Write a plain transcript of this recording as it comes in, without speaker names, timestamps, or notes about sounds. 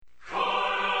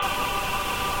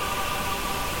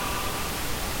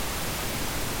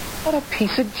What a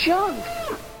piece of junk.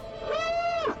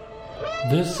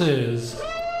 This is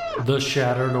the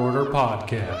Shattered Order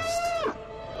Podcast.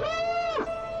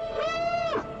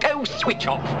 Go switch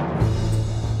off.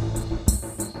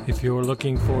 If you're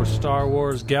looking for Star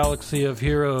Wars Galaxy of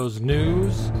Heroes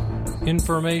news,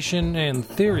 information, and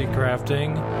theory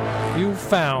crafting, you've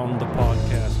found the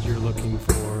podcast you're looking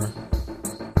for.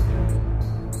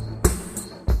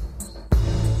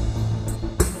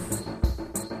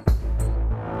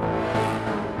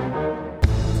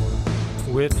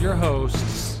 With your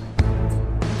hosts,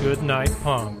 Goodnight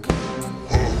Punk and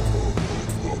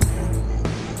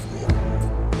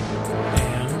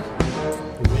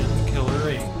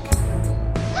Windkiller Inc.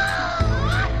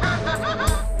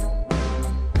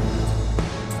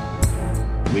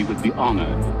 We would be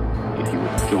honored if you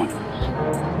would join us.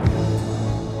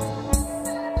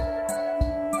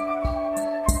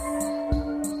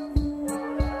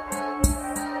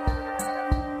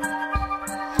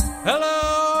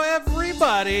 Hello,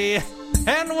 everybody,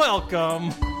 and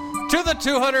welcome to the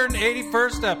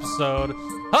 281st episode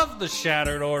of the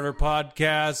Shattered Order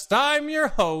Podcast. I'm your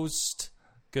host,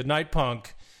 Goodnight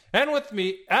Punk, and with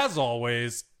me, as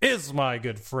always, is my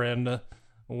good friend,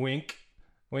 Wink.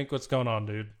 Wink, what's going on,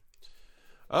 dude?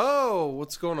 Oh,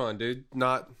 what's going on, dude?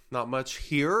 Not much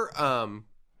here.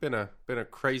 Been a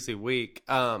crazy week.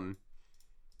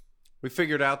 We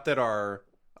figured out that our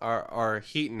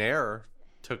heat and air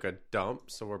took a dump,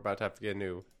 so we're about to have to get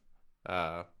a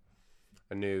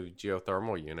new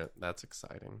geothermal unit. That's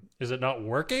exciting. Is it not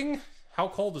working? How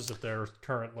cold is it there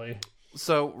currently?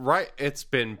 So, it's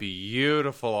been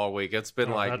beautiful all week. It's been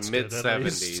like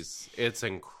mid-70s. It's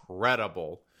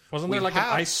incredible. Wasn't there an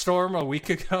ice storm a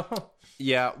week ago?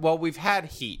 Yeah, well, we've had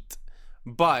heat,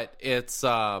 but it's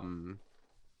their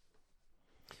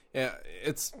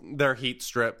heat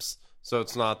strips, so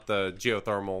it's not the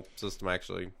geothermal system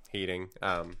actually heating.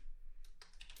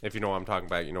 If you know what I'm talking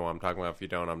about, you know what I'm talking about. If you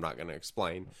don't, I'm not going to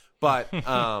explain. But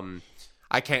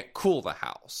I can't cool the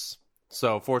house,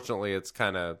 so fortunately, it's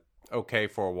kind of okay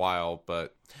for a while.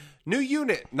 But new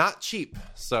unit, not cheap,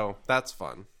 so that's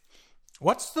fun.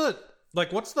 What's the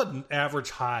average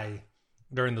high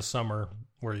during the summer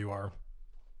where you are?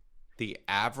 The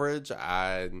average,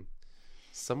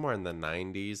 somewhere in the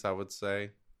 90s, I would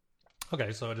say.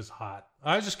 Okay, so it is hot.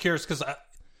 I was just curious because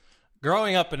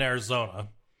growing up in Arizona,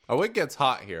 it gets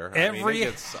hot here. It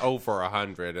gets over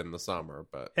 100 in the summer,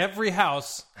 but every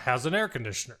house has an air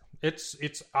conditioner.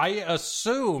 I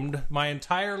assumed my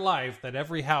entire life that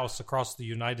every house across the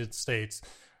United States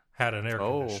had an air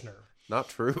conditioner. Not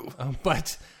true.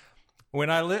 But when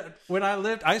I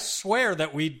lived, I swear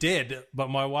that we did, but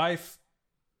my wife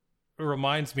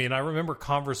reminds me, and I remember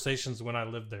conversations when I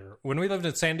lived there. When we lived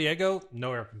in San Diego,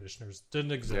 no air conditioners.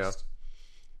 Didn't exist.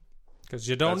 Because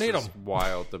you don't need them. That's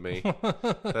wild to me.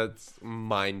 That's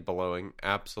mind-blowing.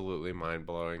 Absolutely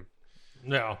mind-blowing.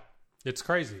 Yeah, it's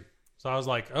crazy. So I was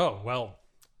like, oh, well,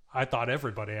 I thought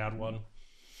everybody had one.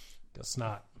 Guess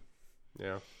not.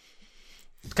 Yeah.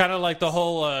 It's kind of like the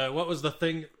whole, what was the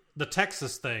thing? The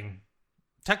Texas thing.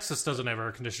 Texas doesn't have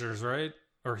air conditioners, right?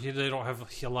 Or they don't have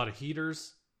a lot of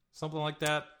heaters? Something like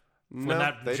that?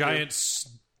 No, they giant...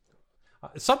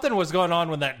 Something was going on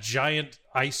when that giant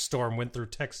ice storm went through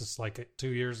Texas like 2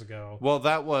 years ago. Well,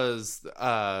 that was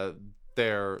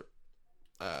their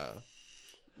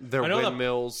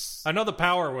windmills. I know the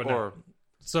power went out.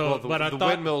 So, but I thought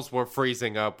windmills were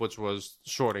freezing up, which was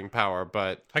shorting power.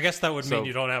 But I guess that would mean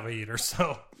you don't have a heater.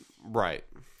 So, right.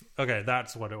 Okay,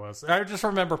 that's what it was. I just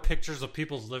remember pictures of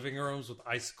people's living rooms with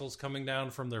icicles coming down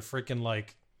from their freaking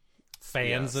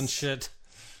fans and shit.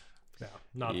 Yeah,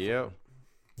 not fun.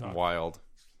 Wild.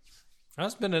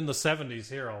 It's been in the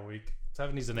 70s here all week.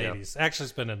 70s and 80s. Actually,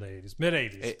 it's been in the 80s.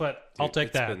 Mid-80s, but I'll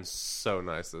take that. It's been so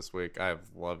nice this week. I've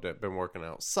loved it. Been working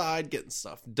outside, getting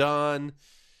stuff done.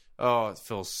 Oh, it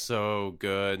feels so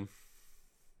good.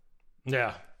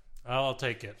 Yeah, I'll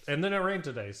take it. And then it rained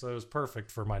today, so it was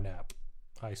perfect for my nap.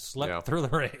 I slept through the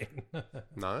rain.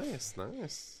 Nice.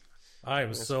 I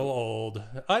am so old.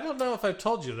 I don't know if I've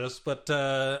told you this, but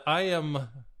I am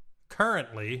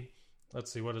currently...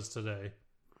 Let's see, what is today?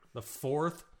 The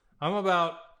 4th? I'm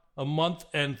about a month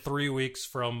and 3 weeks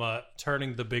from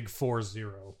turning the big 40.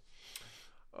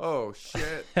 Oh,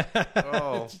 shit.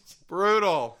 Oh,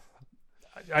 brutal.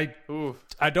 I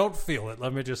don't feel it.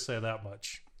 Let me just say that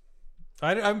much.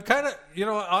 I'm kind of,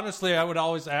 honestly, I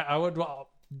would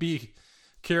be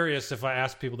curious if I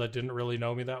asked people that didn't really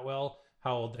know me that well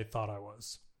how old they thought I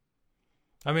was.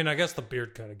 I mean, I guess the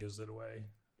beard kind of gives it away.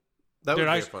 That would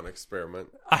be a fun experiment.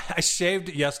 I shaved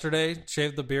yesterday,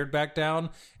 shaved the beard back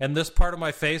down, and this part of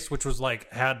my face, which was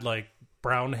had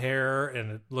brown hair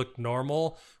and it looked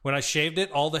normal. When I shaved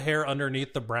it, all the hair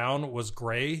underneath the brown was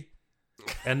gray.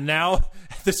 And now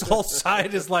this whole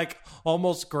side is like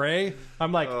almost gray.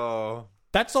 I'm like, Oh,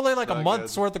 that's only like a not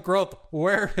month's good. worth of growth.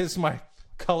 Where is my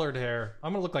colored hair?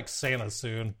 I'm going to look like Santa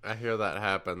soon. I hear that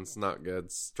happens. Not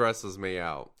good. Stresses me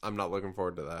out. I'm not looking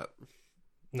forward to that.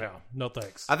 No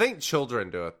thanks. I think children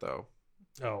do it though.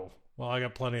 Oh, well, I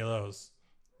got plenty of those.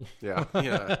 Yeah,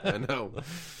 yeah, I know.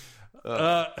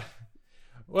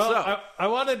 Well, So- I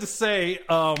wanted to say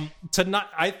tonight.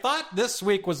 I thought this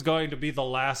week was going to be the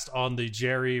last on the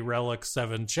Jerry Relic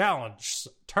 7 challenge.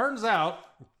 Turns out,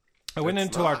 I went It's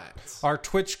into not. our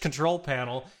Twitch control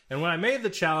panel, and when I made the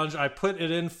challenge, I put it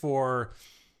in for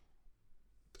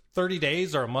 30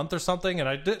 days or a month or something, and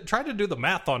I tried to do the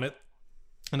math on it,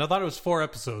 and I thought it was 4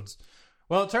 episodes.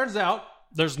 Well, it turns out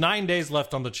there's 9 days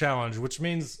left on the challenge, which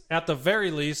means at the very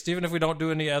least, even if we don't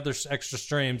do any other extra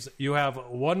streams, you have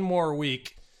one more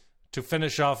week to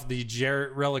finish off the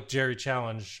Relic Jerry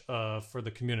challenge for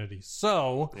the community.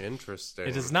 So Interesting.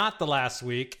 it is not the last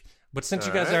week, but since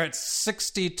you guys All right. are at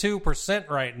 62%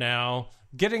 right now,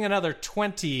 getting another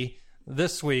 20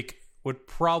 this week would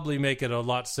probably make it a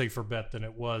lot safer bet than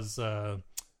it was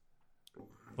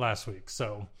last week.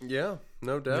 So Yeah,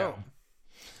 no yeah. doubt.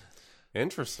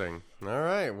 Interesting. All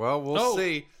right. Well, we'll Oh.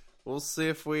 see. We'll see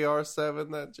if we are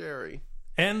 7 that Jerry.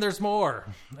 And there's more.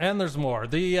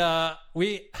 The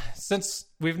since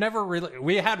we've never really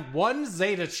we had one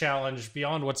Zeta challenge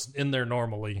beyond what's in there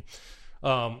normally.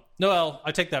 No,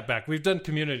 I take that back. We've done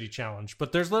community challenge,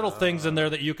 but there's little things in there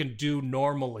that you can do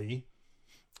normally.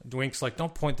 Dwink's like,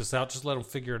 don't point this out, just let them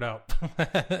figure it out.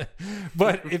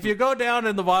 But if you go down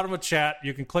in the bottom of chat,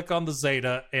 you can click on the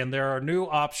Zeta, and there are new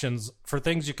options for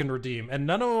things you can redeem, and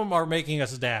none of them are making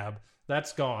us dab.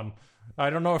 That's gone. I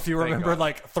don't know if you remember God.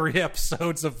 like 3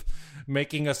 episodes of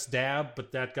making us dab,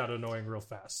 but that got annoying real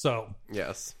fast. So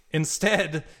Yes.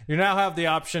 instead, you now have the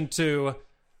option to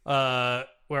where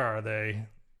are they?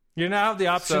 You now have the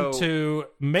option So- to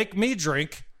make me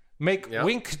drink, make Yep.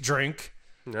 Wink drink,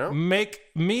 No. make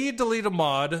me delete a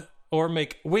mod, or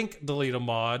make Wink delete a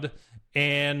mod,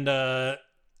 and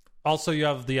also you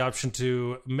have the option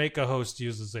to make a host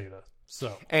use a Zeta.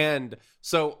 So And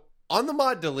so on the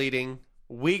mod deleting,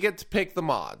 we get to pick the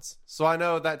mods. So I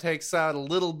know that takes out a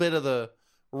little bit of the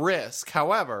risk.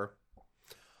 However,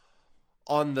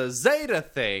 on the Zeta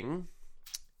thing,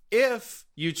 if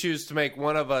you choose to make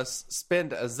one of us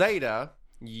spend a Zeta,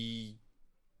 the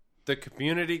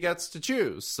community gets to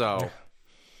choose. So,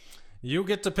 you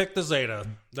get to pick the Zeta.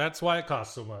 That's why it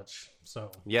costs so much.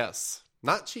 So yes,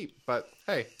 not cheap, but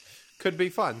hey, could be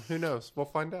fun. Who knows? We'll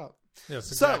find out. yes,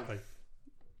 So- exactly.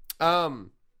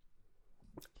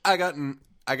 I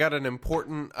got an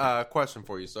important question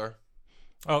for you, sir.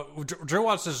 Oh, Drew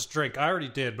wants this drink. I already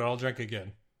did, but I'll drink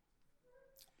again.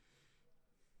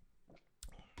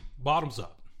 Bottoms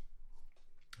up.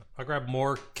 I grabbed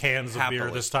more cans of beer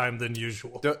Happily. this time than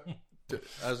usual.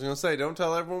 I was gonna say, don't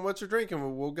tell everyone what you're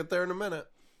drinking. We'll get there in a minute.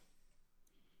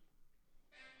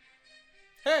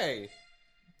 Hey,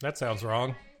 That sounds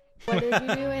wrong. What did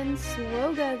you do in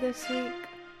Swoga this week?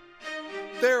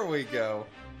 there we go.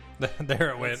 There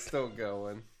it went. It's still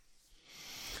going.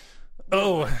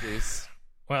 Oh, Jeez.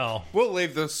 well. We'll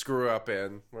leave the screw up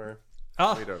in where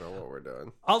I'll, we don't know what we're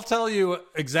doing. I'll tell you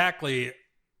exactly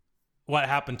what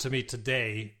happened to me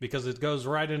today because it goes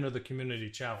right into the community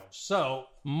challenge. So,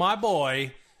 my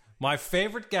boy, my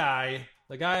favorite guy,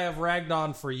 the guy I've ragged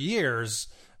on for years,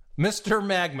 Mr.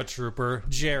 Magma Trooper,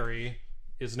 Jerry,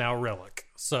 is now Relic.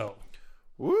 So,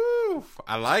 Woo!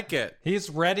 I like it.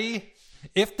 he's ready.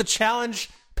 If the challenge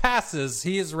passes,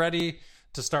 he is ready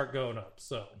to start going up.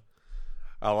 So,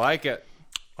 I like it.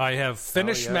 I have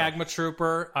finished yeah. Magma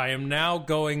Trooper. I am now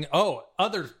going... Oh,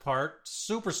 other part.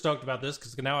 Super stoked about this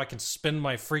because now I can spend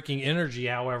my freaking energy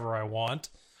however I want.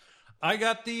 I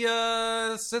got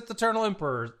the Sith Eternal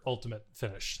Emperor Ultimate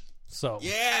finished. So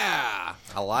Yeah,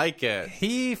 I like it.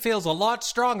 he feels a lot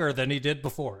stronger than he did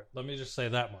before it. Let me just say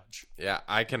that much. Yeah,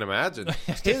 I can imagine.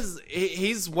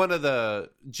 He's one of the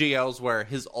GLs where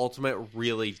his ultimate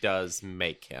really does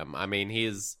make him. I mean,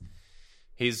 he's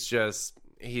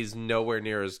nowhere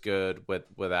near as good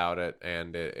without it,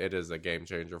 and it is a game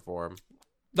changer for him.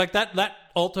 Like that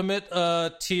ultimate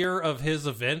tier of his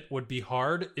event would be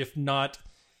hard if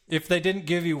they didn't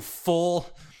give you full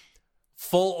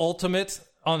ultimate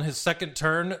on his second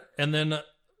turn, and then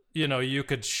you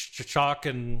could shock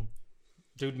and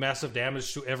do massive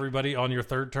damage to everybody on your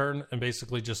third turn and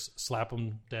basically just slap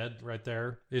them dead right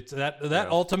there. It's that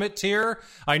ultimate tier.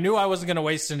 I knew I wasn't going to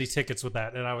waste any tickets with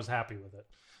that, and I was happy with it.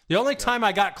 The only time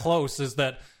I got close is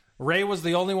that Rey was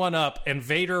the only one up, and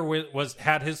Vader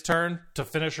had his turn to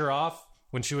finish her off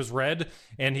when she was red,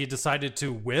 and he decided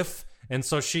to whiff, and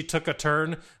so she took a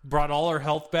turn, brought all her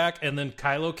health back, and then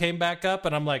Kylo came back up,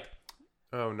 and I'm like,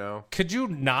 Oh no, could you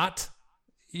not,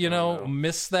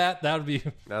 miss that? That would be...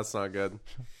 that's not good.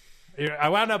 I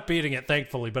wound up beating it,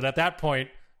 thankfully, but at that point,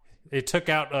 it took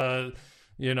out,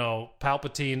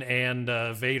 Palpatine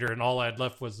and Vader, and all I had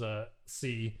left was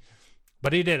C.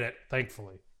 But he did it,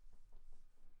 thankfully.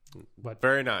 But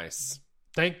Very nice.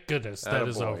 thank goodness that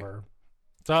is Attaboy. over.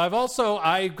 So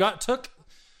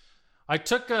I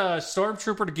took a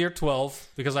Stormtrooper to Gear 12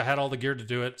 because I had all the gear to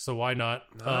do it, so why not?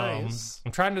 Nice.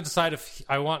 I'm trying to decide if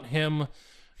I want him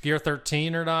Gear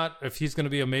 13 or not, if he's going to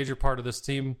be a major part of this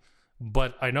team.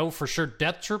 But I know for sure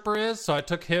Death Trooper is, so I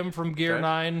took him from Gear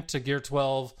 9 to Gear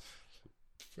 12,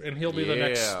 and he'll be the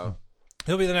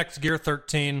next Gear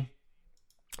 13.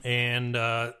 And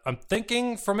I'm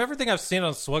thinking, from everything I've seen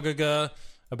on Swagaga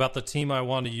about the team I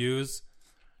want to use,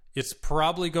 it's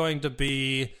probably going to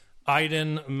be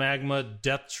Iden, Magma,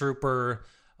 Death Trooper,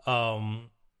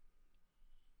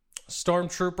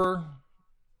 Stormtrooper,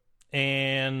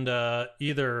 and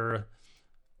either...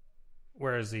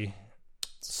 Where is he?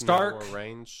 Stark or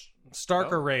range.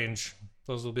 Stark or range.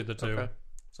 Those will be the two. Okay.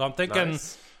 So I'm thinking...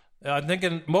 Nice. I'm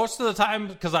thinking most of the time,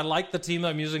 because I like the team that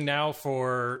I'm using now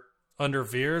for under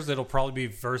Veers, it'll probably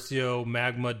be Versio,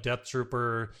 Magma, Death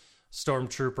Trooper,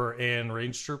 Stormtrooper, and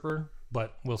Range Trooper.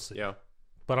 But we'll see. Yeah.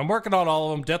 But I'm working on all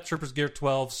of them. Death Trooper's Gear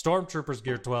 12, Stormtrooper's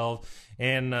Gear 12,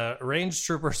 and Range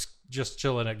Trooper's just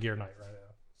chilling at Gear 9 right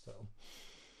now. So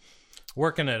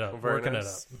working it up. Very Working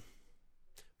nice. it up.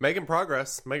 Making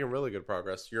progress. Making really good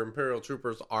progress. Your Imperial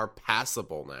troopers are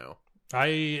passable now.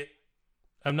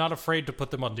 I'm not afraid to put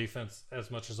them on defense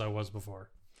as much as I was before,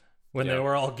 when they Yeah.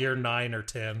 were all Gear 9 or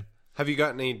 10. Have you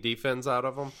got any defense out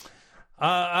of them?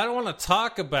 I don't want to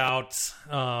talk about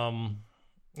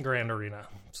Grand Arena,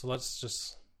 so let's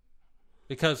just...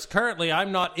 Because currently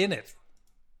I'm not in it.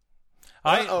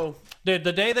 Dude,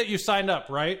 the day that you signed up,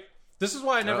 right? This is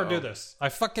why I never do this. I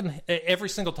fucking... Every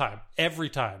single time. Every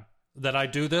time that I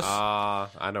do this,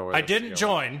 I know where I this is didn't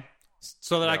going. join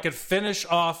so that I Yep. could finish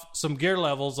off some gear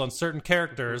levels on certain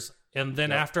characters, and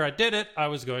then after I did it, I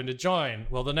was going to join.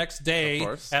 Well, the next Of day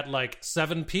course. at like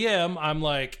 7 p.m., I'm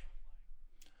like,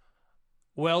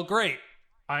 well, great.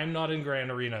 I'm not in Grand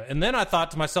Arena. And then I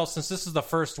thought to myself, since this is the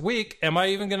first week, am I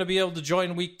even going to be able to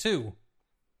join week 2?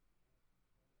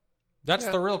 That's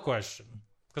the real question.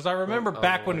 Because I remember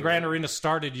back when Grand Arena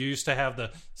started, you used to have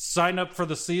the sign up for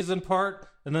the season part,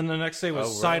 and then the next day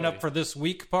was sign up for this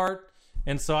week part.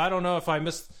 And so I don't know if I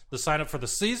missed the sign up for the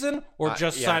season or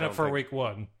just yeah, I sign up don't for think- week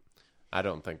 1. I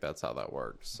don't think that's how that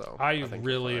works. So I think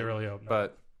really, you're fine. really hope not.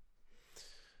 But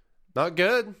not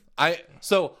good. I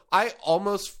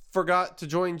almost forgot to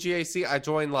join GAC. I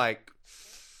joined like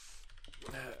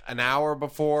an hour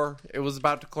before it was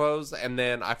about to close, and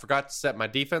then I forgot to set my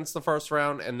defense the first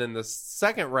round, and then the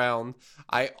second round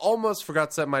I almost forgot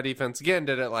to set my defense again.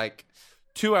 Did it like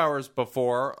 2 hours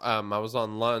before. I was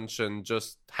on lunch and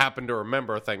just happened to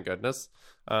remember, thank goodness.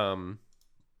 So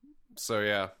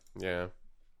yeah.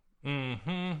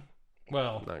 Mm-hmm.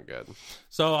 Well, Not good.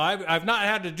 so I've not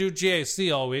had to do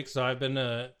GAC all week, so I've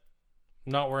been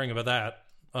not worrying about that.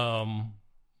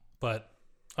 But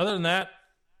other than that,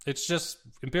 it's just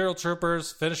Imperial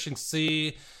Troopers finishing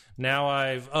C. Now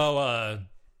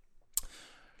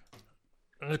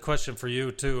another question for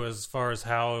you too, as far as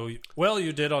how well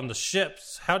you did on the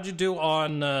ships. How'd you do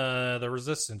on the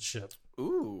Resistance ship?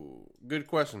 Ooh, good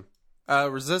question.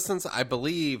 Resistance, I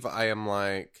believe I am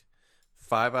like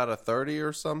 5 out of 30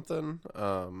 or something.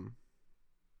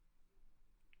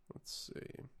 Let's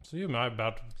see. So you and I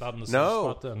about in the same No,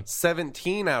 spot then.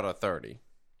 17 out of 30.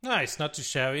 Nice, not too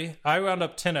shabby. I wound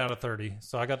up 10 out of 30,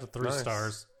 so I got the 3 Nice.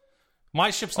 stars.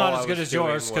 My ship's not as good as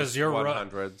yours because you're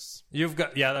 100s. you've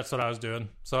got that's what I was doing.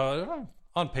 So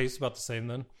on pace, about the same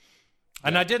then.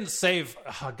 And I didn't save.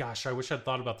 Oh gosh, I wish I'd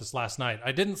thought about this last night.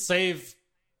 I didn't save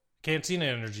Cantina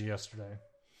energy yesterday.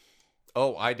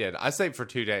 Oh, I did. I saved for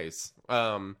 2 days.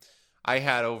 I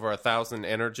had over 1,000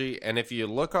 energy, and if you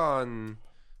look on,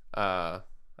 I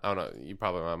don't know, you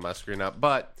probably don't have my screen up,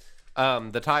 but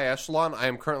the TIE Echelon, I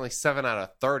am currently 7 out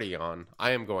of 30 on.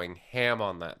 I am going ham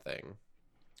on that thing.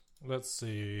 Let's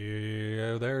see.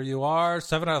 There you are.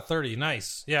 7 out of 30.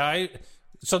 Nice. Yeah,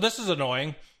 so this is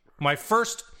annoying. My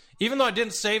first, even though I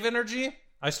didn't save energy,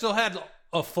 I still had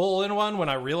a full in one when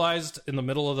I realized in the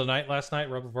middle of the night last night,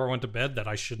 right before I went to bed, that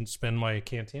I shouldn't spend my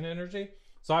Cantina energy.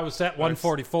 So I was at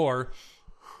 144.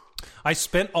 I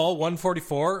spent all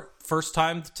 144 first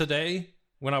time today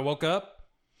when I woke up.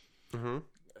 Mm-hmm.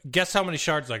 Guess how many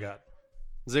shards I got?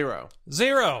 0.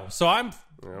 So I'm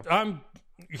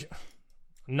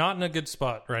not in a good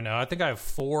spot right now. I think I have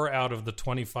 4 out of the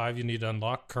 25 you need to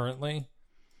unlock currently.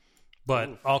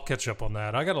 But I'll catch up on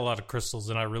that. I got a lot of crystals,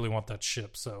 and I really want that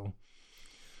ship, so...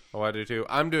 Oh, I do too.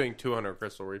 I'm doing 200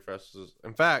 crystal refreshes.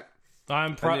 In fact, I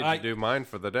need to do mine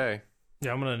for the day.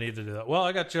 Yeah, I'm going to need to do that. Well,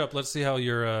 I got you up. Let's see how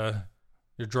your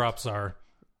drops are.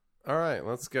 All right,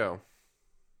 let's go.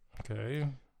 Okay.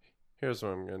 Here's what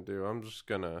I'm going to do. I'm just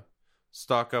going to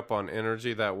stock up on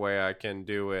energy. That way I can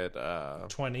do it...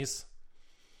 20s.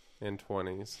 In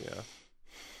 20s, yeah.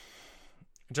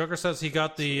 Joker says he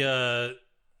got the...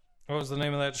 what was the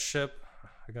name of that ship?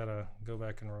 I got to go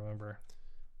back and remember.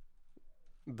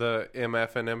 The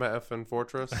MF and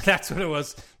Fortress? That's what it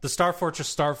was. The Star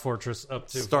Fortress up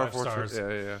to Star 5 Fortress.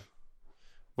 stars. Yeah.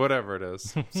 Whatever it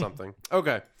is. Something.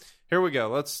 Okay. Here we go.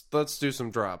 Let's do some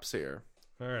drops here.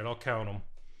 All right, I'll count them.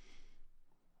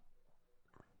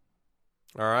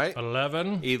 All right.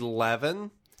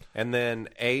 11. And then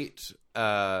 8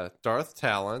 Darth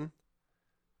Talon.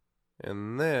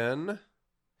 And then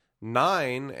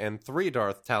 9 and 3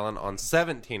 Darth Talon on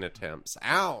 17 attempts.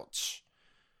 Ouch.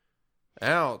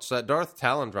 That Darth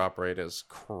Talon drop rate is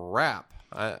crap.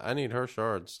 I need her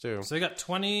shards too. So you got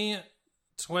 20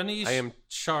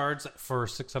 shards for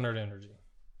 600 energy.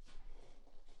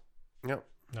 Yep.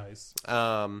 Nice.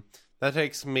 That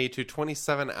takes me to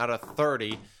 27 out of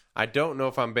 30. I don't know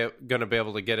if I'm going to be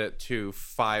able to get it to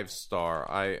 5-star.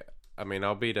 I mean,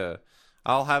 I'll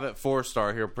have it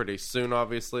 4-star here pretty soon,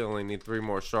 obviously. Only need 3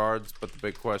 more shards, but the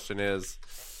big question is,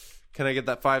 can I get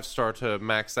that 5-star to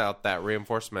max out that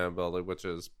reinforcement ability, which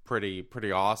is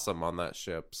pretty awesome on that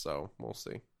ship, so we'll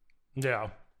see.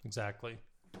 Yeah, exactly.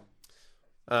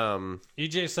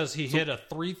 EJ says he hit a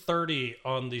 330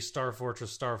 on the Star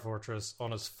Fortress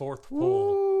on his 4th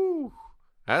pull. Ooh,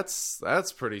 that's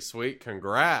pretty sweet.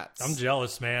 Congrats. I'm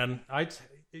jealous, man.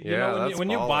 When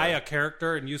you buy a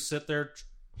character and you sit there,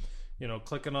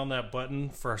 clicking on that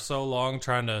button for so long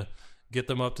trying to get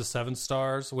them up to 7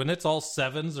 stars, when it's all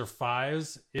 7s or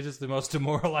 5s, it is the most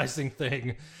demoralizing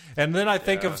thing. And then I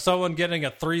think of someone getting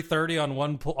a 330 on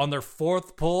one pull, on their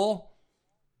 4th pull.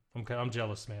 I'm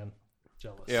jealous, man.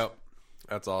 Jealous. Yep,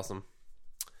 that's awesome.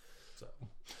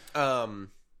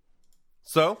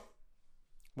 So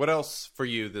what else for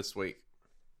you this week?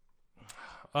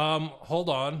 Hold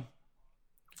on.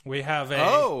 We have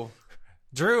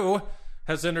Drew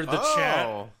has entered the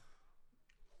chat,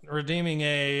 redeeming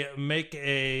make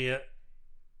a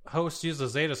host use a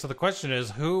Zeta. So the question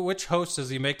is, which host is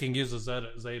he making use of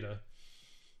Zeta?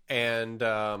 And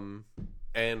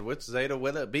which Zeta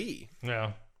will it be?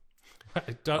 Yeah.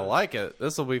 I like it.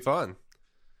 This will be fun.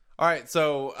 All right,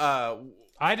 so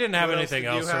I didn't have anything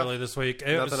else really this week.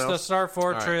 It was the Star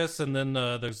Fortress, and then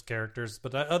those characters.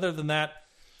 But other than that,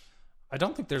 I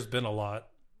don't think there's been a lot.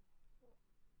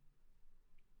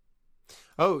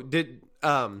 Oh,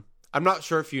 I'm not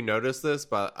sure if you noticed this,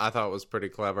 but I thought it was pretty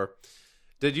clever.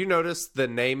 Did you notice the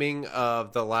naming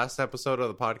of the last episode of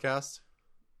the podcast?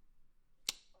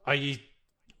 I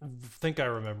think I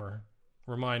remember.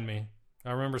 Remind me.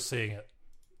 I remember seeing it.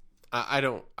 I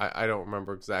don't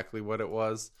remember exactly what it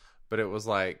was, but it was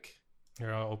like...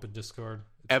 Here, I'll open Discord.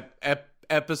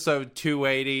 Episode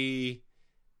 280...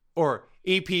 Or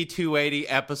EP 280,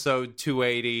 episode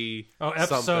 280. Oh,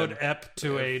 episode EP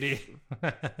 280.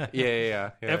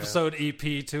 Yeah. Episode EP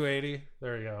 280.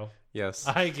 There you go. Yes.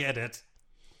 I get it.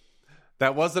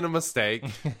 That wasn't a mistake.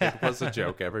 It was a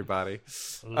joke, everybody.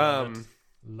 Love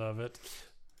it.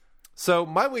 So,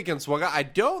 my weekend swugga, I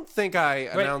don't think I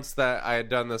announced that I had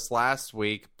done this last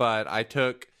week, but I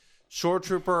took Shore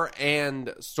Trooper and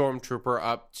Stormtrooper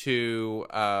up to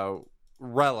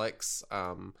Relics.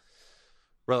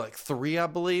 Relic 3, I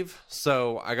believe.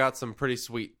 So I got some pretty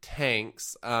sweet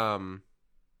tanks. Oh,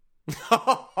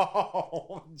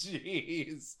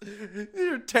 jeez.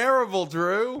 You're terrible,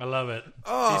 Drew. I love it.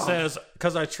 Oh. He says,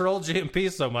 because I troll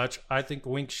GMP so much, I think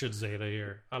Wink should Zeta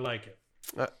here. I like it.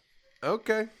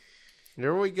 Okay.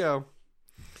 Here we go.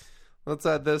 Let's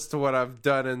add this to what I've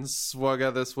done in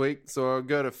Swugga this week. So I'll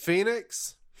go to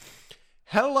Phoenix.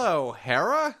 Hello,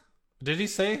 Hera? Did he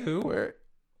say who? Where?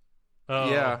 Oh.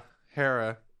 Yeah.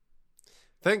 Hera.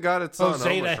 Thank God it's on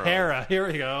Zeta Omicron. Hera. Here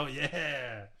we go.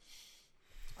 Yeah.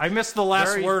 I missed the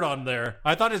last word on there.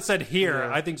 I thought it said here.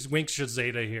 Yeah. I think Wink should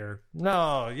Zeta here.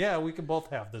 No. Yeah, we can both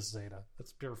have this Zeta.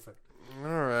 That's perfect. All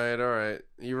right.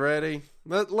 You ready?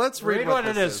 Let's read what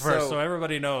it is first so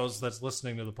everybody knows that's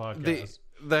listening to the podcast.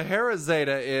 The Hera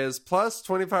Zeta is plus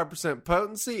 25%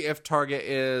 potency if target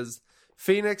is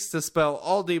Phoenix, dispel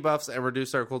all debuffs and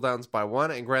reduce their cooldowns by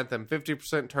 1 and grant them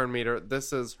 50% turn meter.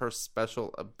 This is her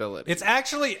special ability. It's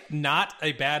actually not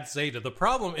a bad Zeta. The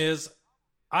problem is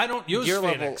I don't use Gear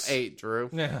Phoenix. level 8, Drew.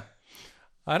 Yeah.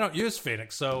 I don't use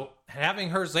Phoenix, so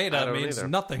having her I Zeta don't means either.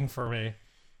 nothing for me.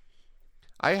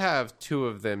 I have 2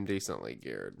 of them decently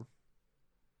geared.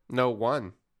 No,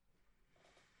 1.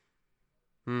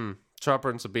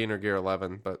 Chopper and Sabine are gear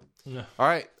 11, but... No. All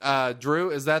right, Drew,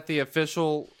 is that the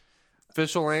official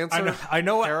answer? I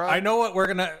know what Tara? I know what we're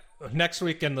gonna next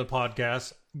week in the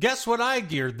podcast. Guess what I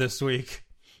geared this week?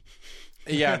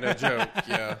 Yeah, no joke.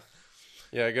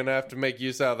 Yeah, gonna have to make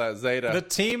use out of that Zeta. The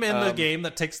team in the game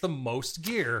that takes the most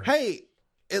gear. Hey,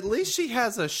 at least she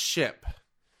has a ship.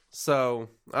 So,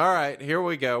 all right, here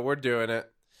we go. We're doing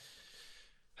it.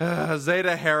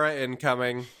 Zeta Hera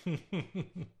incoming.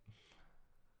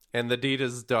 And the deed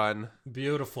is done.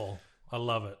 Beautiful. I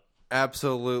love it.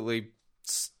 Absolutely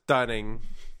stunning.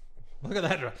 Look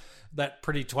at that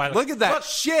pretty Twi'lek. Look at that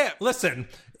ship. Listen,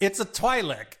 it's a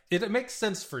Twi'lek. It makes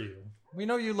sense for you. We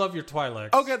know you love your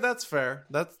Twi'leks. Okay, that's fair.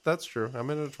 That's true. I'm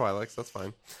into Twi'leks. That's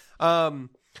fine. All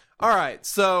right.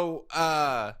 So,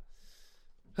 I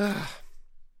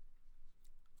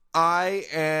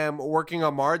am working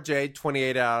on Mara Jade,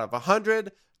 28 out of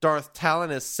 100. Darth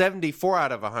Talon is 74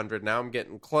 out of 100. Now I'm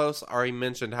getting close. I already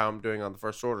mentioned how I'm doing on the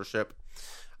First Order ship.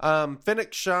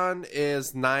 Fennec Shun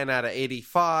is 9 out of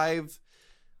 85.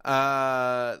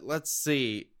 Let's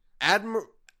see. I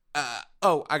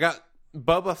got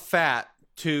Boba Fett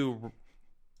to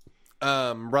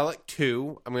Relic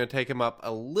 2. I'm going to take him up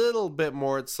a little bit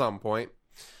more at some point.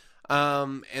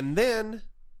 And then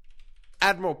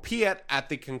Admiral Piet, at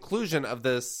the conclusion of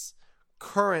this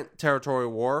current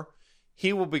territorial war,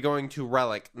 he will be going to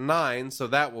Relic 9, so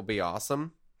that will be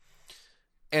awesome.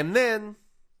 And then,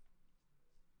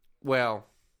 well,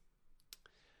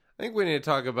 I think we need to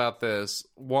talk about this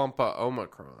Wampa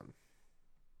Omicron.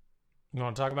 You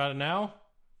want to talk about it now?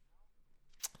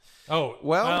 Oh,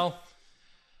 Well,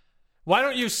 why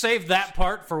don't you save that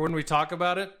part for when we talk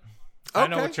about it? I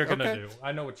know Okay, what you're going to okay. do.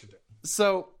 I know what you're doing.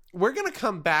 So we're going to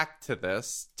come back to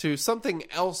this, to something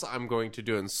else I'm going to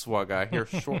do in Swugga here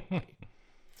shortly.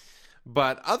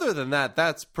 But other than that,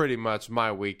 that's pretty much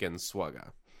my week in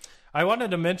Swugga. I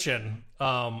wanted to mention,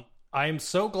 I am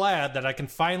so glad that I can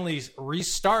finally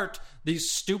restart these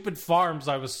stupid farms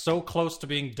I was so close to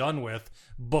being done with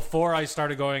before I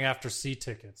started going after sea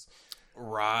tickets.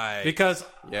 Right. Because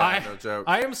Yeah, no joke.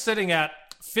 I am sitting at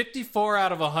 54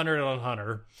 out of 100 on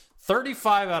Hunter,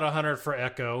 35 out of 100 for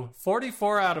Echo,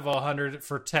 44 out of 100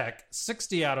 for Tech,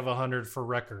 60 out of 100 for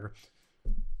Wrecker.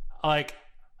 Like,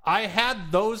 I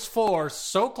had those 4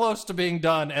 so close to being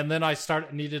done, and then I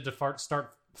needed to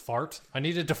fart. I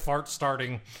needed to fart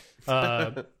starting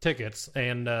tickets,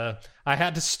 and I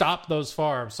had to stop those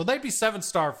farms. So they'd be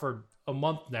 7-star for a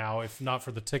month now, if not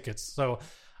for the tickets. So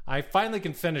I finally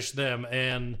can finish them,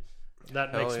 and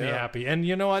that makes me yeah. happy. And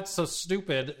you know what's so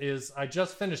stupid is I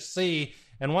just finished C,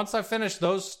 and once I finish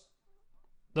those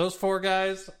 4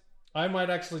 guys, I might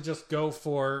actually just go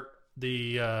for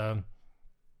the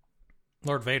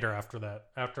Lord Vader after that.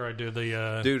 After I do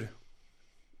the Dude,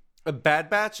 a Bad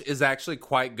Batch is actually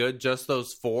quite good. Just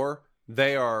those 4.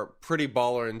 They are pretty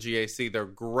baller in GAC. They're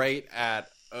great at,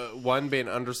 1, being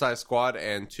undersized squad,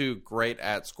 and 2, great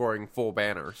at scoring full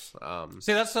banners.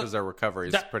 See, that's because their recovery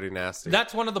is pretty nasty.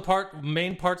 That's one of the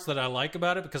main parts that I like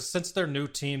about it, because since they're new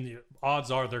team, the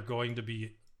odds are they're going to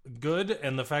be good,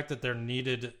 and the fact that they're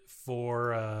needed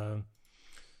for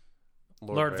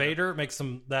Lord Vader makes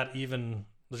them that even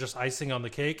just icing on the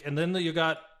cake. And then you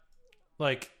got,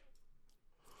 like,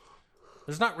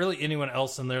 there's not really anyone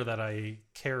else in there that I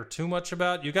care too much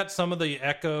about. You got some of the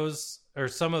Echoes, or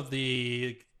some of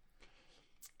the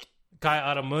Kai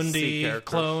Adamundi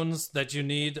clones that you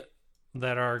need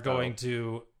that are going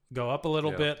to go up a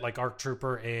little bit, like Arc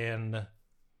Trooper and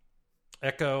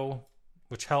Echo,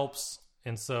 which helps.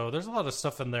 And so there's a lot of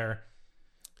stuff in there.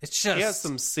 It's just... He has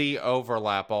some C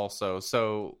overlap also.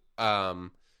 So,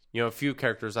 a few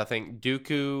characters. I think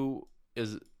Dooku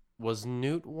was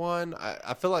Newt one.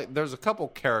 I feel like there's a couple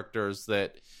characters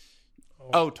that...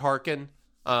 Tarkin.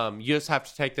 You just have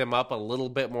to take them up a little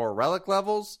bit more relic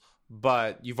levels,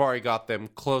 but you've already got them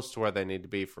close to where they need to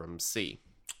be from C.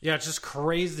 Yeah, it's just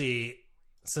crazy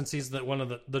since he's one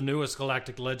of the newest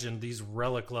galactic legend, these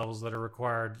relic levels that are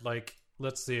required. Like,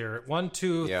 let's see here. 1,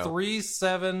 2, 3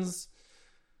 7s,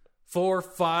 4,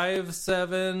 5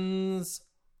 7s.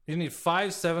 You need 5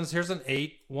 7s. Here's an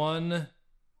 8. 1,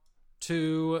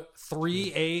 2,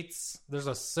 3 8s. There's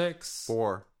a 6.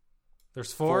 4.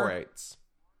 There's 4? 4 8s.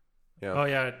 Yeah. Oh,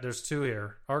 yeah, there's 2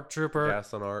 here. Arc Trooper.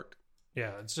 Gas and Arc.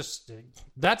 Yeah, it's just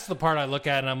that's the part I look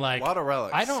at and I'm like, A lot of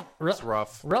relics. I don't. It's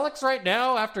rough. Relics right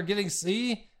now after getting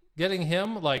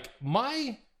him like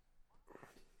my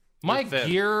You're thin.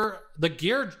 gear, the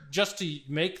gear just to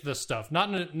make the stuff, not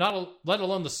let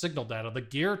alone the signal data, the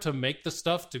gear to make the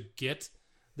stuff to get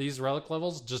these relic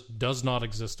levels just does not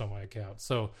exist on my account.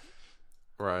 So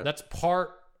Right. that's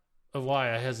part of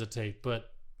why I hesitate, but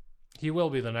he will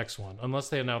be the next one unless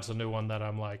they announce a new one that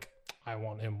I'm like, I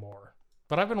want him more.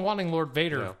 But I've been wanting Lord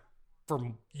Vader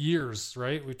for years,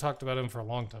 right? We talked about him for a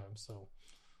long time, so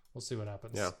we'll see what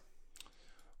happens. Yeah.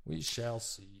 We shall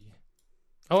see.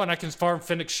 Oh, and I can farm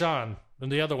Fennec Shan, and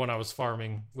the other one I was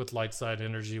farming with light side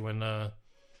energy when,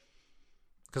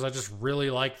 because I just really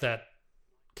like that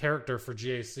character for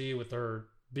GAC with her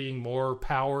being more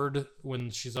powered when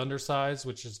she's undersized,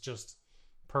 which is just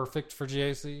perfect for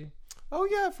GAC. Oh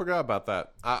yeah, I forgot about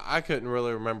that. I couldn't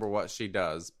really remember what she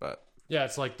does, but Yeah,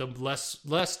 it's like the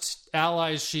less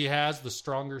allies she has, the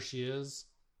stronger she is.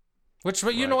 Which,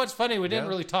 but you know what's funny? We didn't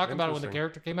really talk about it when the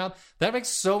character came out. That makes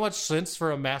so much sense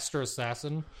for a master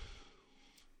assassin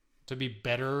to be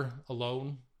better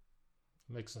alone.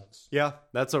 Makes sense. yeah,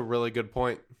 that's a really good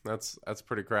point. That's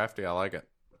pretty crafty. I like it.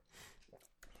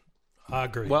 I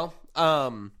agree. Well,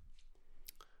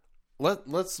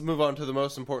 let's move on to the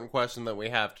most important question that we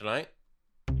have tonight.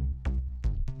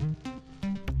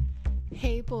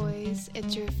 Hey boys,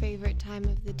 it's your favorite time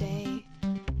of the day.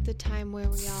 The time where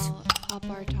we all pop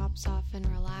our tops off and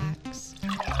relax.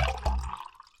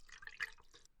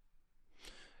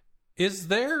 Is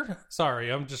there... Sorry,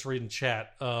 I'm just reading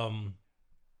chat.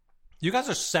 You guys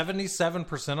are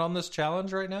 77% on this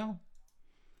challenge right now?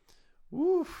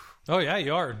 Oof. Oh, yeah,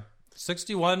 you are. Getting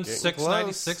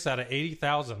 61,696 out of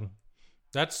 80,000.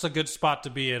 That's a good spot to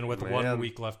be in with 1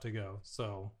 week left to go.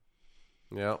 So,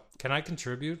 Yeah. can I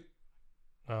contribute?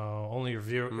 Only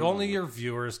your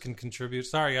viewers can contribute.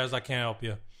 Sorry, guys, I can't help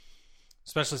you.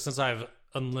 Especially since I have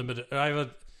unlimited.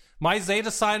 My Zeta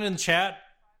sign in chat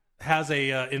has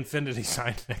a infinity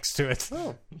sign next to it.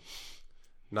 Oh.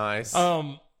 Nice.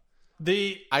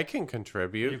 I can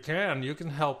contribute. You can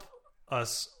help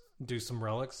us do some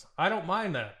relics. I don't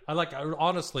mind that.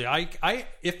 Honestly,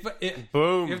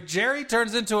 Boom. if Jerry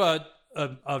turns into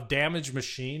a damage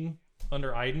machine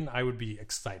under Aiden, I would be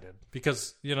excited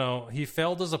because, he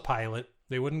failed as a pilot.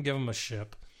 They wouldn't give him a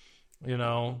ship.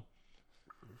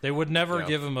 They would never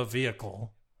give him a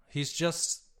vehicle. This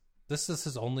is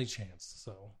his only chance.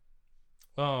 So,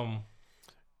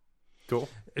 Cool.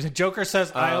 Joker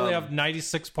says, I only have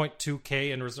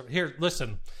 96.2K in reserve. Here,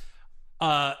 listen.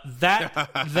 So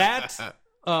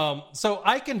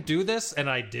I can do this, and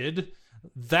I did.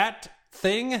 That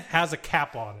thing has a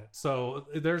cap on it, so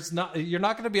you're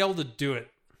not going to be able to do it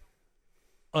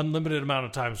unlimited amount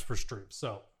of times per stream.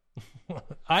 So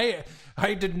I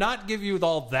did not give you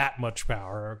all that much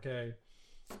power. Okay,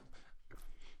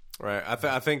 Right.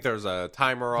 I think there's a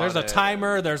timer on it. there's a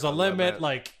timer, there's a limit,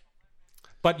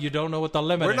 but you don't know what the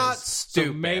limit is. We're not stupid,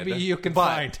 so maybe you can but-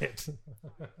 find it.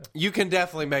 You can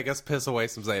definitely make us piss away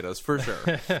some Zetas, for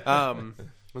sure.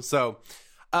 So,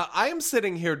 I am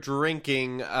sitting here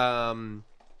drinking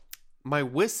my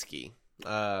whiskey.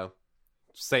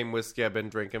 Same whiskey I've been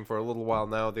drinking for a little while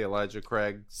now. The Elijah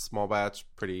Craig small batch,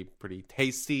 pretty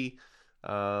tasty.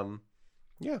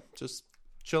 Just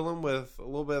chilling with a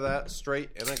little bit of that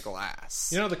straight in a glass.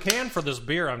 The can for this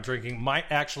beer I'm drinking might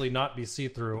actually not be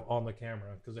see-through on the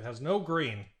camera because it has no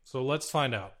green. So let's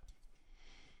find out.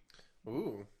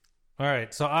 Ooh. All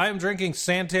right, so I'm drinking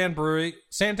Santan Brewery.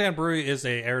 Santan Brewery is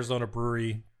a Arizona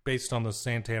brewery based on the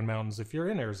Santan Mountains. If you're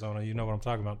in Arizona, you know what I'm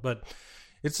talking about. But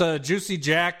it's a Juicy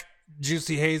Jack,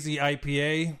 Juicy Hazy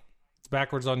IPA. It's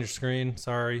backwards on your screen.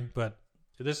 Sorry, but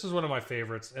this is one of my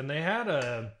favorites. And they had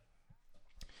a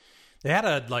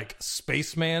like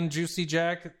Spaceman Juicy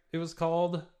Jack, it was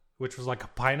called, which was like a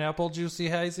pineapple Juicy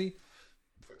Hazy.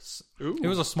 Ooh. It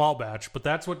was a small batch, but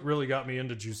that's what really got me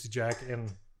into Juicy Jack.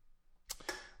 And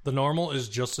the normal is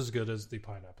just as good as the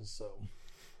pineapple, so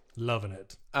loving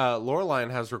it.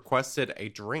 Loreline has requested a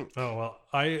drink. Oh, well,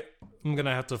 I'm going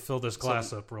to have to fill this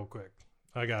glass up real quick.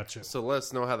 I got you. So let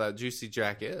us know how that Juicy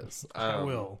Jack is. I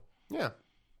will. Yeah.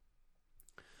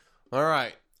 All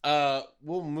right.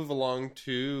 We'll move along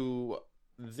to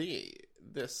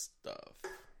this stuff.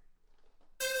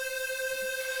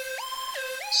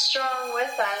 Strong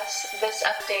with us, this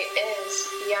update is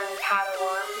Young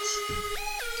Padawans.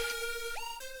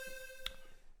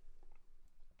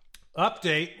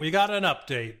 Update. We got an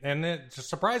update. And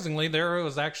surprisingly, there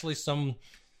was actually some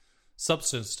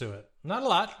substance to it. Not a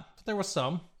lot, but there was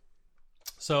some.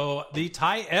 So the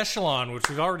TIE Echelon, which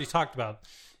we've already talked about,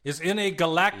 is in a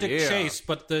galactic Yeah. chase.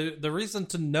 But the reason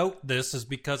to note this is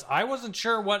because I wasn't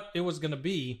sure what it was going to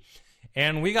be,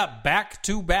 and we got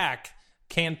back-to-back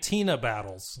Cantina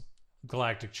battles,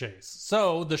 galactic chase.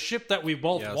 So the ship that we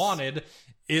both Yes. wanted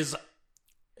is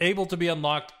able to be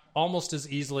unlocked almost as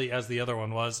easily as the other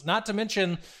one was. Not to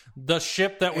mention, the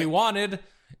ship that we wanted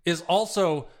is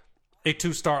also a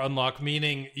 2-star unlock,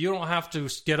 meaning you don't have to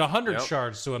get 100 Yep.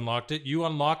 shards to unlock it. You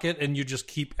unlock it and you just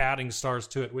keep adding stars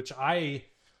to it, which I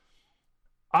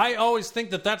always think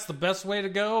that that's the best way to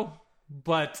go,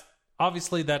 but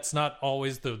obviously that's not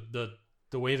always the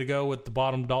way to go with the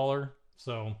bottom dollar.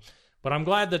 So, but I'm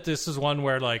glad that this is one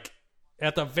where, like,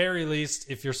 at the very least,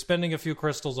 if you're spending a few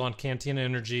crystals on Cantina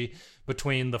Energy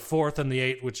between the 4th and the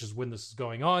 8th, which is when this is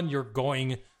going on, you're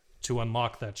going to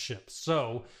unlock that ship.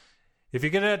 So if you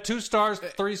get it at 2 stars,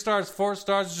 3 stars, 4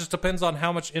 stars, it just depends on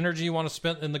how much energy you want to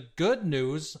spend. And the good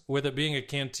news with it being a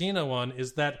Cantina one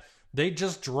is that they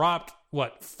just dropped,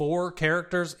 4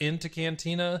 characters into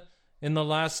Cantina in the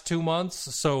last 2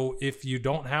 months. So if you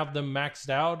don't have them maxed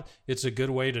out, it's a good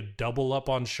way to double up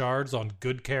on shards on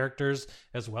good characters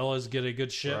as well as get a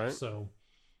good ship. Right. So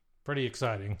pretty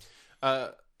exciting.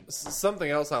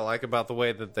 Something else I like about the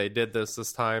way that they did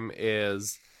this time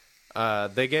is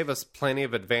they gave us plenty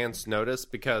of advance notice,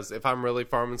 because if I'm really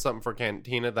farming something for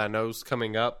Cantina that I know's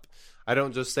coming up, I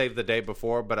don't just save the day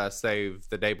before, but I save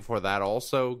the day before that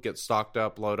also, get stocked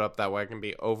up, load up, that way I can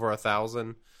be over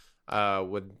 1,000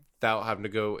 without having to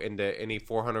go into any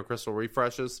 400 crystal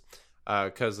refreshes,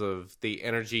 because of the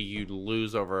energy you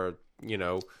lose over,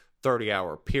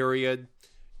 30-hour period.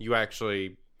 You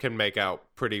actually can make out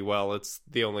pretty well. It's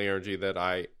the only energy that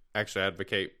I actually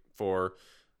advocate for,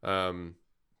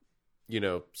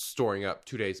 storing up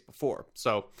 2 days before.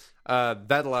 So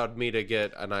that allowed me to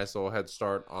get a nice little head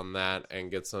start on that and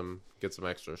get some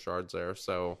extra shards there.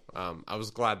 So I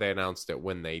was glad they announced it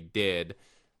when they did,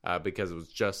 because it was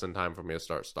just in time for me to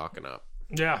start stocking up.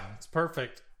 Yeah, it's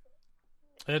perfect.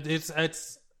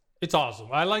 It's awesome.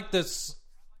 I like this.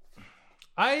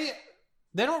 They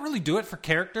don't really do it for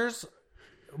characters,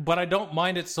 but I don't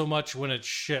mind it so much when it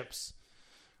ships.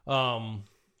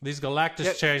 These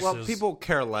Galactus chases. Well, people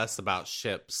care less about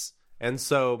ships, and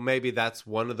so maybe that's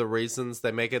one of the reasons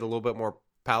they make it a little bit more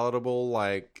palatable.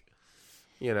 Like,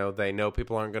 they know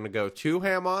people aren't going to go too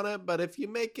ham on it, but if you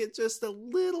make it just a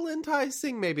little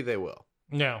enticing, maybe they will.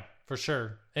 Yeah, for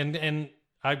sure. And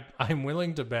I'm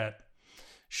willing to bet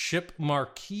ship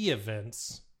marquee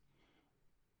events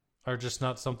are just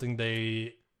not something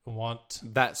they want.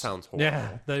 That sounds horrible.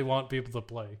 Yeah, they want people to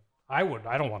play. I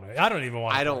don't want to. I don't even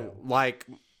want to. I don't like.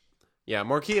 Yeah,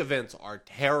 marquee events are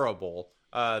terrible.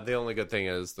 The only good thing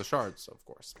is the shards, of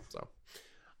course.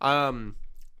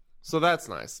 So that's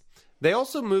nice. They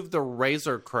also moved the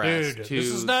Razor Crest Dude, to this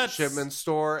is nuts. Shipment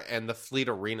Store and the Fleet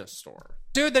Arena Store.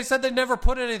 Dude, they said they never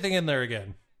put anything in there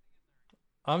again.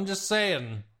 I'm just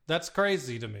saying, that's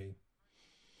crazy to me.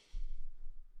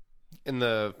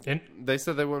 They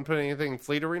said they wouldn't put anything in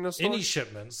Fleet Arena Store? Any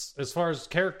shipments, as far as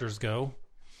characters go.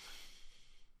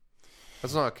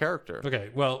 That's not a character.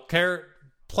 Okay, well,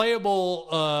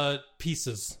 playable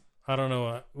pieces. I don't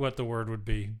know what the word would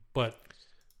be, but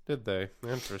Did they?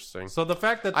 Interesting. so the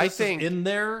fact that this is in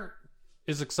there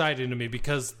is exciting to me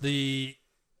because Fleet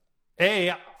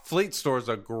Store is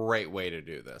a great way to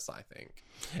do this, I think.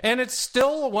 and it's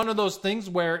still one of those things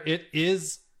where it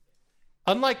is,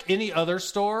 unlike any other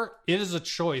store, it is a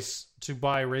choice to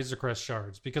buy Razor Crest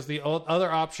shards, because the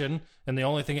other option, and the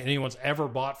only thing anyone's ever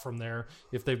bought from there,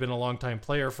 if they've been a long-time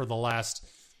player for the last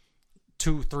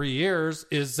 2-3 years,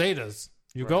 is Zetas.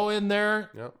 You go in there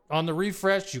on the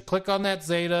refresh, you click on that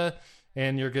Zeta,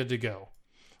 and you're good to go.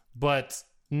 But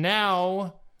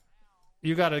now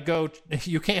you got to go.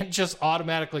 You can't just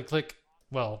automatically click.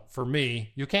 Well, for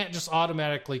me, you can't just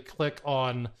automatically click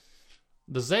on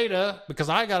the Zeta, because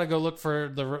I got to go look for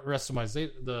the rest of my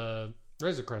Zeta, the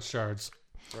Razor Crest shards.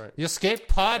 Right. The Escape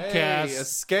Podcast. Hey,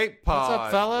 Escape Pod. What's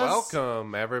up, fellas?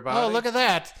 Welcome, everybody. Oh, look at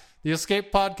that. The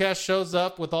Escape Podcast shows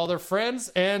up with all their friends,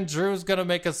 and Drew's going to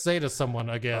make us Zeta someone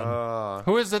again.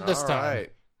 Who is it this time?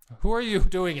 Right. Who are you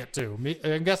doing it to? Me?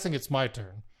 I'm guessing it's my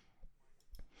turn.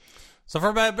 So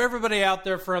for everybody out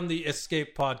there from the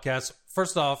Escape Podcast,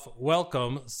 first off,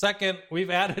 welcome. Second, we've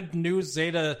added new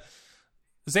Zeta.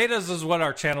 Zetas is what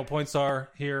our channel points are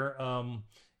here. And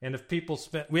if people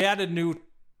we added new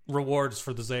rewards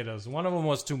for the Zetas. One of them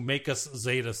was to make us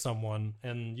Zeta someone,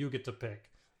 and you get to pick.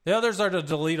 The others are to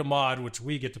delete a mod, which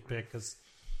we get to pick, because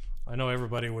I know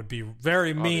everybody would be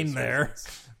very mean Obvious there.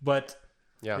 reasons. But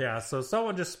Yeah. So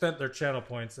someone just spent their channel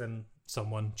points, and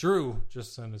Drew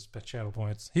just sent his channel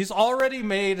points. He's already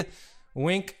made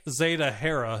Wink Zeta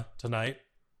Hera tonight.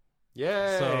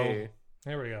 Yay. So,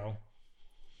 here we go.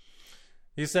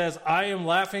 He says, I am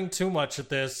laughing too much at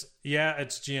this. Yeah,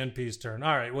 it's GNP's turn.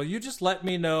 All right, well, you just let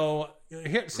me know.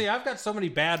 Here, see, I've got so many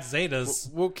bad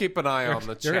Zetas. We'll keep an eye on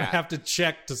the chat. You're going to have to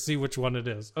check to see which one it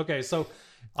is. Okay, so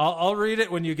I'll read it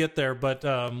when you get there, but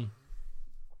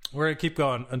we're going to keep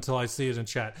going until I see it in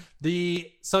chat.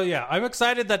 So, yeah, I'm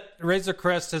excited that Razor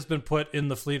Crest has been put in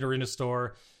the Fleet Arena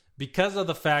store because of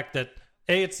the fact that,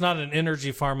 A, it's not an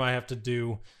energy farm I have to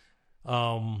do.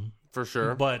 For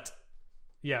sure. But...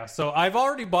 yeah, so I've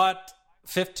already bought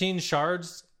 15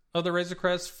 shards of the Razor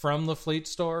Crest from the Fleet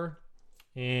store.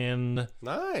 And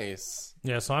nice.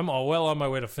 Yeah, so I'm all well on my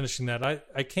way to finishing that.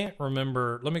 I can't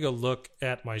remember. Let me go look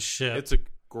at my ship. It's a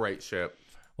great ship.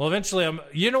 Well, eventually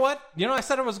you know what? I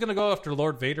said I was going to go after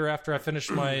Lord Vader after I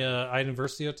finished my Iden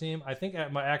Versio team. I think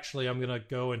I'm going to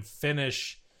go and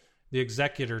finish the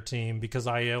Executor team because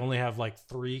I only have like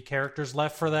 3 characters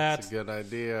left for that. That's a good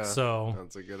idea. So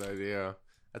that's a good idea.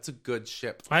 That's a good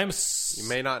ship. You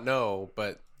may not know,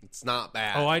 but it's not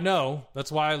bad. Oh, I know.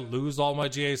 That's why I lose all my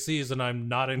GACs and I'm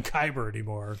not in Kyber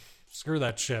anymore. Screw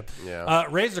that ship. Yeah.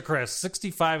 Razor Crest,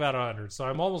 65 out of 100. So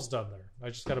I'm almost done there. I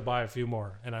just got to buy a few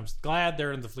more. And I'm glad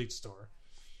they're in the Fleet store.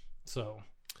 So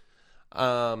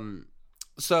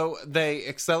they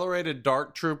accelerated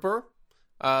Dark Trooper.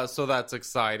 So that's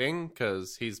exciting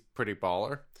because he's pretty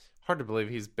baller. Hard to believe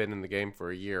he's been in the game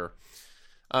for a year.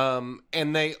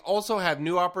 And they also have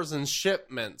new offers and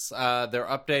shipments. They're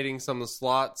updating some of the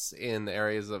slots in the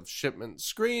areas of shipment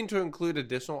screen to include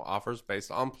additional offers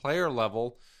based on player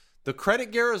level. The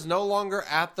credit gear is no longer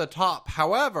at the top.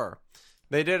 However,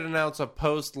 they did announce a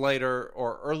post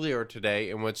earlier today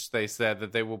in which they said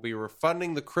that they will be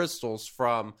refunding the crystals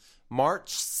from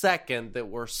March 2nd that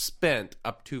were spent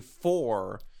up to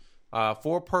 4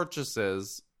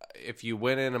 purchases. If you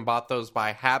went in and bought those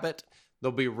by habit,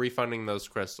 they'll be refunding those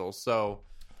crystals. So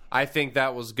I think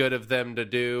that was good of them to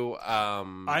do.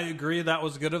 I agree that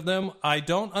was good of them. I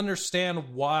don't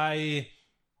understand why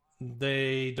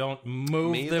they don't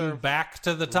move them back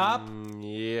to the top.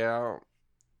 Yeah.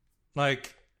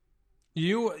 Like,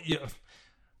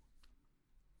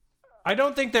 I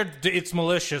don't think it's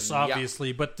malicious,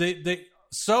 obviously, but they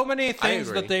so many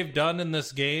things that they've done in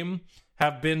this game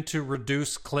have been to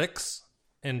reduce clicks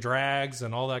and drags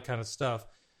and all that kind of stuff.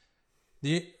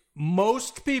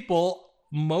 Most people,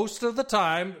 most of the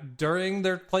time during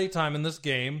their playtime in this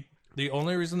game, the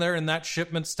only reason they're in that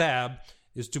shipments tab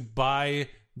is to buy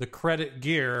the credit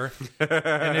gear.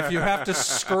 And if you have to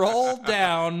scroll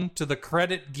down to the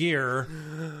credit gear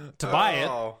to buy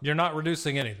it, you're not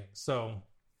reducing anything. So,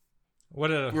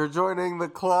 you're joining the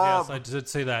club. Yes, I did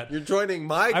say that. You're joining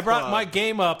my club. I brought my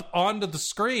game up onto the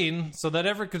screen so that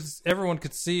everyone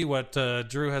could see what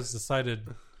Drew has decided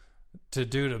to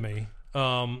do to me.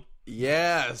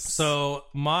 Yes. So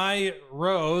my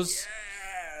Rose,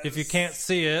 if you can't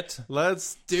see it,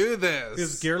 let's do this.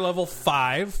 Is gear level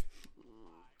 5.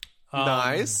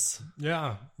 Nice.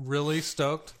 Yeah, really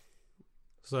stoked.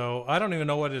 So I don't even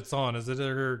know what it's on. Is it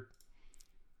her?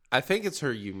 I think it's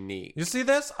her unique. You see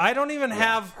this? I don't even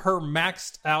have her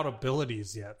maxed out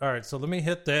abilities yet. All right, so let me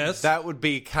hit this. That would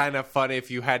be kind of funny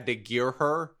if you had to gear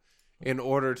her in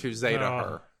order to Zeta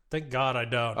her. Thank God I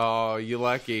don't. Oh, you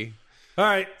lucky. All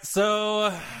right,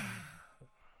 so...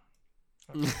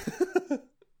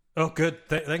 oh, good.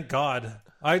 Thank God.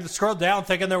 I scrolled down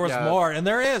thinking there was more, and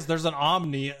there is. There's an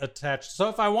Omni attached. So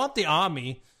if I want the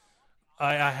Omni,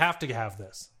 I have to have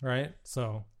this, right?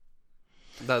 So...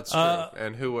 That's true.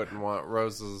 And who wouldn't want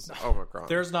Rose's Omicron?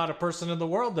 There's not a person in the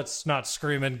world that's not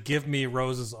screaming, give me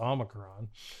Rose's Omicron.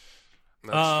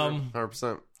 That's true.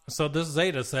 100%. So this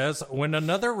Zeta says, when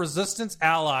another Resistance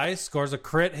ally scores a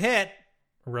crit hit,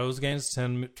 Rose gains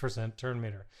 10% turn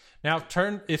meter. Now,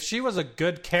 if she was a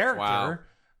good character,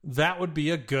 that would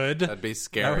be a good... That'd be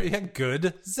scary. That would be a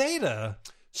good Zeta.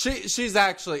 She's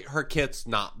actually... Her kit's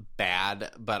not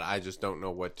bad, but I just don't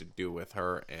know what to do with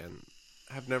her, and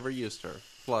I've never used her.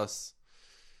 Plus,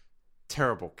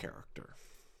 terrible character.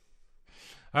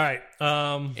 All right.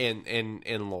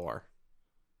 In lore.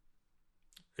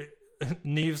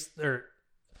 Neves,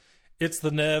 it's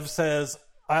the Nev says,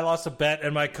 I lost a bet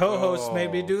and my co-host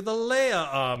made me do the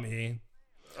Leia Ami.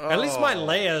 At least my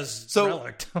Leia's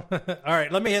relic. All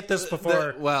right, let me hit this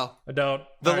before I don't.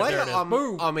 The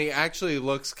Leia Ami actually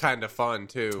looks kind of fun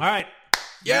too. All right.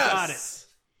 Yes. Got it.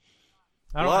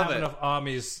 I don't have enough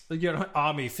Amis. You know,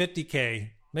 Ami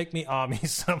 50K. Make me Ami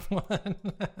someone.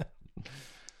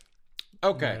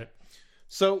 Okay. Right.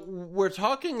 So we're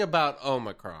talking about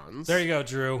Omicrons. There you go,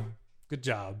 Drew. Good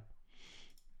job.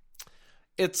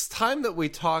 It's time that we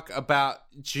talk about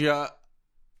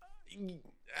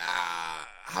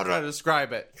how do I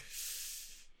describe it?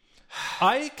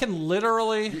 I can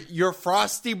literally Your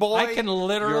frosty boy. I can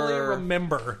literally your-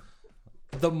 remember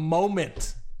the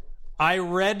moment I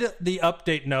read the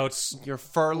update notes your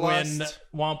fur when lust.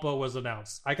 Wampa was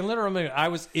announced. I can literally remember I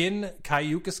was in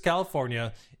Cayucas,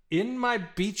 California, in my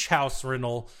beach house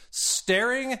rental,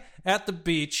 staring at the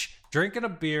beach, drinking a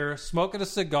beer, smoking a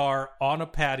cigar on a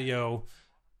patio,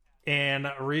 and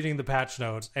reading the patch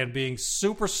notes and being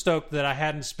super stoked that I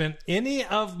hadn't spent any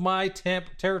of my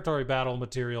territory battle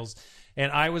materials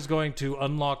and I was going to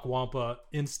unlock Wampa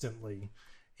instantly.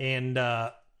 And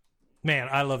man,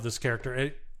 I love this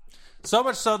character. So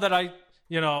much so that I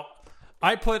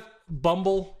put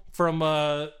Bumble from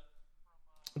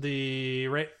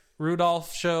the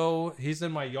Rudolph show. He's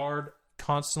in my yard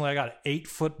constantly. I got an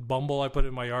 8-foot Bumble I put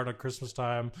in my yard at Christmas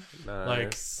time.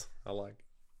 Nice. I like it.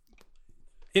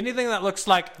 Anything that looks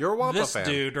like You're a Wampa this fan.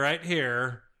 dude right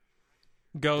here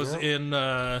goes in.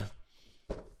 I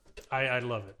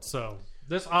love it. So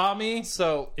this Ami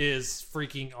So, is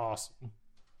freaking awesome.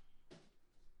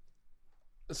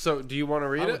 do you want to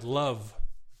read I it? would love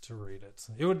to read it.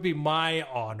 It would be my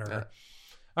honor.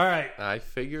 All right. I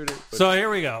figured it. Would. So here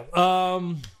we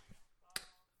go.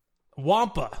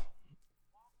 Wampa.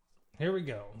 Here we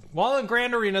go. While in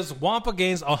Grand Arenas, Wampa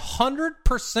gains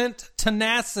 100%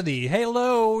 tenacity.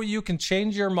 Hello, you can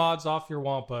change your mods off your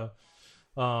Wampa.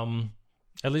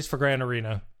 At least for Grand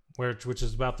Arena, which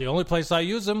is about the only place I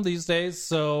use them these days.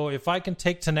 So if I can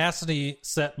take tenacity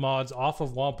set mods off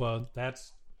of Wampa,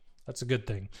 that's a good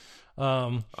thing.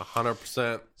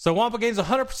 100%. So Wampa gains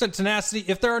 100% tenacity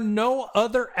if there are no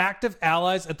other active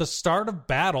allies at the start of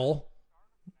battle.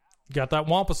 Got that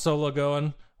Wampa solo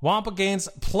going. Wampa gains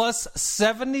plus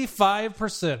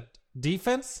 75%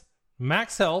 defense,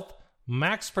 max health,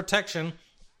 max protection,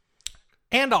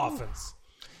 and offense.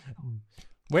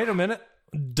 Wait a minute.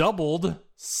 Doubled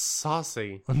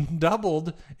Saucy.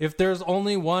 if there's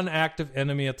only one active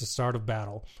enemy at the start of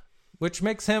battle, which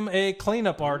makes him a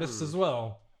cleanup artist as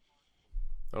well.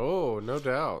 Oh, no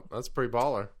doubt. That's pretty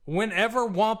baller. Whenever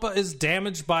Wampa is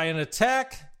damaged by an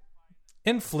attack,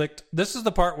 inflict. This is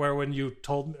the part where when you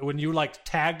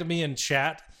tagged me in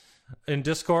chat in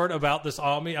Discord about this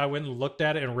Ami, I went and looked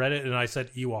at it and read it, and I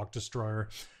said Ewok Destroyer.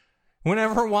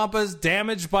 Whenever Wampa is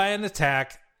damaged by an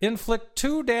attack, inflict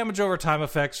 2 damage over time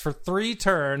effects for 3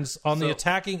 turns on the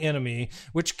attacking enemy,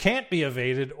 which can't be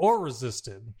evaded or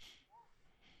resisted.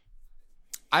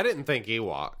 I didn't think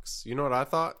Ewoks. You know what I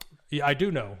thought? Yeah, I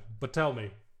do know, but tell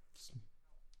me.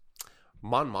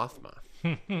 Mon Mothma.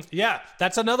 Yeah,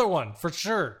 that's another one for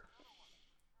sure.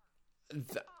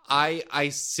 I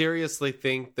seriously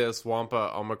think this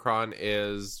Wampa Omicron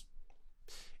is...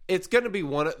 It's going to be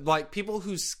one of... Like, people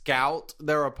who scout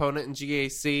their opponent in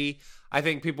GAC, I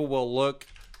think people will look...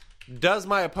 Does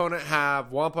my opponent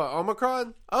have Wampa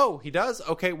Omicron? Oh, he does?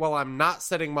 Okay, well, I'm not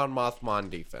setting Mon Mothma on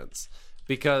defense.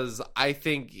 Because I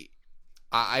think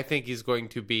he's going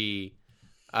to be...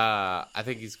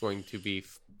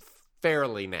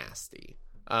 fairly nasty.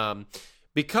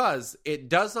 Because it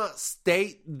does not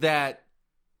state that...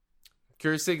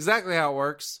 Curious to see exactly how it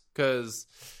works, because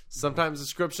sometimes the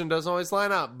description doesn't always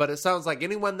line up, but it sounds like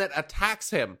anyone that attacks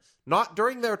him, not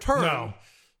during their turn. No.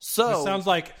 So, It sounds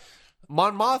like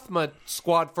Mon Mothma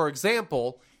squad, for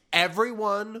example,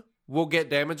 everyone will get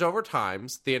damage over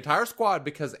times, the entire squad,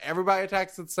 because everybody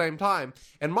attacks at the same time,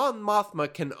 and Mon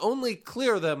Mothma can only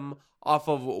clear them off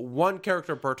of one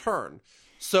character per turn.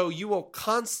 So you will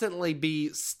constantly be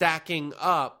stacking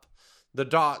up the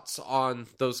dots on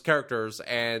those characters,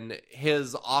 and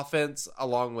his offense,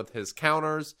 along with his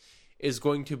counters, is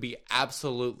going to be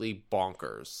absolutely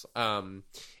bonkers.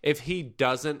 If he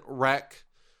doesn't wreck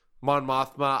Mon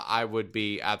Mothma, I would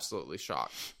be absolutely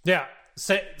shocked. yeah,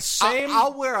 same.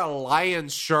 I'll wear a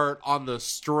Lions shirt on the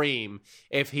stream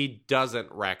if he doesn't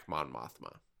wreck Mon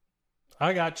Mothma.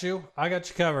 I got you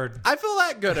covered. I feel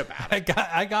that good about it.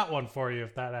 I got one for you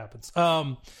if that happens.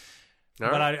 But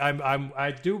right.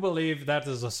 I do believe that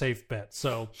is a safe bet.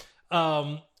 So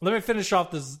let me finish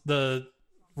off the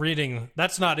reading.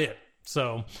 That's not it.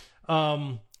 So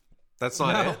That's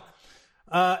not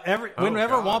it.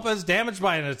 whenever God. Wampa is damaged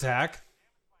by an attack,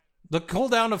 the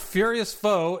cooldown of Furious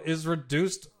Foe is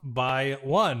reduced by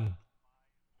 1.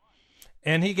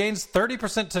 And he gains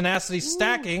 30% tenacity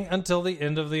stacking until the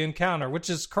end of the encounter, which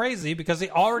is crazy because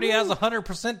he already has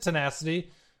 100%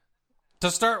 tenacity to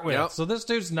start with. Yep. So this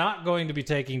dude's not going to be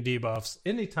taking debuffs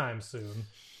anytime soon.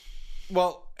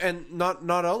 Well, and not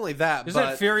only that,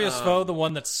 Isn't Furious Foe the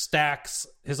one that stacks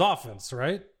his offense,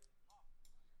 right?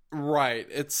 Right.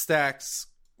 It stacks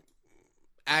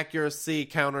accuracy,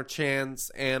 counter chance,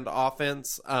 and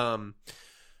offense.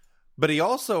 But he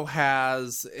also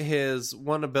has his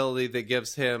one ability that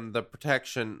gives him the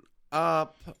protection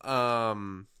up. I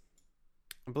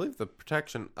believe the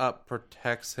protection up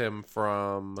protects him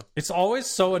from... It's always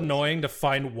so annoying to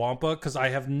find Wampa because I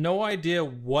have no idea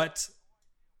what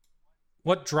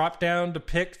drop down to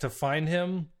pick to find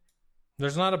him.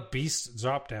 There's not a beast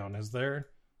drop down, is there?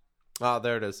 Oh,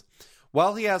 there it is.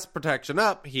 While he has protection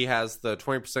up, he has the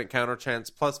 20% counter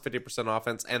chance, plus 50%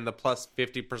 offense, and the plus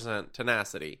 50%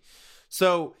 tenacity.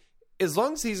 So, as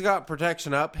long as he's got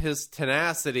protection up, his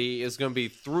tenacity is going to be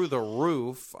through the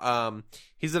roof.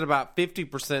 He's at about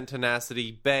 50%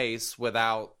 tenacity base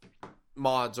without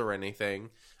mods or anything.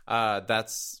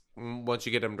 That's once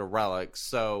you get him to relics.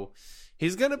 So,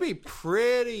 he's going to be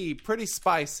pretty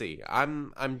spicy.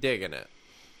 I'm digging it.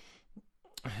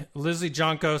 Lizzie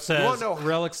Jonko says, no.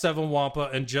 Relic 7 Wampa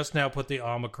and just now put the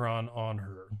Omicron on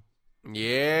her.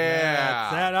 Yeah.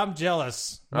 That I'm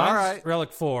jealous. All Mine's right.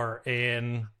 Relic 4,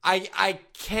 and I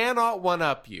cannot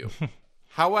one-up you.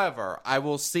 However, I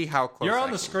will see how close you're I on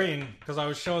the can screen because I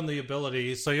was showing the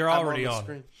ability, so you're get. I'm already the on.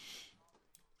 screen.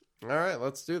 All right,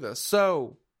 let's do this.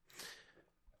 So,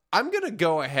 I'm going to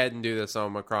go ahead and do this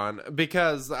Omicron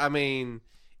because, I mean,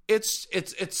 it's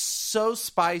so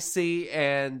spicy,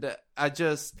 and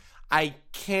I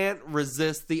can't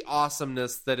resist the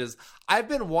awesomeness that is. I've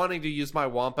been wanting to use my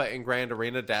Wampa in Grand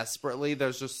Arena desperately.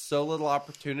 There's just so little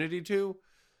opportunity to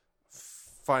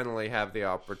finally have the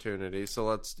opportunity. So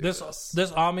let's do this.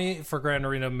 This Ami for Grand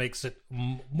Arena makes it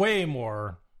way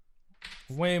more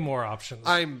options.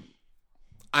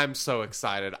 I'm so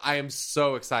excited. I am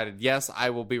so excited. Yes, I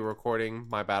will be recording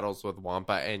my battles with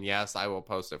Wampa, and yes, I will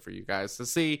post it for you guys to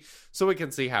see so we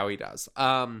can see how he does.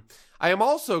 I am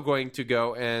also going to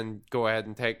go ahead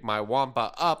and take my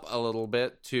Wampa up a little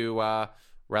bit to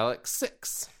Relic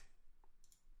 6.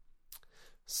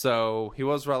 So he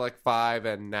was Relic 5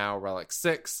 and now Relic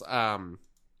 6.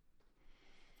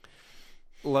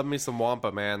 Love me some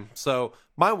Wampa, man. So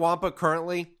my Wampa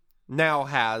currently now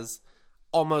has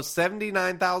almost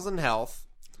 79,000 health,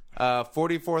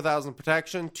 44,000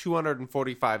 protection,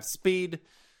 245 speed,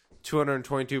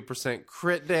 222%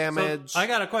 crit damage. So I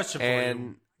got a question for you.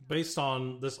 and Based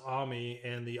on this Ami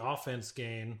and the offense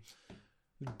gain,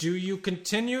 do you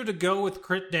continue to go with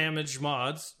crit damage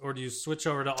mods, or do you switch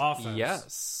over to offense?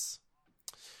 yes,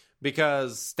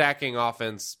 because stacking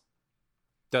offense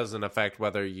doesn't affect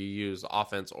whether you use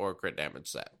offense or crit damage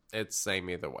set. It's same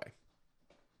either way.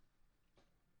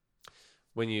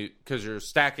 Because you're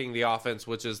stacking the offense,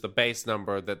 which is the base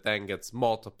number that then gets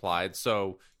multiplied,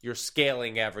 so you're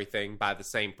scaling everything by the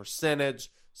same percentage.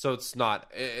 So it's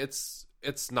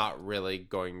not really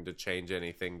going to change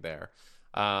anything there.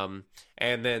 And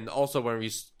then also when we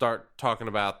start talking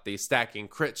about the stacking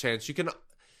crit chance, you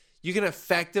can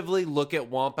effectively look at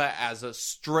Wampa as a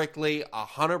strictly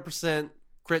 100%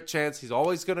 crit chance. He's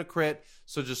always going to crit.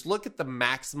 So just look at the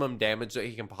maximum damage that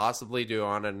he can possibly do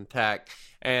on an attack,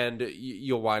 and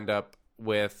you'll wind up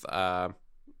with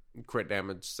crit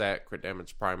damage set, crit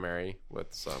damage primary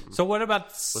with some. So what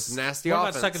about nasty what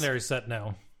offense. about secondary set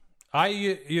now? I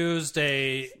used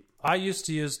to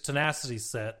use tenacity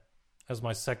set as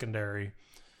my secondary,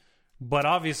 but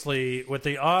obviously with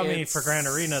the Ami for Grand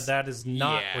Arena, that is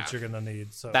not what you're going to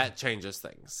need. So that changes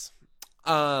things.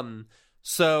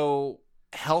 So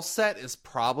health set is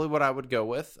probably what I would go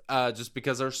with, just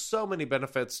because there's so many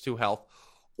benefits to health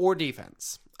or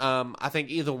defense. I think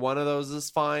either one of those is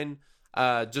fine,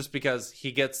 just because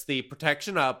he gets the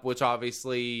protection up, which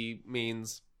obviously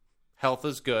means health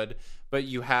is good, but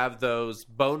you have those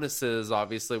bonuses,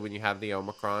 obviously, when you have the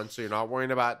Omicron, so you're not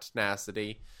worrying about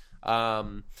tenacity.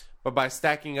 But by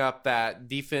stacking up that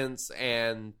defense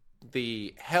and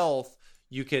the health,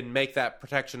 you can make that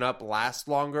protection up last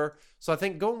longer. So I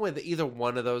think going with either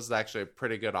one of those is actually a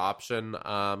pretty good option.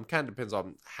 Kind of depends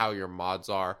on how your mods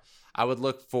are. I would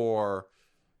look for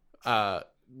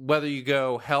whether you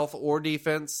go health or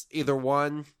defense, either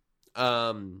one.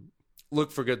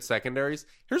 Look for good secondaries.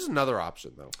 Here's another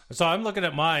option, though. So I'm looking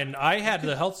at mine. I had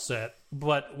the health set,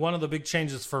 but one of the big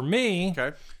changes for me,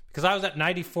 because I was at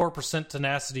 94%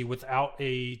 tenacity without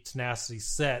a tenacity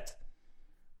set,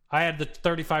 I had the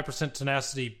 35%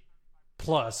 tenacity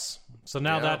plus. So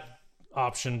now that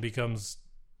option becomes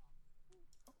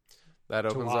that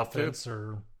opens up too.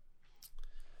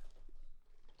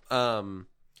 Or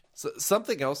so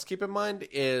something else to keep in mind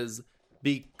is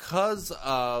because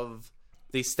of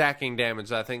the stacking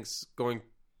damage, I think is going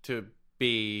to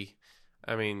be,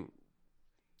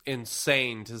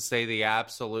 insane to say the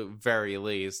absolute very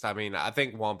least. I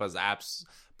think Wampa's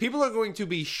people are going to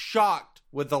be shocked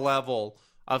with the level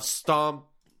of stomp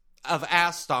of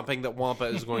ass stomping that Wampa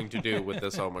is going to do with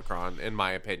this Omicron, in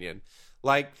my opinion.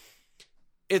 Like,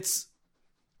 it's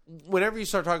whenever you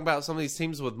start talking about some of these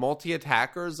teams with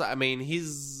multi-attackers, I mean,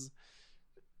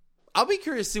 I'll be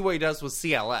curious to see what he does with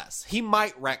CLS. He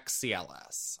might wreck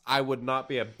CLS. I would not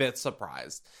be a bit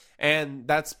surprised. And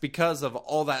that's because of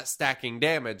all that stacking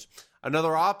damage.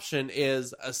 Another option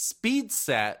is a speed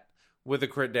set with a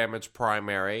crit damage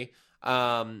primary,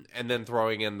 and then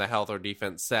throwing in the health or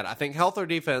defense set. I think health or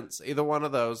defense, either one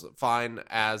of those, fine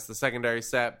as the secondary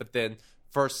set, but then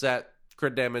first set,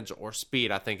 crit damage or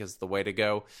speed, I think is the way to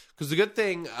go. Because the good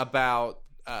thing about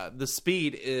the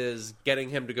speed is getting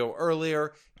him to go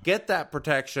earlier, get that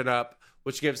protection up,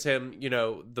 which gives him,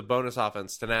 the bonus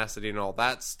offense, tenacity, and all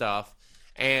that stuff.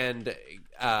 And,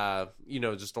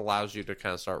 just allows you to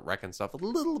kind of start wrecking stuff a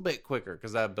little bit quicker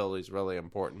because that ability is really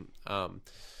important.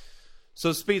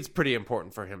 So speed's pretty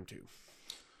important for him too.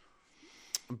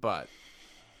 But,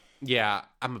 yeah,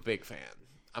 I'm a big fan.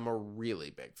 I'm a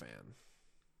really big fan.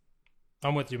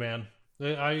 I'm with you, man.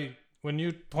 When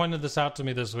you pointed this out to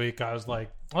me this week, I was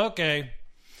like, okay,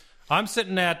 I'm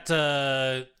sitting at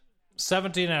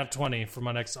 17 out of 20 for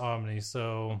my next Omni,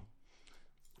 so...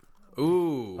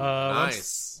 Ooh,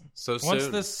 nice. So soon. Once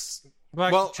this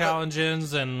challenge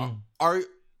ends, and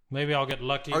maybe I'll get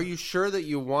lucky. Are you sure that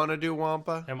you want to do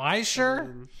Wampa? Am I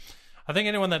sure? I think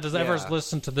anyone that ever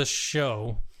listened to this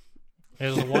show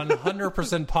is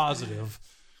 100% positive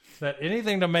that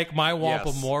anything to make my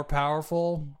Wampa more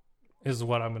powerful is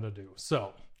what I'm going to do.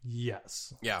 So,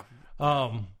 yes. Yeah.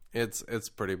 It's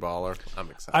pretty baller.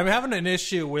 I'm excited. I'm having an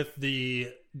issue with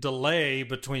the delay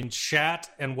between chat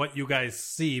and what you guys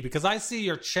see, because I see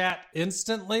your chat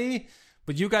instantly,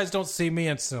 but you guys don't see me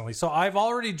instantly. So I've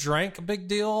already drank a big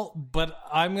deal, but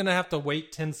I'm going to have to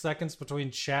wait 10 seconds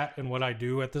between chat and what I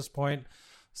do at this point.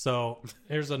 So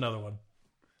here's another one.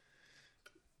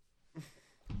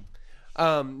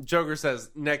 Joker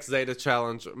says, next Zeta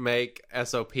challenge, make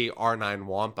SOP R9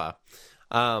 Wampa.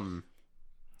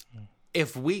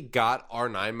 If we got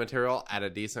R9 material at a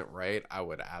decent rate, I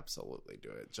would absolutely do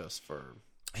it just for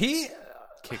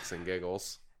kicks and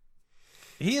giggles.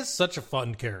 He is such a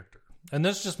fun character, and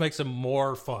this just makes him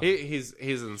more fun. He's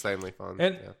insanely fun.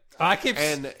 And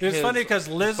it's funny because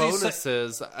Lizzie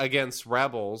bonuses against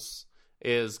Rebels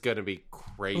is going to be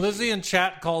crazy. Lizzie in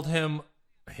chat called him.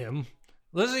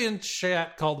 Lizzie in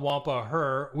chat called Wampa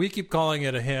her. We keep calling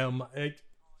it a him.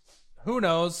 Who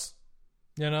knows?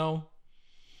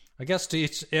 I guess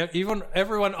even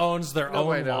everyone owns their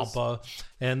own Wampa,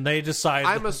 and they decide.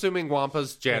 I'm assuming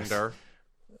Wampa's gender.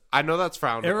 Yes. I know that's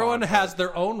frowned upon. Everyone has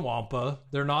their own Wampa.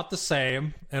 They're not the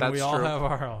same, and we all have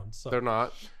our own. So. They're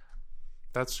not.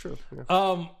 That's true.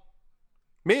 Yeah.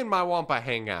 Me and my Wampa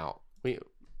hang out.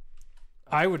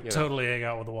 I would totally hang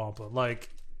out with a Wampa.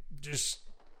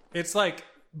 It's like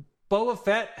Boba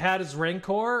Fett had his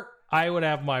Rancor. I would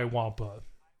have my Wampa.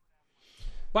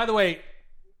 By the way,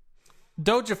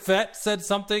 Doja Fett said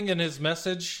something in his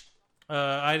message.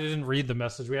 I didn't read the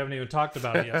message. We haven't even talked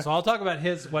about it yet. So I'll talk about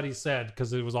what he said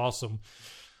because it was awesome.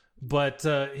 But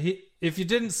if you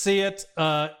didn't see it,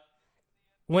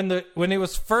 when he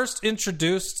was first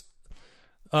introduced,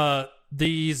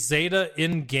 the Zeta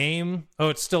in game. Oh,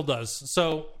 it still does.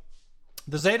 So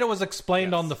the Zeta was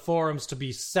explained on the forums to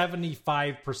be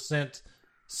 75%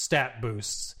 stat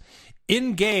boosts.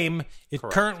 In game, it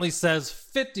currently says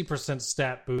 50%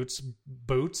 stat boosts,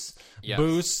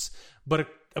 but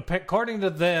according to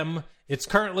them, it's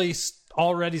currently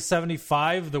already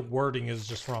 75. The wording is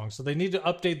just wrong, so they need to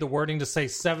update the wording to say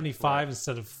 75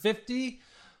 instead of 50.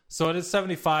 So it is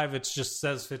 75. It just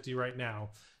says 50 right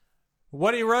now.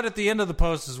 What he wrote at the end of the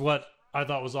post is what I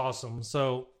thought was awesome.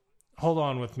 So hold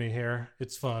on with me here.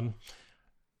 It's fun.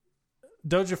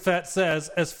 Doja Fett says,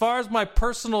 as far as my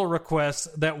personal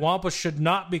request, that Wampa should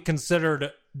not be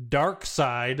considered dark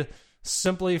side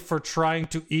simply for trying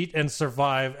to eat and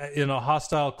survive in a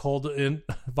hostile cold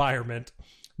environment.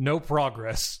 No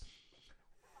progress.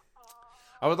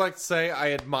 I would like to say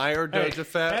I admire Doja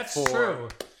Fett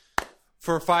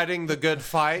for fighting the good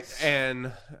fight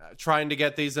and trying to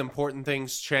get these important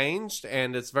things changed.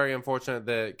 And it's very unfortunate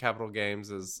that Capital Games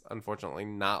is unfortunately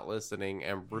not listening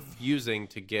and refusing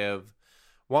to give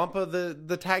Wampa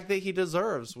the tag that he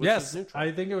deserves, which is neutral.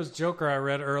 I think it was Joker I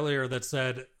read earlier that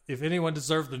said if anyone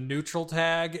deserved the neutral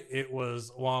tag, it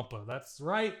was Wampa. That's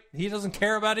right. He doesn't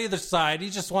care about either side. He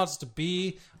just wants to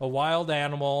be a wild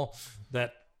animal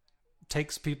that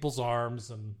takes people's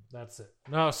arms, and that's it.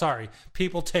 No, sorry.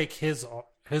 People take his or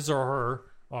her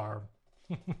arm.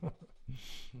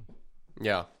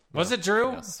 Yeah. Was it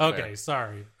Drew? Yes, okay, fair.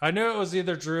 Sorry. I knew it was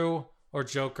either Drew or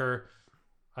Joker.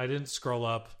 I didn't scroll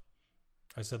up.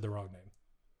 I said the wrong name.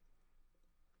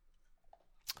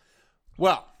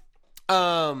 Well,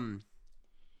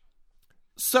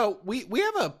 so we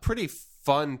have a pretty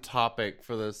fun topic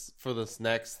for this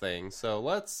next thing. So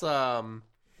let's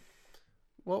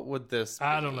what would this be?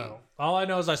 I don't know. All I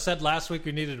know is I said last week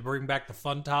we needed to bring back the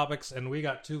fun topics, and we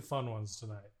got 2 fun ones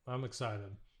tonight. I'm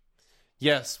excited.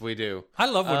 Yes, we do. I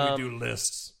love when we do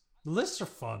lists. Lists are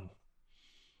fun.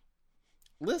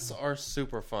 Lists are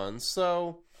super fun.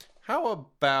 So how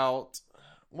about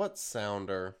what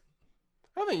sounder?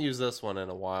 I haven't used this one in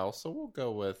a while, so we'll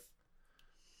go with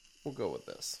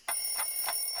this.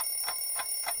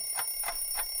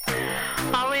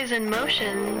 Always in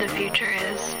motion, the future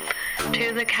is.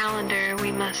 To the calendar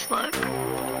we must look.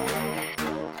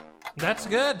 That's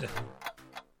good.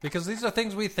 Because these are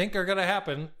things we think are going to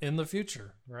happen in the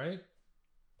future, right?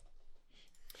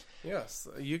 Yes,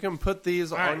 you can put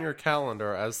these on your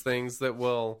calendar as things that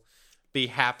will be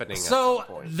happening at some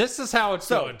point. This is how it's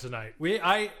going tonight.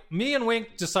 Me and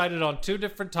Wink decided on 2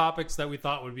 different topics that we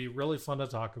thought would be really fun to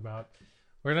talk about.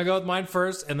 We're going to go with mine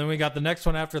first, and then we got the next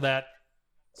one after that.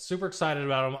 Super excited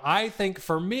about them. I think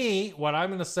for me, what I'm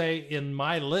going to say in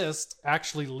my list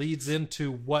actually leads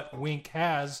into what Wink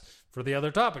has for the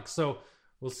other topics. So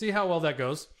we'll see how well that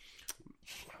goes.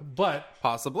 But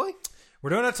possibly. We're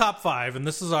doing a top 5, and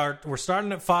this is we're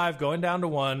starting at 5, going down to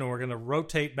 1, and we're going to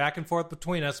rotate back and forth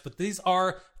between us. But these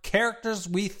are characters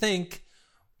we think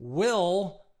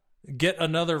will get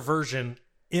another version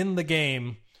in the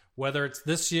game, whether it's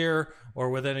this year or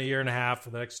within a year and a half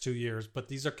or the next 2 years. But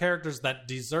these are characters that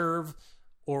deserve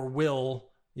or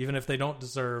will, even if they don't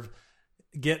deserve,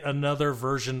 get another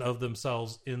version of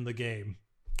themselves in the game.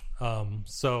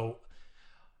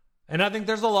 And I think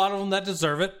there's a lot of them that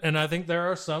deserve it, and I think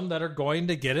there are some that are going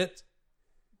to get it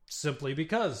simply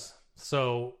because.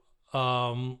 So,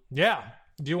 yeah.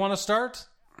 Do you want to start?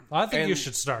 I think you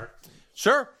should start.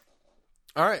 Sure.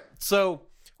 All right. So,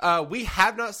 we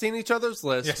have not seen each other's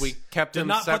lists. Yes. We kept them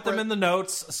separate. Did not put them in the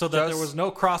notes so that there was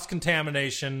no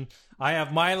cross-contamination. I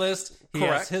have my list. He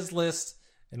has his list,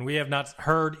 and we have not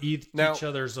heard each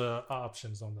other's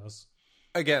options on this.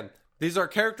 Again, these are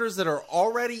characters that are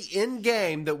already in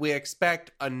game that we expect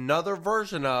another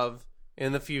version of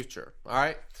in the future. All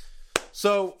right.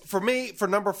 So for me, for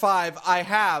number 5, I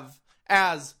have,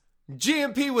 as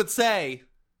GMP would say,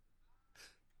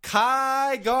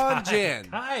 Qui-Gon Jinn.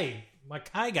 My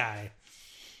Kai guy.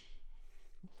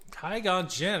 Qui-Gon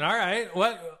Jinn. All right.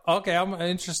 What? Okay, I'm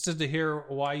interested to hear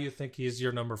why you think he's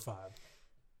your number 5.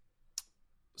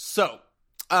 So,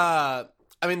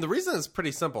 I mean, the reason is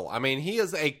pretty simple. I mean, he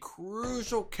is a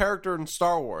crucial character in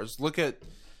Star Wars. Look at,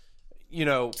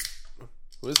 who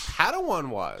his Padawan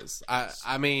was.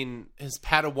 I mean, his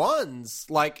Padawans,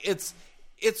 like, it's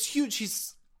huge.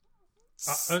 He's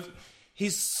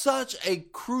such a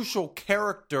crucial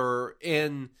character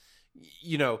in,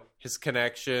 his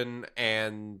connection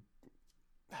and,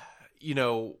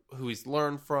 who he's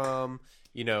learned from,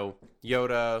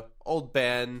 Yoda, old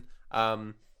Ben,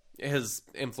 his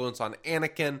influence on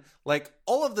Anakin, like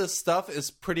all of this stuff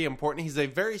is pretty important. He's a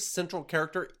very central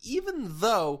character, even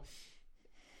though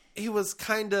he was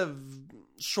kind of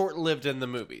short-lived in the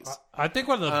movies. I think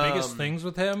one of the biggest things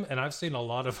with him, and I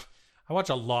watch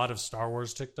a lot of Star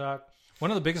Wars TikTok. One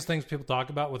of the biggest things people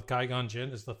talk about with Qui-Gon Jinn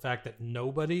is the fact that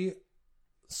nobody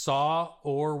saw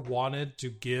or wanted to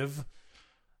give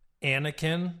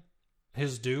Anakin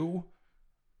his due,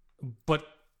 but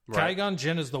Qui-Gon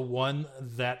Jinn is the one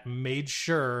that made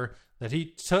sure that he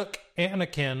took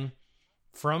Anakin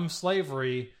from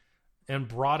slavery and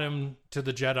brought him to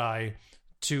the Jedi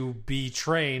to be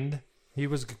trained. He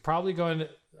was probably going to...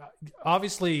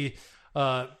 Obviously,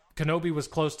 Kenobi was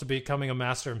close to becoming a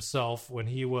master himself when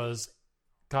he was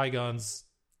Qui-Gon's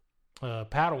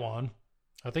Padawan.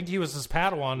 I think he was his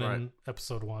Padawan in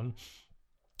Episode 1.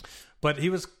 But he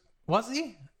was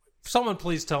he? Someone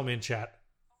please tell me in chat.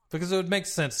 Because it would make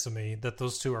sense to me that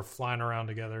those two are flying around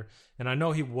together. And I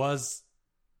know he was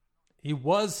his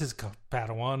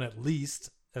Padawan, at least,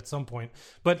 at some point.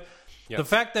 But the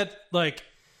fact that, like,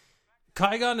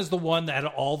 Qui-Gon is the one that had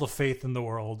all the faith in the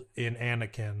world in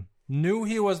Anakin, knew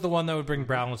he was the one that would bring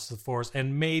balance to the Force,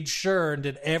 and made sure and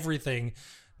did everything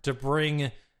to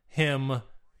bring him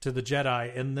to the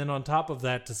Jedi. And then on top of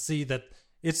that, to see that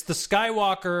it's the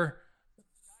Skywalker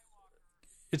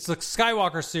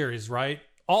series, right?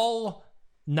 All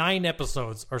 9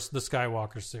 episodes are the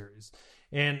Skywalker series.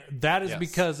 And that is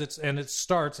because it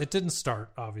didn't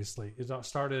start, obviously. It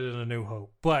started in A New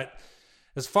Hope. But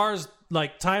as far as,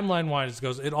 like, timeline-wise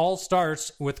goes, it all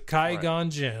starts with Qui-Gon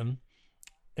Jinn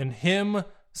and him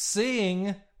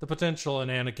seeing the potential in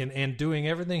Anakin and doing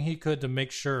everything he could to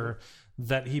make sure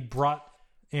that he brought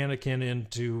Anakin in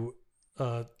to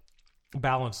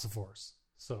balance the Force.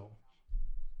 So,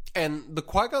 And the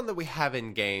Qui-Gon that we have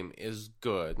in game is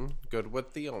good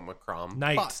with the Omicron.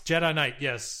 Knight, but Jedi Knight.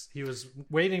 Yes, he was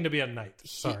waiting to be a knight.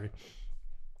 Sorry.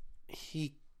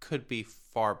 he could be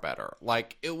far better.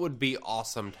 Like, it would be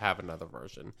awesome to have another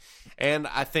version. And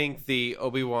I think the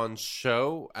Obi-Wan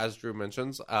show, as Drew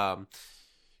mentions,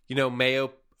 may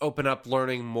open up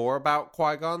learning more about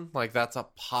Qui-Gon. Like, that's a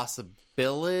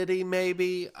possibility,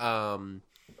 maybe.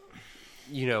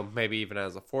 Maybe even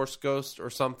as a Force ghost or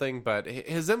something. But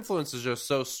his influence is just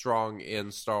so strong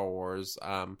in Star Wars.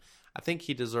 I think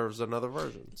he deserves another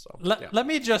version. So Let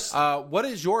me just... what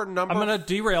is your number? I'm going to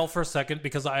derail for a second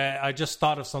because I just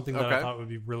thought of something that I Okay. thought would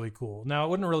be really cool. Now, it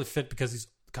wouldn't really fit because he's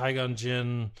Qui-Gon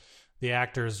Jinn, the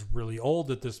actor, is really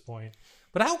old at this point.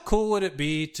 But how cool would it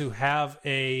be to have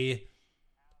a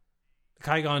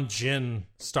Qui-Gon Jinn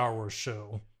Star Wars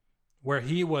show where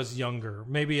he was younger,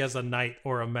 maybe as a knight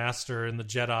or a master in the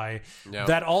Jedi, Yeah.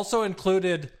 that also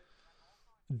included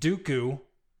Dooku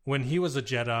when he was a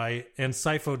Jedi and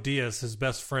Sifo Dyas, his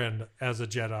best friend, as a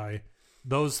Jedi.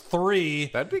 Those three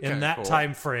That'd be in kinda that cool.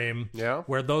 time frame, Yeah.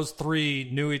 where those three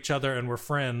knew each other and were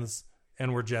friends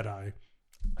and were Jedi.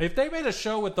 If they made a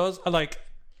show with those,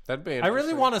 That'd be I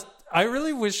really interesting. want to. I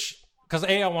really wish, because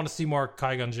A, I want to see more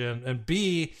Qui-Gon Jinn, and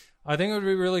B, I think it would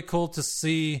be really cool to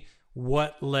see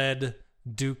what led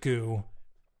Dooku,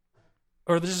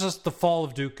 or just the fall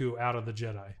of Dooku out of the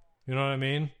Jedi. You know what I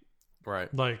mean? Right.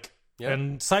 Yeah.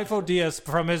 And Sifo Dyas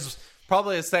from his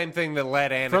Probably the same thing that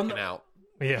led Anakin the- out.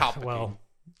 yeah. Palpatine. Well,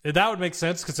 that would make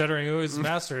sense considering who his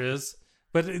master is.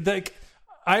 But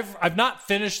I've not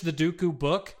finished the Dooku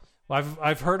book.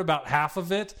 I've heard about half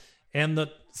of it, and the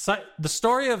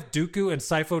story of Dooku and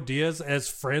Sifo Dyas as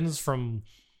friends from,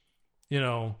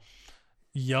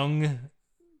 young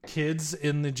kids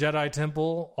in the Jedi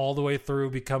Temple all the way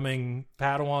through becoming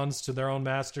Padawans to their own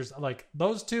masters. Like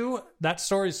those two, that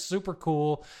story is super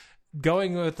cool.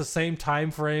 Going with the same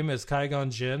time frame as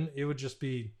Qui-Gon Jinn, it would just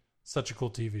be such a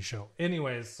cool TV show.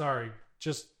 Anyways, sorry,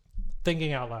 just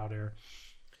thinking out loud here.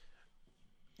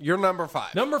 You're number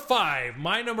 5. Number 5.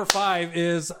 My number 5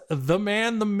 is the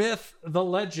man, the myth, the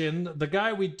legend, the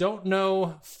guy we don't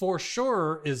know for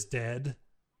sure is dead,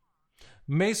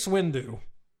 Mace Windu.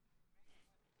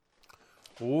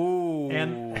 Ooh,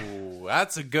 And-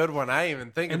 that's a good one. I didn't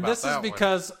even think And about this that is one.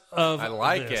 because of I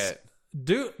like this.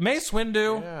 it. Mace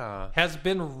Windu Yeah. has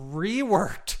been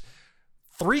reworked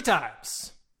 3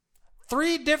 times.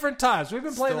 3 different times. We've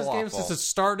been playing Still this game awful. since it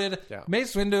started. Yeah.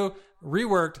 Mace Windu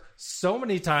reworked so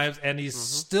many times, and he's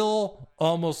still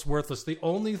almost worthless. The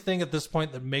only thing at this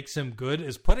point that makes him good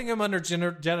is putting him under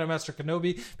Jedi Master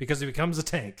Kenobi because he becomes a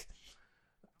tank.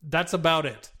 That's about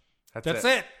it. That's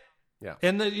it. Yeah.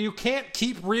 And you can't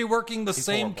keep reworking the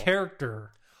same horrible.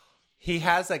 character. He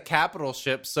has a capital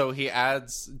ship, so he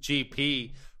adds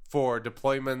GP for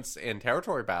deployments and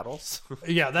territory battles.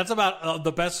 Yeah, that's about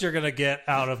the best you're going to get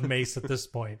out of Mace at this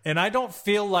point. And I don't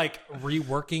feel like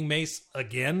reworking Mace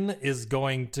again is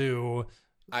going to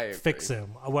I agree. fix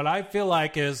him. What I feel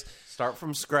like is Start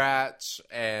from scratch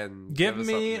and give us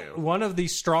me something new. one of the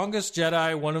strongest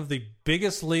Jedi, one of the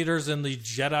biggest leaders in the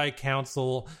Jedi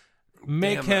Council.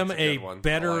 Make Damn, him that's a a good one. I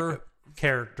better like it.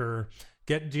 character.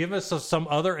 Give us some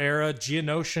other era,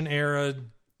 Geonosian era,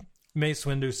 Mace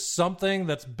Windu, something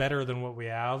that's better than what we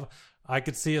have. I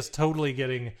could see us totally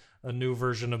getting a new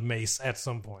version of Mace at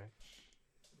some point.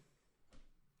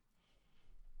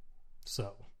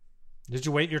 So, did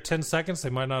you wait your 10 seconds? They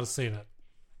might not have seen it.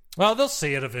 Well, they'll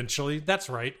see it eventually. That's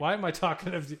right. Why am I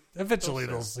talking? Eventually,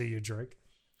 they'll see you, Drake.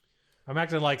 I'm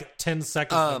acting like 10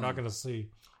 seconds they're not going to see.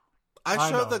 I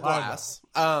showed know, the glass.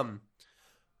 All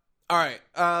right.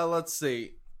 Let's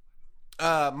see.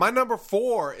 My number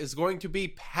 4 is going to be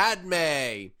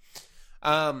Padme.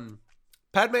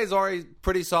 Padme is already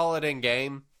pretty solid in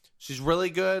game. She's really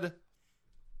good.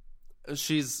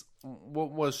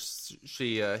 What was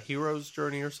she? A Hero's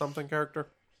Journey or something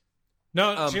character?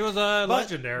 No, she was a But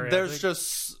legendary. I There's think.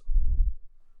 just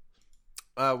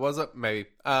was it maybe?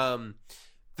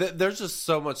 There's just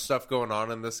so much stuff going on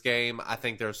in this game. I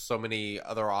think there's so many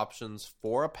other options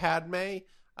for a Padme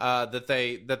that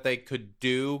they could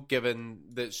do, given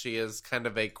that she is kind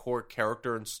of a core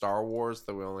character in Star Wars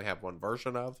that we only have one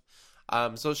version of.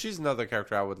 So she's another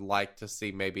character I would like to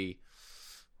see maybe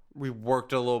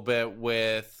reworked a little bit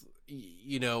with,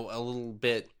 a little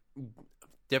bit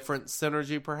different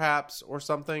synergy perhaps or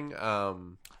something.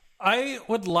 I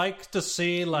would like to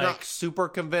see Not super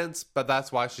convinced, but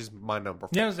that's why she's my number 4.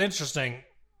 Yeah, it's interesting.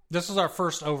 This is our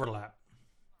first overlap.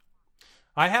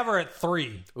 I have her at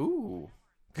 3. Ooh.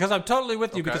 Because I'm totally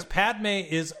with you, Okay. because Padme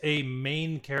is a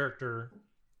main character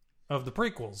of the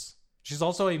prequels. She's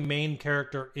also a main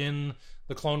character in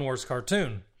the Clone Wars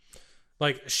cartoon.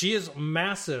 Like, she is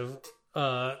massive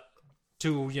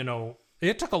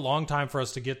it took a long time for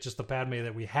us to get just the Padme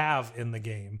that we have in the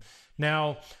game.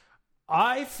 Now,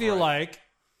 I feel like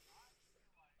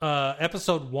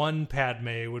episode 1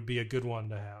 Padme would be a good one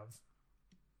to have.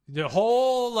 The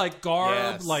whole, like, garb,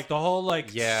 Yes. like, the whole,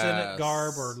 like, Yes. Senate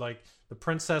garb or, like, the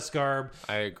princess garb.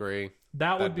 I agree.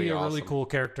 That would That'd be be a really awesome. cool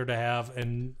character to have,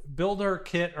 and build her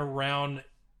kit around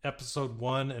episode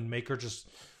 1 and make her just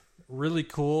really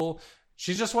cool.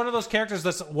 She's just one of those characters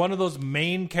that's one of those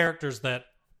main characters that,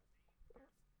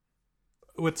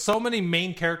 with so many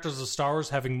main characters of Star Wars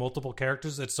having multiple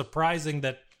characters, it's surprising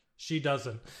that she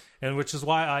doesn't, and which is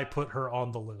why I put her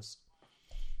on the list.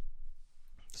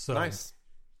 So Nice.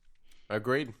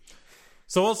 Agreed.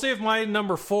 So we'll see if my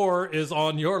number 4 is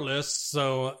on your list.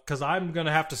 So, because I'm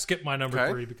gonna have to skip my number Okay.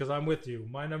 3 because I'm with you.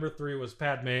 My number 3 was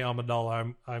Padme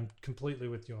Amidala. I'm completely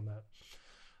with you on that.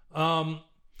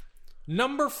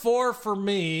 Number 4 for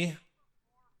me,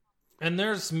 and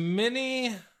there's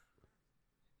many.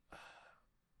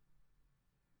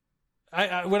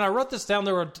 I when I wrote this down,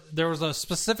 there was a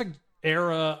specific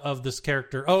era of this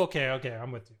character. Oh, okay,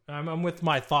 I'm with you. I'm with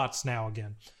my thoughts now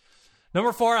again.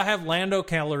 Number 4, I have Lando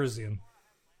Calrissian.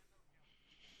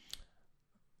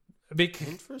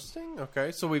 Interesting.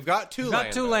 Okay, so we've got two.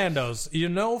 Got two Landos. You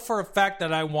know for a fact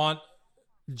that I want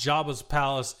Jabba's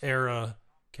Palace era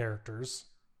characters.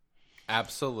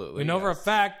 Absolutely. We know for a yes.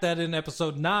 fact that in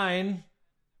episode 9,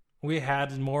 we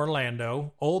had more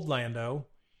Lando, old Lando.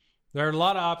 There are a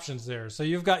lot of options there. So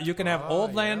you can have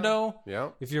old Lando.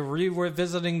 Yeah. If you're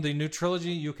revisiting the new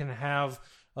trilogy, you can have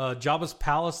Jabba's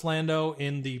Palace Lando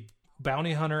in the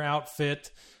bounty hunter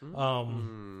outfit.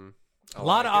 A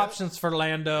lot of options for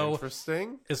Lando.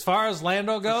 Interesting. As far as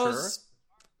Lando goes,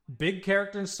 sure. big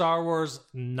character in Star Wars,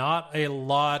 not a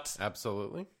lot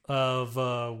Absolutely. of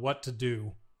what to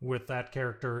do with that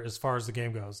character as far as the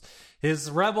game goes. His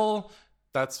Rebel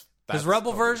That's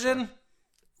Rebel totally version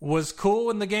was cool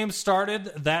when the game started.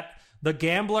 That the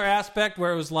gambler aspect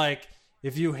where it was like,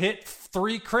 if you hit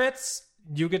 3 crits,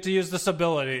 you get to use this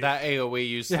ability. That AoE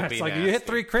used to Yeah, be it's like nasty. you hit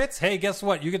 3 crits. Hey, guess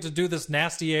what? You get to do this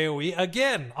nasty AOE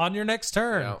again on your next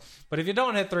turn. Yeah. But if you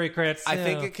don't hit 3 crits, I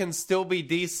think it can still be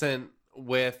decent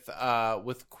with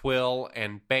Quill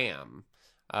and Bam.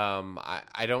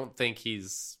 I don't think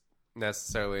he's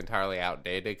necessarily entirely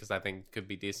outdated because I think it could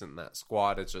be decent in that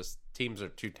squad. It's just teams are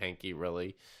too tanky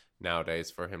really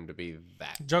nowadays for him to be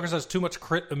that. Joker has too much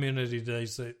crit immunity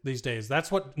these days.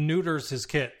 That's what neuters his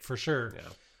kit for sure.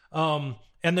 Yeah.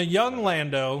 And the young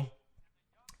Lando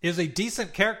is a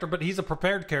decent character, but he's a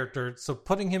prepared character. So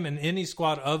putting him in any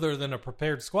squad other than a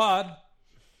prepared squad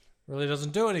really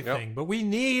doesn't do anything. Yep. But we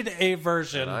need a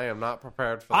version. And I am not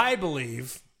prepared for that. I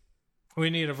believe we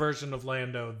need a version of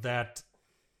Lando that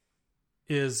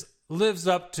lives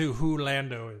up to who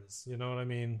Lando is. You know what I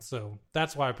mean? So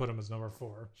that's why I put him as number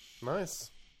 4. Nice.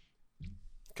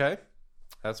 Okay.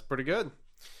 That's pretty good.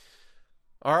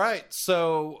 All right.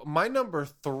 So my number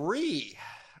 3,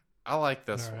 I like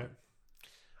this All one. right.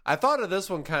 I thought of this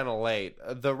one kind of late.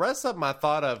 The rest of them I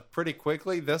thought of pretty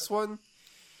quickly. This one,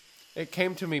 it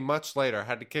came to me much later. I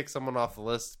had to kick someone off the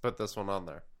list to put this one on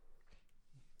there.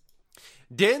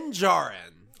 Din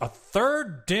Djarin. A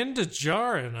third Din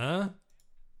Djarin, huh?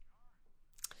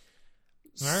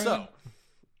 All right. So,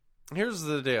 here's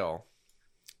the deal.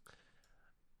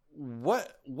 What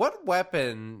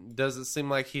weapon does it seem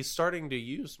like he's starting to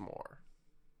use more?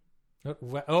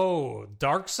 Oh,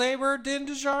 Darksaber Din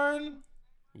Djarin?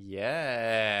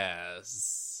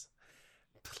 Yes.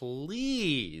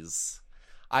 Please.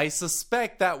 I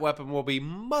suspect that weapon will be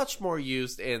much more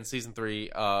used in Season 3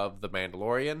 of The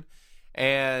Mandalorian.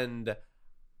 And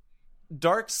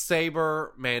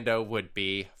Darksaber Mando would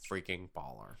be freaking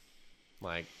baller.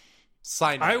 Like,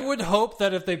 sign me I up. would hope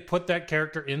that if they put that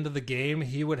character into the game,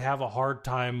 he would have a hard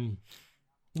time.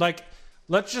 Like,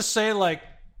 let's just say, like,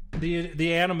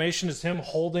 the animation is him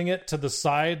holding it to the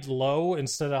side low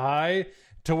instead of high,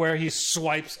 to where he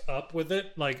swipes up with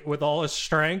it, like, with all his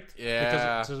strength.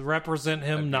 Yeah. Because to represent him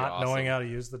That'd be not awesome. knowing how to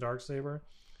use the Darksaber.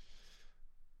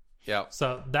 Yep.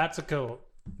 So that's a cool.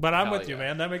 But I'm Hell with you, yeah.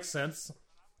 man. That makes sense.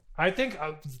 I think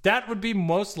that would be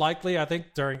most likely, I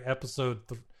think, during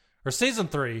or season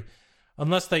 3,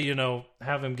 unless they,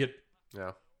 have him get,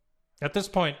 Yeah. at this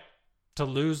point, to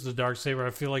lose the Darksaber, I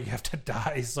feel like you have to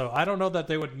die. So I don't know that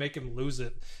they would make him lose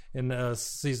it in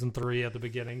season 3 at the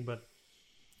beginning, but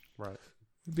Right.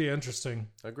 it'd be interesting.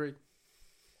 Agreed.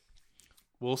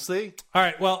 we'll see. All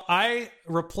right. Well, I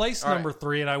replaced All right. number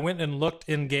 3, and I went and looked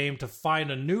in game to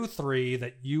find a new 3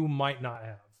 that you might not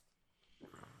have.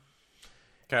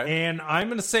 Okay. And I'm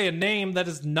going to say a name that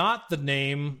is not the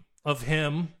name of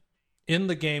him in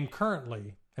the game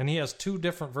currently. And he has 2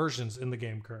 different versions in the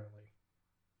game currently.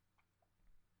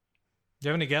 Do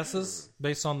you have any guesses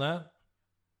based on that?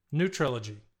 New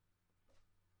trilogy.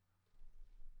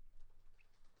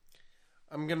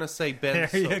 I'm going to say Ben There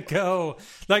Solo. you go.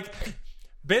 Like,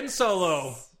 Ben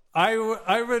Solo. I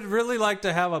would really like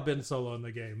to have a Ben Solo in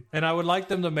the game. And I would like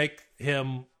them to make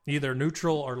him either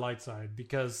neutral or light side,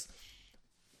 because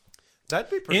That'd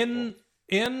be pretty cool.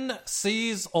 in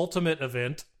C's Ultimate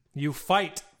event, you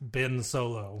fight Ben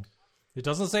Solo. It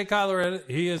doesn't say Kylo in it.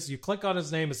 He is. You click on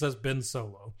his name, it says Ben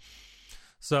Solo.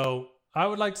 So I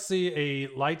would like to see a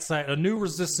light side, a new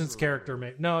Resistance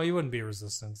character. No, he wouldn't be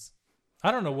Resistance.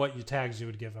 I don't know what tags you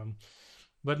would give him,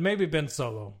 but maybe Ben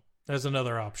Solo as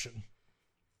another option.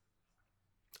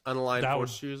 Unaligned That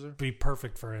Force would user. be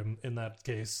perfect for him in that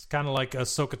case. Kind of like a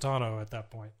Ahsoka Tano at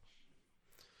that point.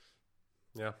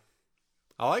 Yeah.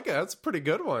 I like it. That's a pretty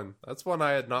good one. That's one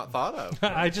I had not thought of.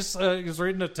 I just was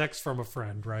reading a text from a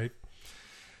friend, right?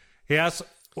 He asked,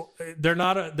 they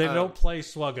don't play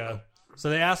Swugga. So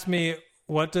they asked me,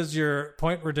 what does your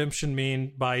point redemption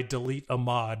mean by delete a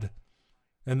mod?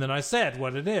 And then I said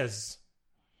what it is.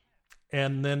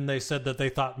 And then they said that they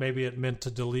thought maybe it meant to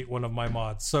delete one of my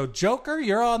mods. So Joker,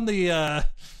 you're on the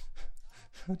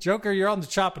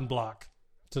chopping block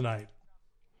tonight.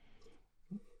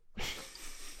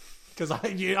 Because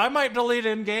I might delete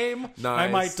in game. Nice. I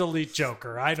might delete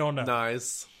Joker. I don't know.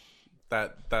 Nice.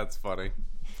 That's funny.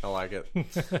 I like it.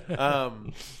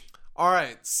 All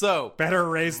right. So Better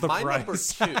raise the my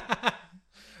price. number 2.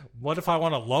 What if I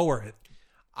want to lower it?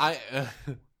 I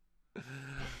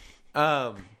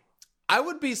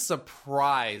would be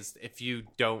surprised if you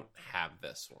don't have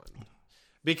this one,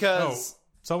 because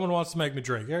Someone wants to make me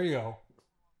drink. There you go.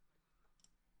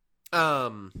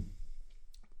 I'm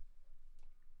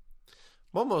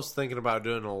almost thinking about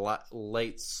doing a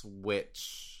late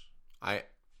switch.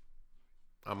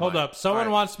 Hold up. Someone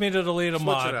wants me to delete a Switch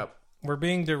mod. it up. We're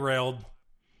being derailed.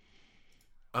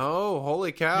 Oh,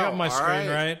 holy cow. You have my All screen,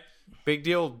 right? Big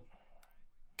deal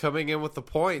coming in with the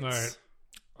points. All right.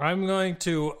 I'm going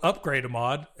to upgrade a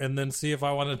mod and then see if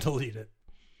I want to delete it.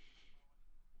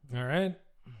 All right.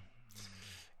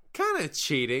 Kind of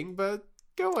cheating, but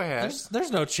go ahead. There's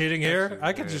no cheating here. Actually,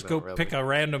 I could yeah, just not go really. pick a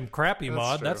random crappy That's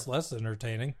mod. true. That's less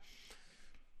entertaining.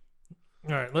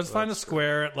 All right, let's find a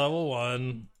square at level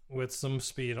 1 with some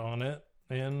speed on it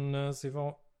and see if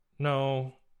I...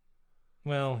 No.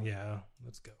 Well, yeah.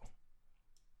 Let's go.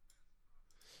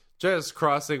 Just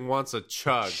Crossing wants a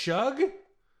chug. Chug?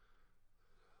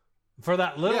 For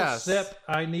that little Yes. sip,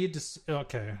 I need to...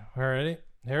 Okay, alrighty.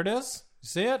 Here it is. You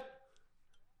see it?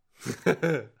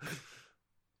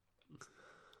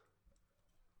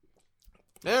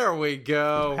 There we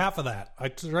go. Half of that. I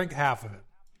drank half of it.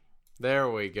 There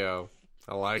we go.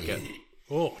 I like it.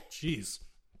 Oh, jeez.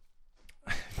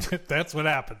 That's what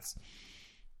happens.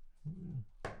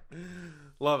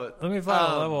 Love it. Let me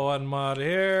find a level 1 mod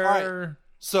here. all right.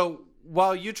 So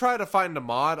while you try to find a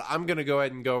mod, I'm going to go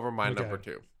ahead and go over my Okay. number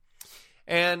 2.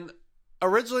 And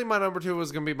originally my number 2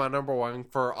 was going to be my number 1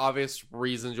 for obvious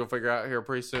reasons you'll figure out here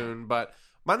pretty soon. But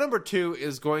my number 2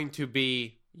 is going to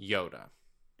be Yoda.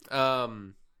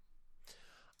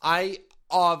 I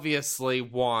obviously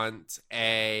want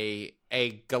a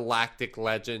galactic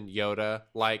legend Yoda,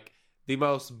 like the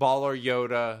most baller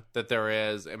Yoda that there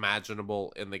is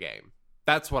imaginable in the game.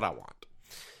 That's what I want.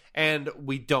 And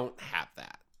we don't have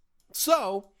that.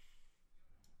 So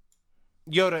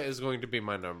Yoda is going to be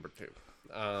my number 2.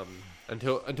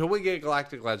 Until we get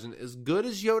Galactic Legend, as good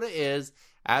as Yoda is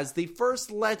as the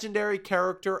first legendary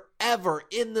character ever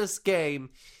in this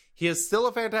game, he is still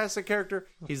a fantastic character.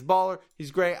 He's baller.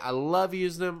 He's great. I love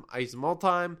using him. I use him all the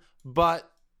time,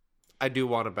 but I do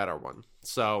want a better one.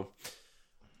 So,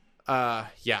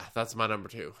 yeah, that's my number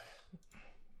 2.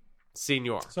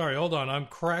 Senior. Sorry, hold on. I'm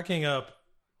cracking up.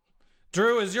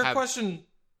 Drew, is your question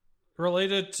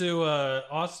related to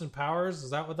Austin Powers?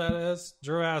 Is that what that is?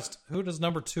 Drew asked, who does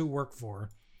number 2 work for?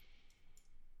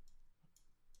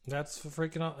 That's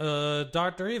freaking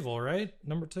Dr. Evil, right?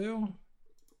 Number 2?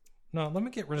 No, let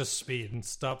me get rid of speed and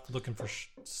stop looking for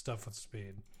stuff with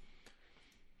speed.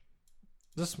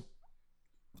 This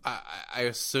I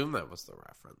assume that was the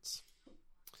reference.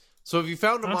 So if you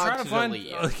found a I'm mod trying to to find.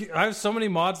 delete, I have so many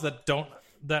mods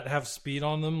that have speed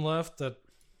on them left that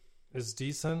is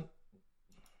decent.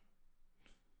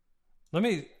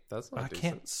 that's not I decent.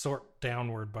 can't sort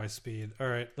downward by speed. All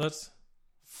right, let's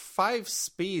 5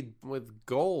 speed with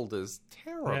gold is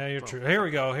terrible. Yeah, you're true. Here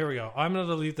we go. I'm going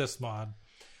to delete this mod.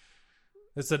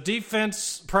 It's a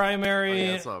defense primary. Oh,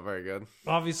 yeah, it's not very good.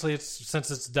 Obviously,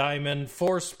 since it's diamond,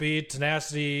 4 speed,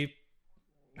 tenacity,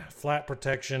 flat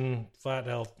protection, flat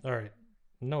health. All right.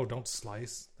 No, don't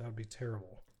slice. That would be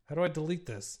terrible. How do I delete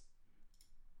this?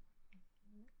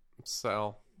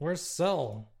 Sell. Where's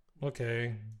sell?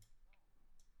 Okay.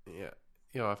 Yeah.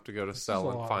 You'll have to go to This sell is a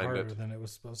and lot find harder it. than it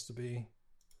was supposed to be.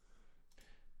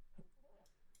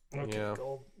 Okay, Yeah.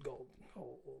 gold.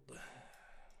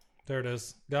 There it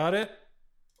is. Got it.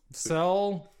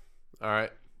 Sell. All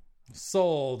right.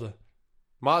 Sold.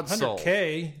 Mod sold.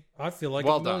 100K. I feel like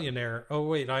Well a done. millionaire. Oh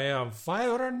wait, I am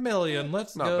 500 million.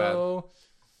 Let's Not go.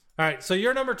 All right. So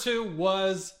your number 2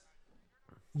 was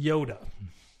Yoda.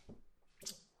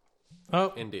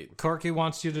 Oh, Indeed. Corky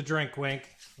wants you to drink. Wink.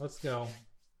 Let's go.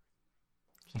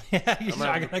 Yeah,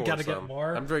 I gotta get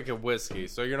more. I'm drinking whiskey,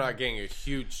 so you're not getting a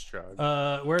huge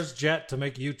chug. Where's Jet to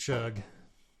make you chug?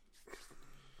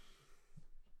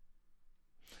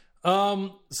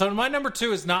 So my number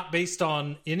 2 is not based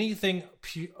on anything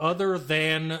other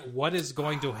than what is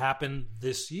going to happen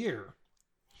this year.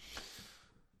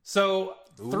 So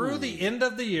through the end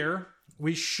of the year,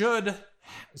 we're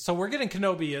getting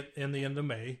Kenobi in the end of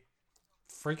May.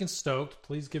 Freaking stoked.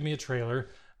 Please give me a trailer.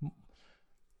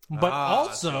 But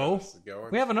also,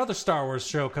 we have another Star Wars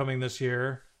show coming this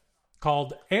year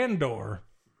called Andor.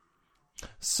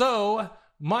 So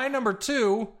my number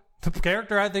 2, the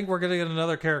character I think we're going to get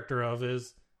another character of,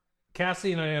 is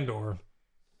Cassian Andor.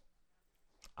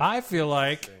 I feel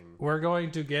like we're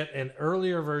going to get an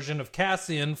earlier version of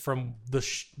Cassian from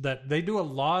that they do a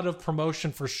lot of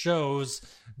promotion for shows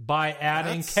by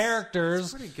adding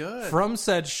characters pretty good. from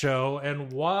said show,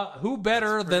 and who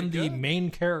better than the good.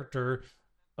 main character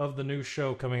of the new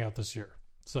show coming out this year?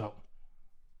 So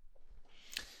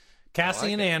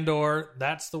Cassian Andor,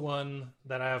 that's the one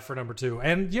that I have for number 2.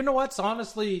 And you know what's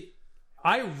honestly,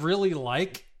 I really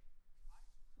like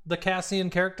the Cassian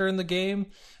character in the game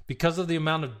because of the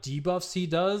amount of debuffs he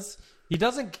does. He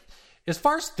doesn't, as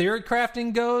far as theory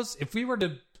crafting goes,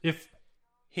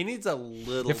 He needs a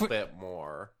little bit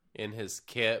more in his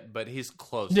kit, but he's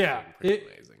close to yeah, being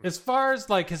pretty amazing. as far as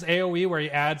like his AoE where he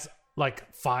adds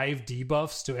like 5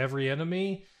 debuffs to every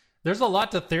enemy, there's a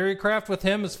lot to theory craft with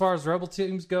him as far as Rebel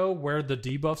teams go, where the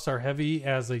debuffs are heavy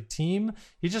as a team.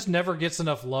 He just never gets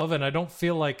enough love, and I don't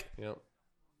feel like Yep.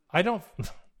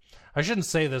 I shouldn't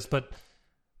say this, but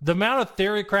the amount of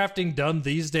theory crafting done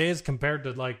these days compared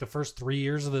to like the first 3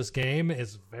 years of this game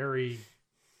is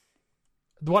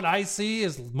what I see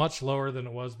is much lower than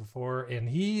it was before, and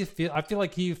I feel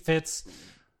like he fits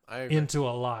into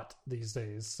a lot these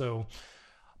days. So,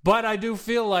 but I do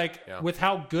feel like with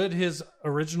how good his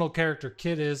original character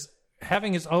Kit is,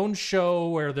 having his own show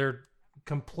where they're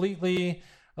completely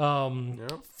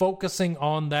focusing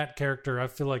on that character, I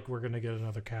feel like we're going to get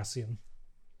another Cassian.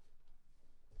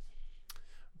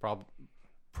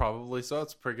 Probably so.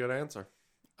 It's a pretty good answer.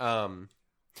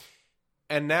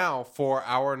 And now for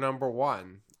our number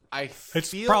 1.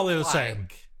 It's probably the like same.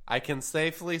 I can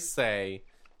safely say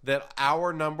that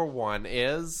our number 1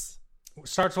 is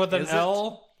Starts with an Is it?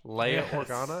 L. Leia Yes.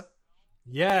 Organa.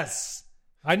 Yes.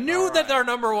 I knew that our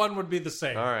number 1 would be the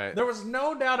same. All right. There was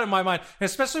no doubt in my mind,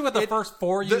 especially with the first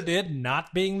 4 you did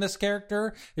not being this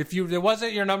character. If it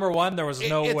wasn't your number 1, there was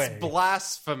no way. It's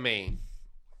blasphemy.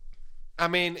 I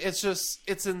mean, it's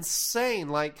insane.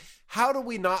 Like, how do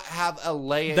we not have a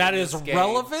Leia that in is this game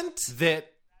relevant?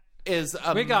 that is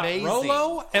amazing? We got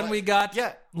Rolo and we got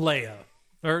Yeah. Leia.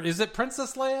 Or is it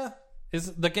Princess Leia?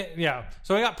 Is the game? Yeah.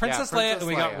 So we got Princess Leia Princess and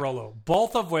we got Leia. Rolo.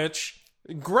 Both of which,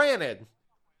 Granted,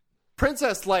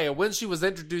 Princess Leia, when she was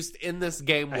introduced in this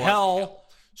game,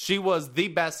 she was the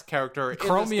best character in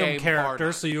Chromium this game,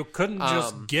 character, so you couldn't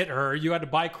just get her. You had to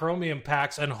buy Chromium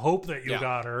packs and hope that you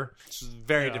got her. Which is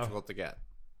very difficult to get.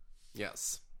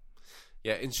 Yes.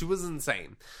 Yeah, and she was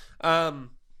insane.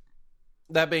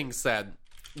 That being said,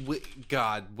 we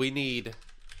need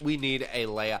a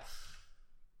Leia.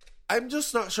 I'm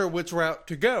just not sure which route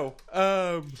to go.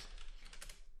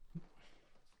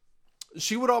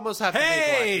 She would almost have to be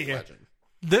a Galactic Legend.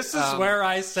 This is where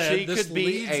I said she this could be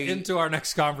leads into our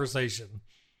next conversation.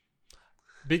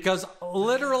 Because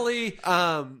literally,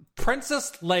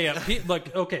 Princess Leia,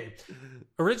 look, okay,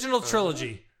 original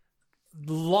trilogy,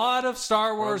 a lot of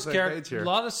Star Wars characters, a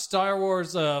lot of Star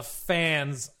Wars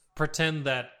fans pretend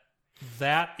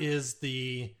that's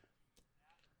the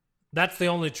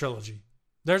only trilogy.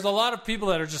 There's a lot of people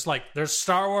that are just like, there's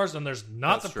Star Wars and there's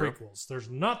not the prequels. There's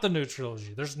not the new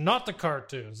trilogy. There's not the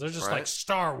cartoons. They're just like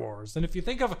Star Wars. And if you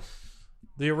think of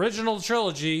the original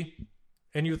trilogy,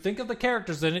 and you think of the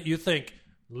characters in it, you think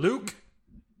Luke.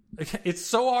 It's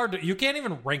so hard you can't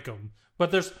even rank them.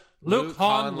 But there's Luke,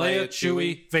 Han, Leia,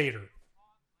 Chewie, Vader.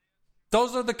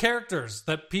 Those are the characters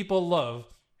that people love.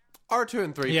 R2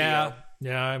 and 3. Yeah,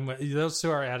 those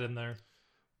two are added in there.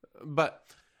 But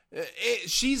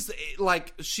she's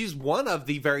one of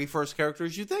the very first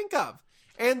characters you think of.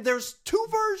 And there's 2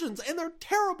 versions, and they're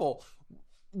terrible.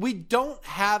 We don't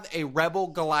have a Rebel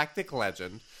Galactic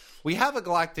Legend. We have a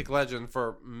Galactic Legend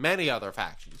for many other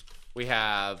factions. We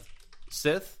have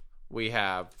Sith, we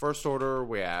have First Order,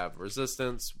 we have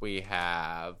Resistance, we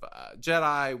have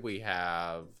Jedi, we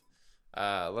have...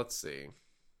 let's see.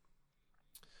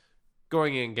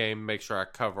 Going in game, make sure I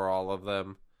cover all of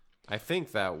them. I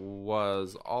think that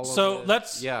was all of it. So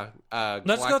let's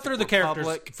Galactic go through the characters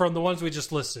Republic. from the ones we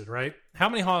just listed, right? How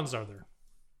many Hans are there?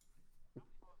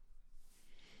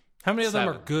 How many of them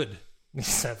are 7. good?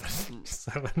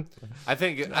 7. I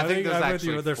think there's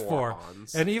actually there's 4.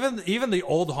 Hans. And even the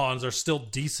old Hans are still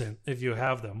decent if you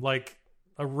have them. Like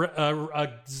a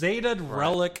Zetaed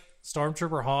Relic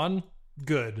Stormtrooper Han,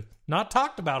 good. Not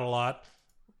talked about a lot,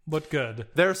 but good.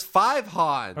 There's 5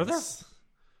 Hans. Are there?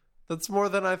 That's more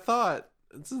than I thought.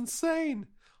 It's insane.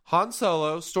 Han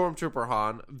Solo, Stormtrooper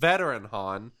Han, Veteran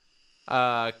Han,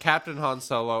 Captain Han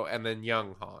Solo, and then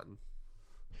Young Han.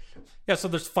 Yeah, so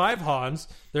there's 5 Hans.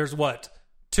 There's 2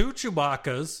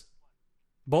 Chewbacca's.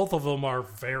 Both of them are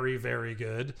very, very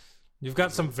good. You've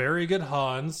got some very good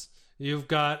Hans. You've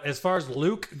got, as far as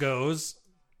Luke goes,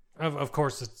 of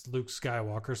course it's Luke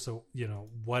Skywalker, so,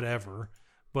 whatever.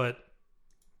 But,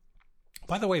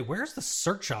 by the way, where's the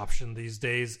search option these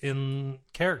days in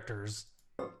characters?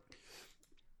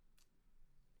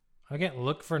 I can't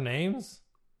look for names?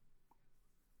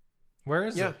 Where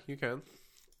is it? Yeah, you can.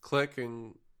 Click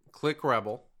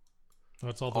Rebel.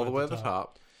 That's all the way to the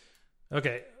top.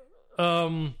 Okay.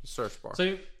 Search bar. So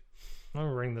I'm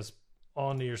gonna bring this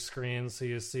onto your screen so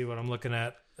you see what I'm looking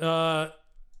at. Who are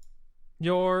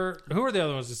the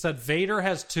other ones? You said Vader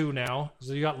has 2 now.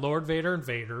 So you got Lord Vader and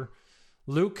Vader.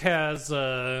 Luke has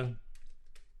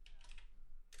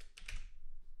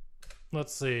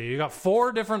let's see. You got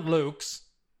 4 different Lukes.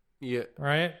 Yeah.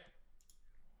 Right?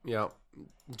 Yeah.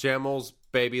 Jamel's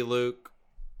Baby Luke,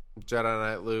 Jedi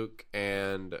Knight Luke,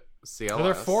 and CLS. Are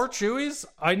there 4 Chewies?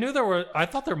 I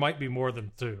thought there might be more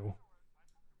than 2.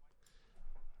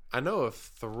 I know of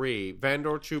 3.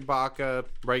 Vandor Chewbacca,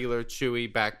 regular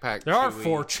Chewie, backpack There Chewie. are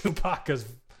 4 Chewbaccas.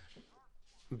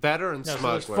 Veteran Yeah, so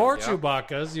Smuggler. there's 4 yeah.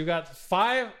 Chewbaccas. You got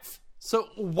 5... So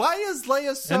why is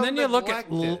Leia so and then you look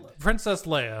at neglected? Princess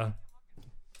Leia,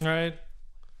 right?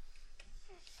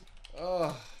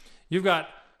 You've got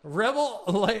Rebel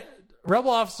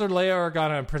Officer Leia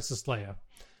Organa and Princess Leia.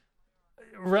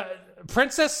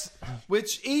 Princess,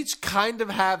 Which each kind of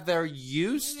have their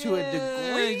use to a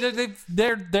degree.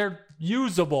 they're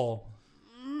usable.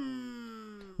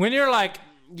 When you're like,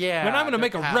 Yeah. when I'm going to they're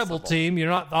make a Rebel passable. team, you're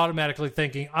not automatically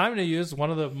thinking I'm going to use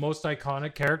one of the most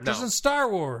iconic characters No. in Star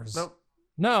Wars. Nope.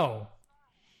 No.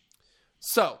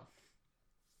 So,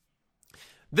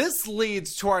 this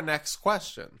leads to our next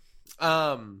question.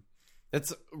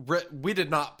 We did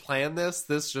not plan this.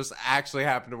 This just actually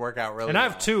happened to work out really And I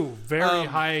well. have 2 very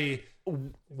high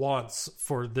wants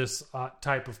for this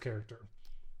type of character.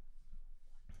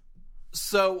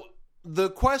 So, the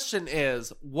question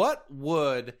is, what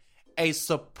would a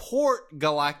support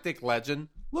Galactic Legend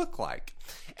look like?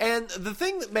 And the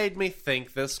thing that made me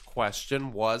think this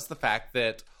question was the fact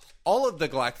that all of the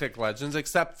Galactic Legends,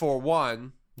 except for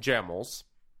one, Jamel's,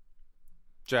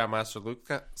 Jedi Master Luke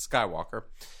Skywalker,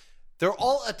 they're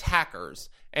all attackers,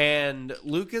 and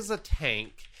Luke is a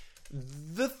tank.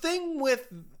 The thing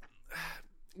with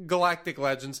Galactic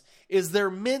Legends is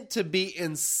they're meant to be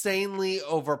insanely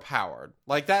overpowered.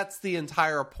 Like, that's the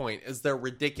entire point, is they're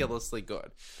ridiculously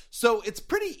good. So it's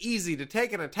pretty easy to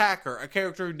take an attacker, a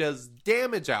character who does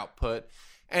damage output,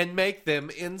 and make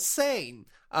them insane.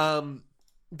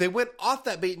 They went off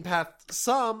that beaten path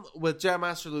some with Jedi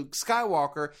Master Luke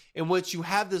Skywalker, in which you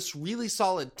have this really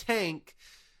solid tank.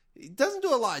 He doesn't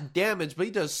do a lot of damage, but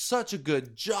he does such a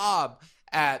good job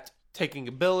at taking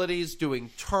abilities, doing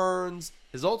turns.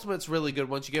 His ultimate's really good.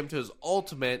 Once you get him to his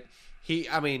ultimate,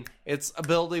 it's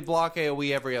ability block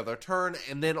AoE every other turn,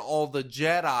 and then all the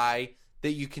Jedi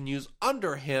that you can use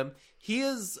under him. He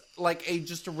is like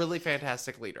just a really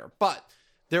fantastic leader. But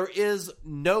there is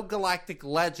no Galactic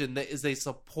Legend that is a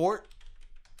support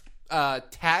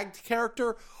tagged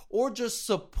character or just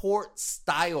support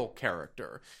style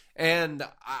character. And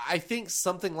I think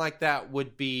something like that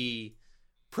would be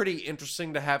pretty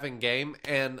interesting to have in game,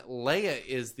 and Leia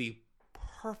is the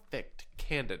perfect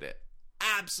candidate.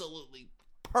 Absolutely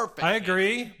perfect. I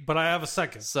agree, but I have a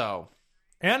second. So,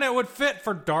 And it would fit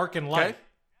for dark and light.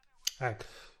 okay.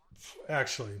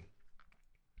 Actually.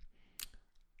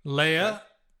 Leia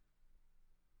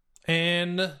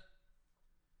and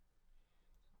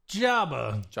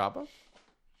Jabba. Jabba?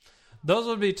 Those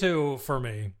would be two for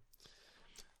me.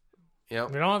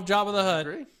 Yep. We don't have Jabba the Hutt.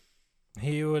 Agree.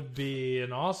 He would be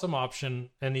an awesome option,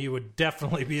 and he would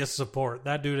definitely be a support.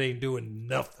 That dude ain't doing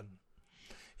nothing.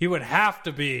 He would have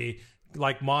to be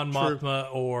like Mon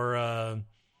Mothma or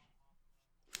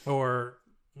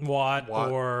Watt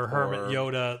or Hermit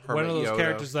Yoda. One of those Yoda.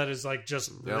 characters that is like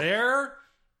just there,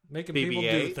 making people do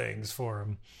BB-8. things for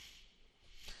him.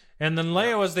 And then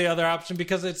Leia was the other option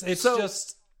because it's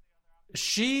just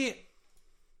she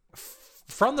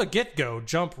from the get-go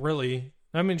jump really.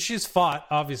 I mean, she's fought,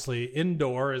 obviously.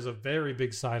 Indoor is a very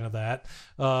big sign of that.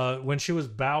 When she was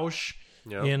Bausch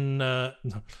in...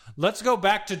 let's go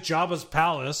back to Jabba's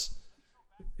Palace.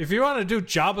 If you want to do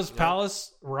Jabba's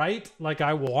Palace right, like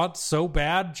I want so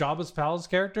bad, Jabba's Palace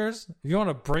characters, if you want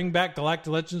to bring back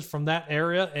Galactic Legends from that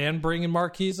area and bring in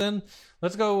Marquise in,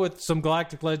 let's go with some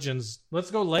Galactic Legends.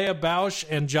 Let's go Leia, Bausch,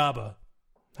 and Jabba.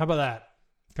 How about that?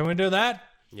 Can we do that?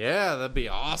 Yeah, that'd be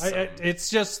awesome. It's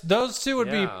just those two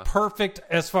would be perfect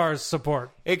as far as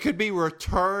support. It could be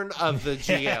Return of the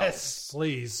GLs. Yes,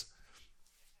 please.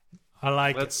 I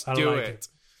like Let's it. do it.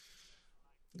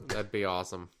 That'd be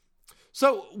awesome.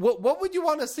 So, what would you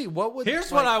want to see?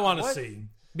 Here's what I want to see,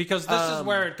 because this is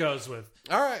where it goes with.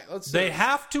 All right, let's see. They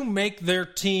have to make their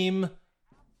team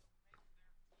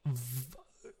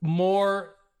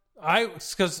more.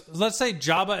 Because let's say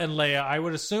Jabba and Leia, I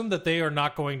would assume that they are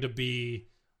not going to be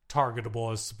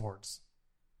targetable as supports.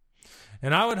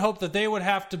 And I would hope that they would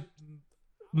have to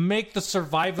make the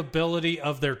survivability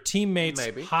of their teammates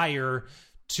higher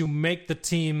to make the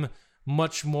team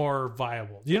much more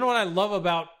viable. You know what I love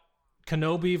about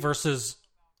Kenobi versus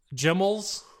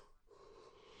Jimmels?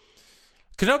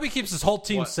 Kenobi keeps his whole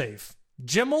team safe.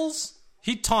 Jimmels,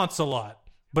 he taunts a lot.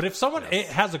 But if someone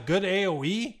has a good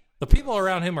AoE, the people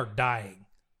around him are dying.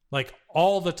 Like,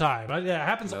 all the time. It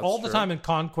happens all the time in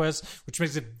Conquest, which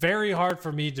makes it very hard for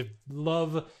me to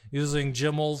love using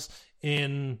Jimmels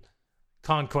in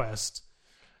Conquest.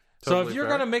 So if you're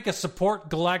going to make a support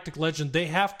Galactic Legend, they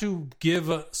have to give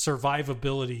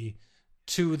survivability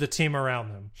to the team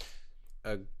around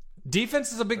them.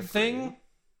 Defense is a big thing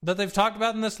that they've talked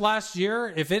about in this last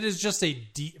year. If it is just a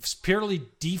purely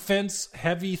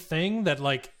defense-heavy thing that,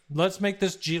 like, let's make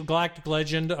this Galactic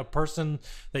Legend a person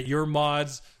that your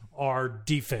mods are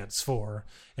defense for.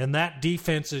 And that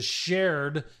defense is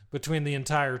shared between the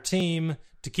entire team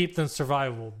to keep them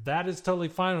survivable. That is totally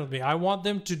fine with me. I want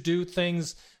them to do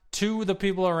things to the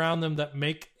people around them that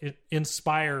make it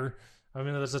inspire. I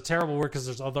mean, that's a terrible word because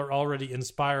there's other already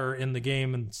inspire in the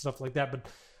game and stuff like that. But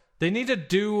they need to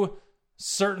do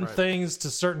certain things to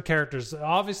certain characters.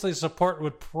 Obviously, support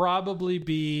would probably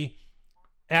be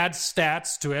add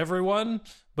stats to everyone,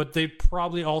 but they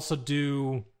probably also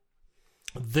do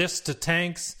this to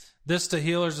tanks, this to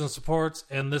healers and supports,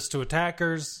 and this to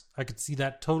attackers. I could see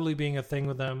that totally being a thing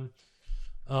with them.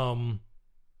 And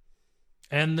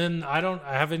then I don't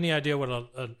have any idea what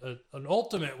an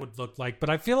ultimate would look like, but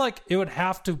I feel like it would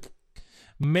have to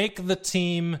make the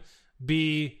team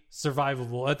be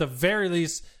survivable. At the very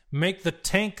least, make the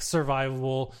tank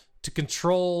survivable to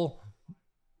control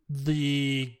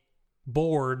the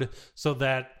board so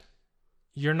that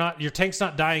your tank's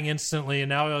not dying instantly, and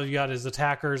now all you got is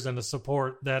attackers and a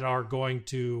support that are going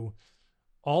to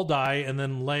all die, and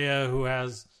then Leia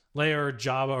or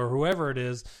Jabba or whoever it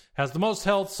is has the most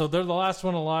health, so they're the last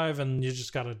one alive, and you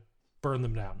just got to burn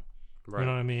them down. Right. You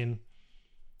know what I mean?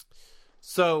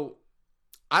 So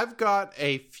I've got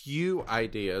a few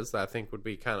ideas that I think would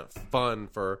be kind of fun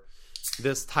for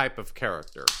this type of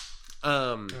character.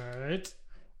 All right.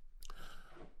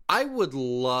 I would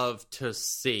love to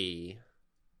see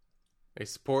a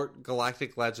support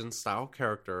Galactic Legends style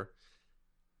character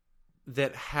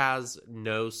that has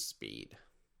no speed.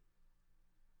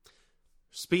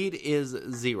 Speed is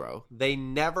 0. They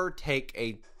never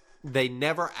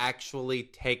actually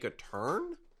take a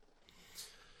turn.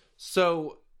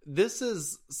 So this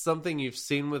is something you've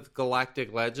seen with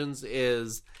Galactic Legends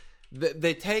is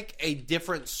they take a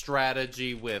different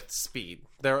strategy with speed.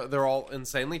 They're all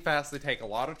insanely fast. They take a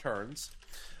lot of turns.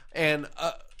 And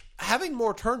having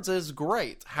more turns is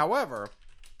great. However,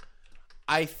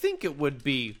 I think it would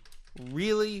be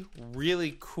really,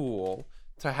 really cool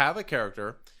to have a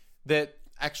character that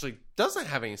actually doesn't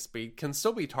have any speed, can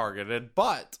still be targeted,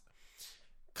 but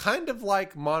kind of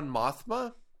like Mon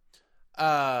Mothma,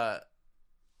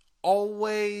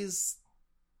 always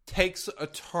takes a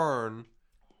turn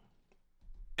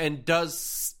and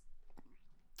does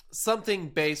something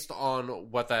based on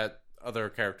what that other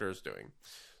character is doing.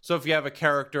 So if you have a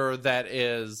character that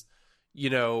is,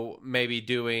 maybe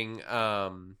doing,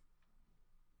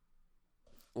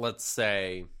 let's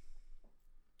say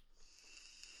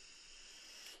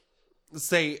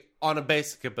on a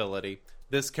basic ability,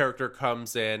 this character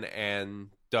comes in and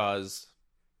does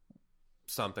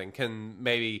something, can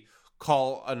maybe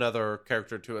call another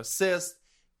character to assist,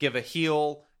 give a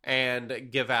heal, and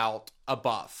give out a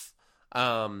buff.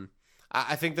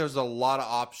 I think there's a lot of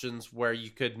options where you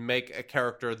could make a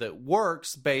character that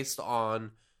works based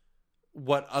on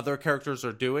what other characters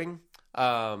are doing,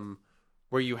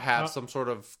 where you have some sort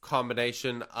of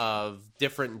combination of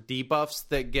different debuffs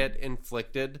that get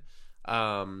inflicted.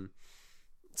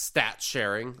 Stat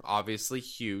sharing, obviously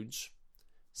huge.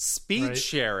 Speed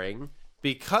sharing,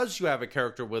 because you have a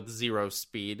character with 0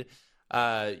 speed,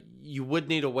 you would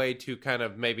need a way to kind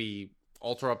of maybe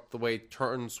alter up the way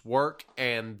turns work,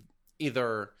 and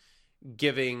either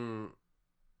giving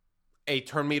a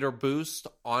turn meter boost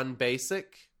on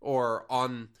basic or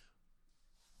on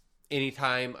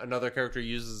anytime another character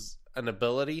uses an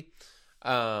ability.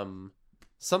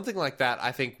 Something like that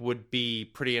I think would be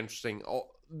pretty interesting.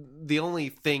 The only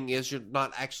thing is you're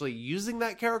not actually using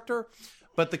that character,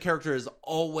 but the character is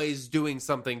always doing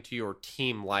something to your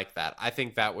team like that. I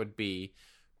think that would be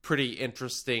pretty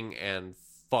interesting and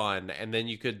fun. And then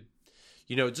you could,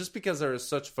 just because there is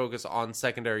such focus on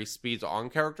secondary speeds on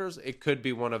characters, it could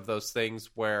be one of those things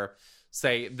where,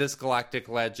 say, this Galactic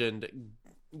Legend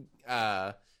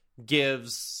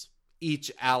gives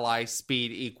each ally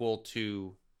speed equal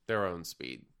to their own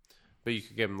speed. But you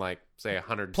could give them, say,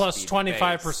 100 plus speed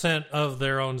 25% of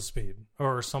their own speed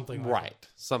or something like that.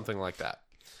 Something like that.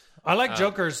 I like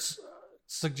Joker's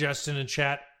suggestion in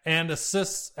chat, and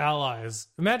assists allies.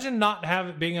 Imagine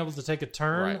not being able to take a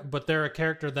turn, but they're a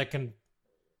character that can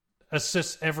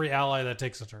assist every ally that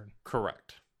takes a turn.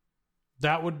 Correct.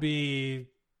 That would be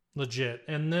legit.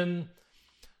 And then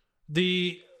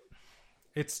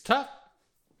it's tough.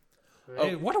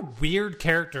 Hey, what a weird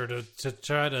character to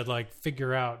try to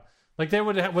figure out. Would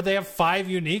they have 5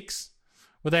 uniques?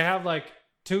 Would they have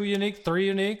 2 unique, 3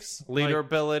 uniques? Leader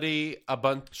ability, a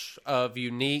bunch of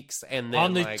uniques, and then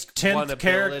on the 10th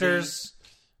characters.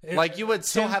 You would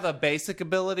still have a basic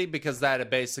ability, because that a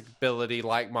basic ability,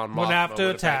 like Mon Mothma, would have to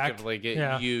attack. Effectively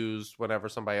get used whenever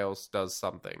somebody else does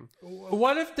something.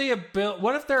 What if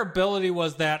their ability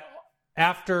was that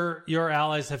after your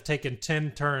allies have taken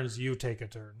 10 turns, you take a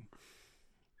turn?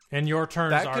 And your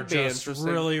turns are just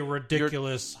really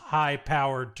ridiculous,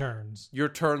 high-powered turns. Your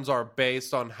turns are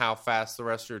based on how fast the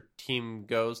rest of your team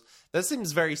goes. That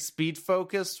seems very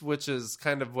speed-focused, which is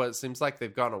kind of what it seems like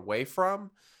they've gone away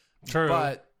from. True.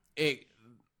 But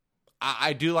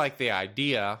I do like the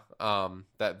idea. That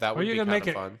would be kind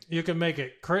of fun. You can make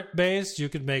it crit-based. You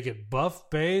could make it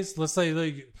buff-based. Let's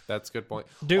say that's a good point.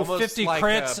 Do almost 50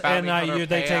 crits and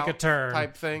they take a turn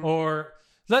type thing. Or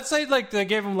let's say they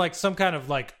gave them some kind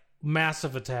of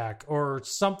massive attack or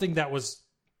something that was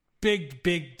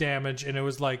big damage, and it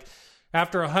was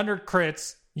after 100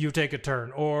 crits you take a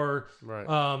turn, or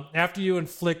after you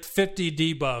inflict 50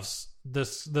 debuffs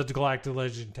the Galactic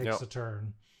Legend takes a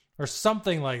turn, or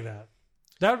something like that.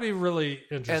 That would be really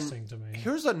interesting to me.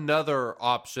 Here's another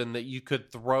option that you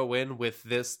could throw in with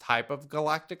this type of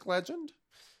Galactic Legend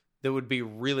that would be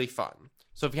really fun.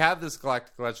 So if you have this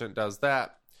Galactic Legend that does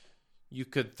that, you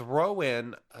could throw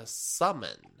in a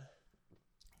summon.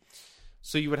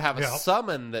 So you would have a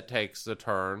summon that takes a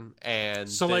turn, and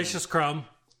Salacious Crumb.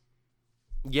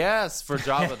 Yes, for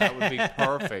Jabba that would be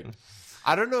perfect.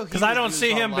 I don't know, because I don't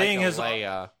see him being his.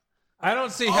 Leia. I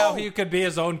don't see how he could be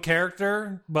his own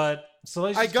character, but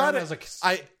Salacious Crumb as a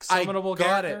summonable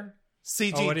character.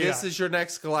 CG, this is your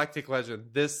next Galactic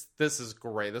Legend. This is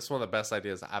great. This is one of the best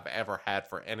ideas I've ever had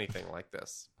for anything like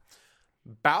this.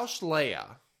 Bausch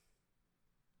Leia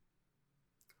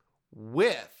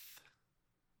with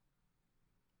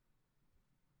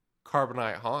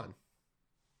Carbonite Han.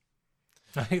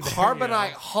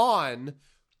 Carbonite Han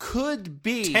could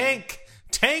be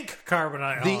tank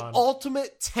Carbonite the Han.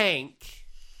 ultimate tank.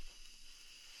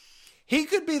 He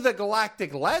could be the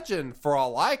Galactic Legend for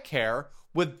all I care,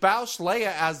 with Bausch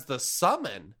Leia as the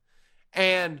summon.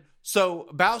 And so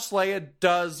Bausch Leia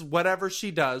does whatever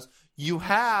she does. You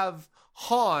have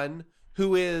Han,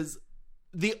 who is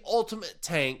the ultimate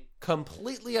tank,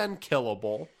 completely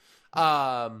unkillable,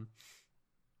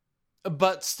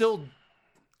 but still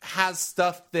has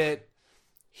stuff that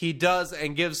he does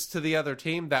and gives to the other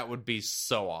team. That would be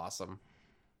so awesome.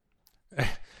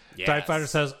 Yes. TIE Fighter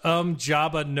says,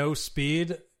 Jabba no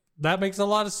speed. that makes a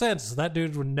lot of sense. That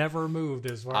dude would never moved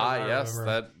as far as I yes,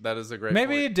 remember. that is a great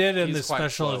Maybe point. he did in He's the quite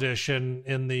special slow. edition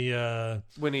in the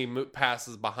When he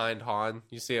passes behind Han,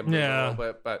 you see him move Yeah. a little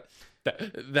bit, but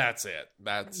that's it.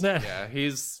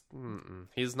 He's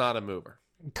not a mover.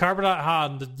 Carbonite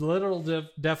Han, the literal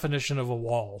definition of a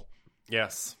wall.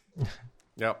 Yes.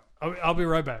 Yep. I'll be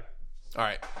right back. All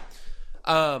right.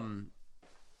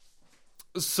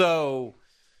 So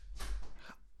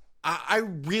I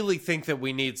really think that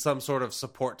we need some sort of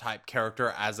support type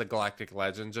character as a Galactic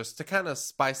Legend, just to kind of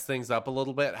spice things up a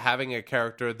little bit. Having a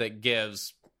character that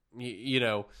gives,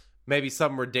 maybe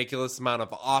some ridiculous amount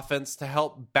of offense to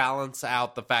help balance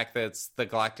out the fact that it's the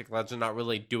Galactic Legend not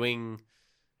really doing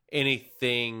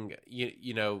anything,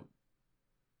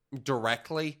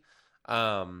 directly.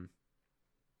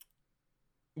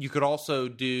 You could also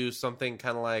do something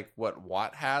kind of like what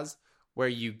Watt has, where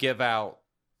you give out,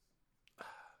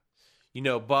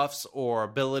 buffs or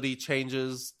ability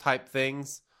changes type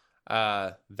things.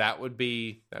 That would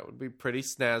be pretty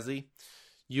snazzy.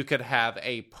 You could have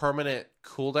a permanent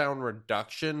cooldown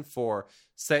reduction for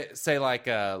say like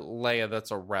a Leia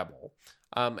that's a rebel.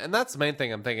 And that's the main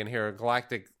thing I'm thinking here, a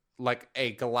Galactic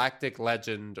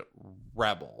Legend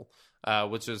rebel.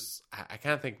 Which is, I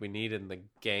kind of think we need in the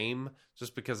game,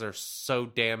 just because there's so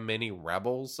damn many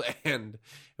rebels, and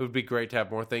it would be great to have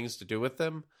more things to do with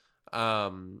them.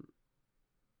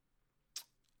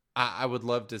 I would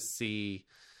love to see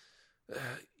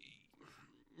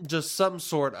just some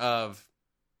sort of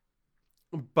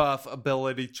buff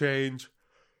ability change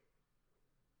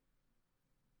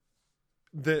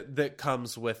that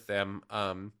comes with them.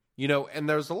 And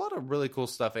there's a lot of really cool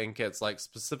stuff in kits, like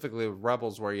specifically with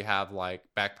Rebels, where you have like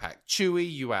Backpack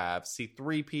Chewie, you have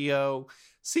C-3PO.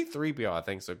 C-3PO, I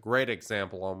think, is a great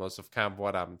example almost of kind of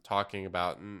what I'm talking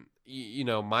about, and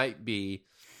might be,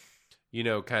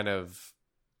 kind of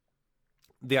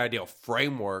the ideal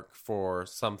framework for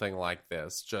something like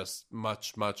this, just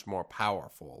much, much more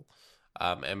powerful,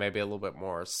 and maybe a little bit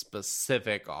more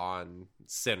specific on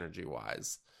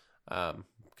synergy-wise,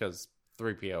 because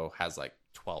 3PO has like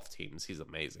 12 teams he's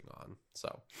amazing on.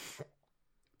 So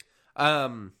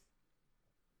I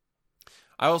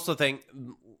also think,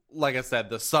 like I said,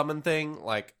 the summon thing,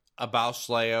 like a Bausch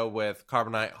Leia with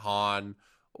Carbonite Han,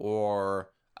 or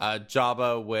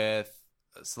Jabba with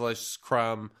Salacious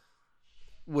Crumb,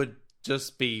 would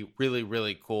just be really,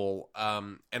 really cool,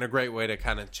 and a great way to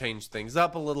kind of change things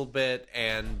up a little bit,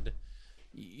 and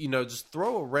just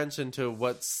throw a wrench into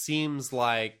what seems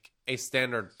like a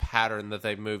standard pattern that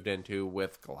they've moved into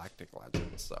with Galactic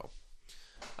Legends. So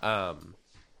I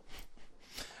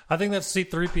think that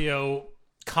C-3PO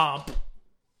comp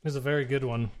is a very good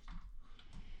one,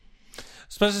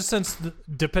 especially since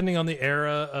depending on the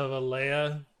era of a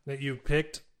Leia that you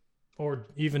picked, or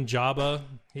even Jabba,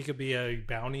 he could be a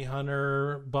bounty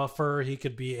hunter buffer, he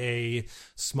could be a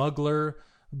smuggler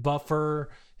buffer,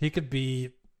 he could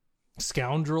be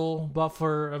scoundrel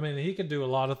buffer. I mean, he could do a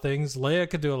lot of things. Leia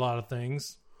could do a lot of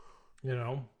things,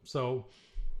 so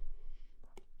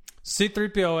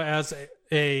C-3PO as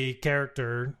a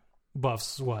character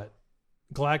buffs what?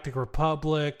 Galactic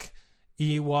Republic,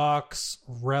 Ewoks,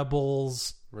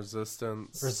 Rebels,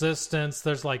 Resistance.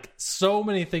 There's like so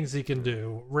many things he can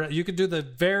do. You could do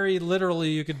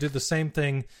you could do the same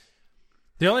thing.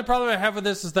 The only problem I have with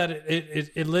this is that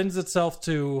it lends itself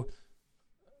to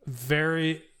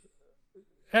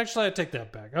Actually, I take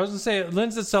that back. I was going to say it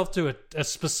lends itself to a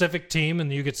specific team,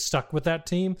 and you get stuck with that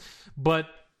team. But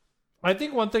I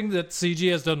think one thing that CG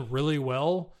has done really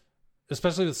well,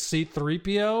 especially with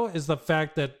C-3PO, is the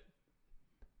fact that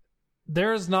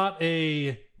there is not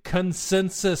a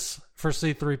consensus for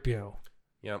C-3PO.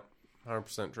 Yep,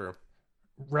 100% true.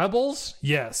 Rebels?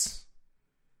 Yes.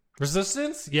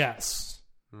 Resistance? Yes.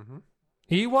 Mm-hmm.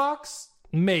 Ewoks?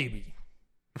 Maybe.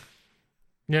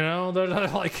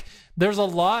 There's a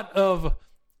lot of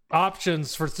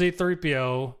options for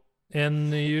C-3PO,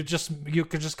 and you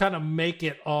could just kind of make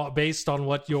it all based on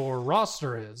what your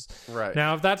roster is. Right.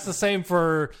 Now, if that's the same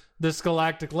for this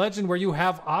Galactic Legend where you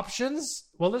have options,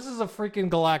 well, this is a freaking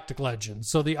Galactic Legend.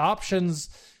 So the options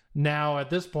now at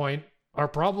this point are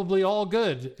probably all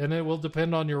good, and it will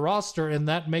depend on your roster, and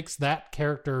that makes that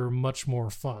character much more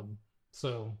fun.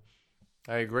 So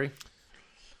I agree.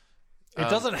 It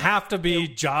doesn't have to be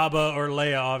Jabba or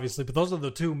Leia, obviously, but those are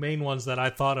the two main ones that I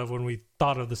thought of when we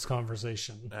thought of this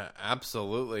conversation.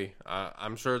 Absolutely.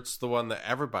 I'm sure it's the one that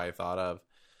everybody thought of.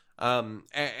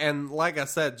 And like I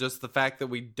said, just the fact that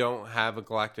we don't have a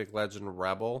Galactic Legend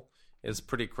Rebel is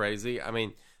pretty crazy. I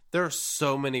mean, there are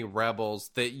so many Rebels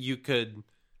that you could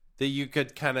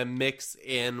kind of mix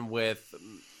in with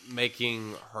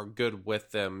making her good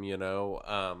with them, you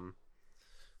know.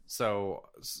 So,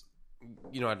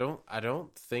 you know, I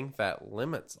don't think that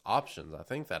limits options. I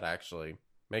think that actually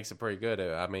makes it pretty good.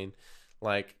 I mean,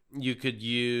 like, you could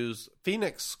use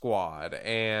Phoenix Squad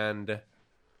and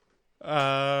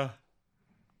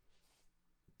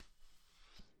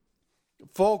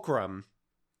Fulcrum,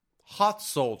 Hot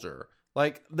Soldier.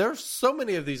 Like, there's so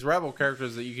many of these Rebel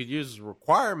characters that you could use as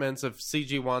requirements if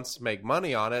CG wants to make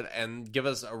money on it and give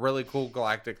us a really cool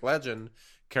Galactic Legend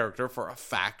character for a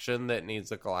faction that needs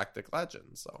a Galactic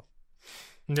Legend. So,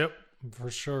 yep,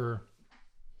 for sure.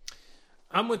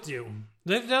 I'm with you.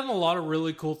 They've done a lot of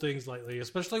really cool things lately,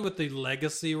 especially with the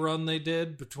Legacy run they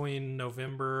did between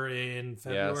November and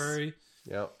February.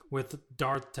 Yep. With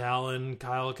Darth Talon,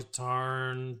 Kyle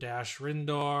Katarn, Dash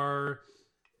Rindar.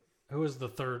 Who was the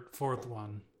fourth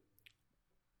one?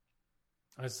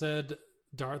 I said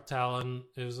Darth Talon.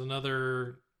 It was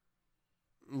another.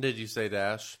 Did you say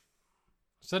Dash?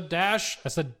 I said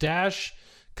Dash,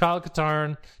 Kyle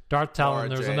Katarn, Darth Talon.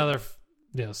 There was another.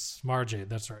 Yes, Marjade.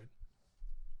 That's right.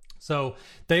 So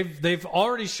they've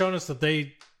already shown us that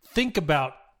they think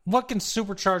about what can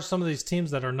supercharge some of these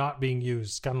teams that are not being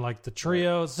used. Kind of like the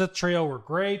trio. Sith trio were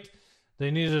great.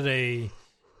 They needed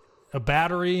a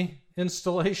battery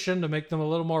installation to make them a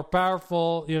little more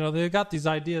powerful. You know, they've got these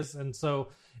ideas, and so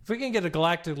if we can get a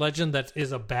Galactic Legend that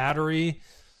is a battery,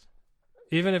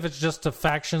 even if it's just to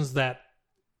factions that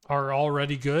are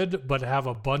already good but have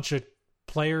a bunch of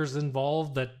players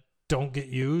involved that don't get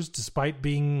used despite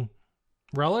being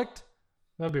relict,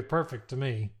 that'd be perfect to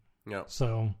me. Yeah.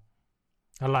 So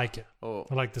I like it. Oh,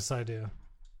 I like this idea.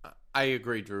 I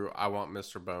agree, Drew. I want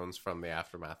Mr. Bones from the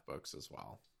Aftermath books as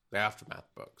well. The Aftermath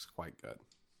books, quite good.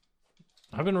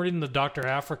 I've been reading the Dr.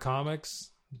 Aphra comics.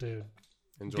 Dude,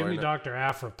 Enjoying give me it? Dr.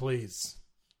 Aphra, please.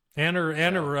 And her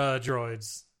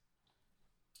droids.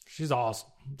 She's awesome.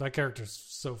 That character's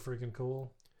so freaking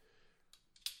cool.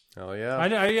 Hell yeah.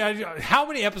 I how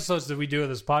many episodes did we do of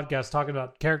this podcast talking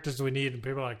about characters we need, and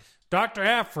people are like, Dr.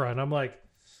 Aphra, and I'm like,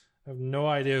 I have no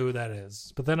idea who that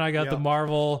is. But then I got the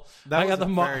Marvel. That I got was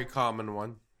the a very common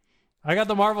one. I got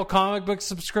the Marvel comic book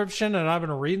subscription, and I've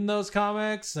been reading those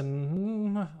comics,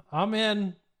 and I'm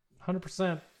in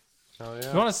 100%. Hell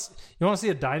yeah. You want to see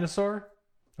a dinosaur?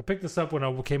 I picked this up when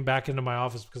I came back into my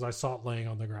office because I saw it laying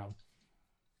on the ground.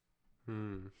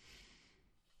 You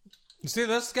see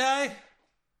this guy?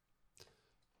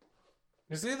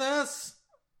 You see this?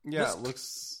 Yeah, This- it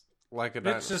looks like a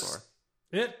It's dinosaur.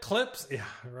 it clips. Yeah,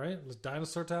 right? With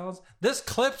dinosaur talons. This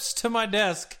clips to my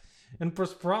desk and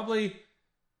was probably...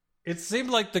 It seemed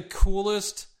like the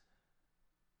coolest...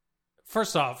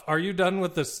 First off, are you done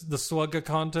with the Swugga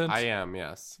content? I am,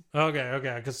 yes.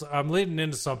 Okay, because I'm leading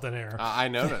into something here. I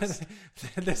noticed.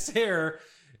 This here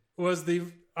was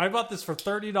I bought this for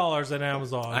 $30 at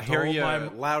Amazon. I hear Told you my-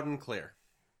 loud and clear.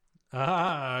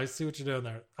 I see what you're doing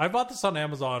there. I bought this on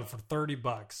Amazon for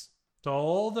 $30 to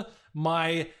hold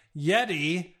my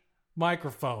Yeti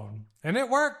microphone, and it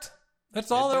worked.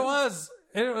 That's all there was.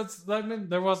 It was. I mean,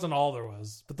 there wasn't all there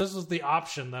was, but this was the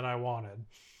option that I wanted.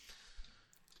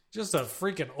 Just a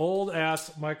freaking old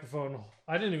ass microphone.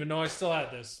 I didn't even know I still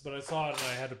had this, but I saw it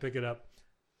and I had to pick it up.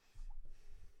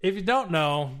 If you don't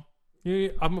know,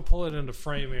 I'm gonna pull it into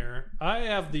frame here. I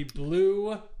have the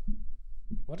blue.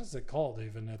 What is it called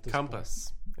even at this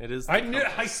Compass. point? It is. I knew.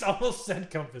 I almost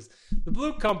said Compass. The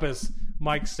blue Compass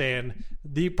mic stand,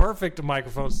 the perfect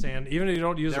microphone stand. Even if you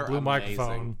don't use They're a blue amazing.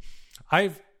 microphone,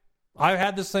 I've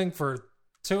had this thing for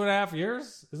 2.5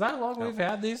 years. Is that how long we've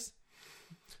had these?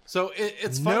 So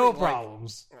it's funny, No like,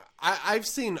 problems. I've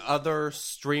seen other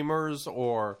streamers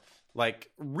or like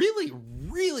really,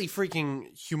 really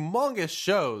freaking humongous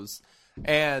shows,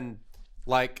 and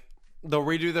like they'll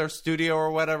redo their studio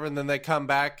or whatever, and then they come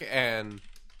back and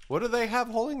what do they have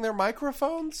holding their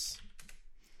microphones?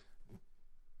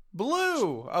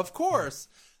 Blue, of course.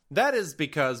 That is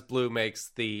because Blue makes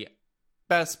the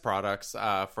best products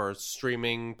for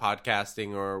streaming,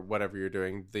 podcasting, or whatever you're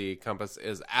doing. The Compass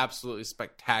is absolutely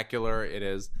spectacular. It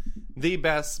is the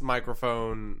best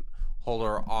microphone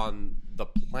holder on the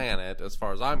planet as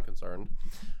far as I'm concerned.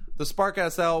 The Spark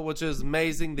SL, which is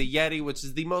amazing. The Yeti, which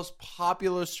is the most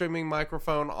popular streaming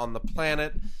microphone on the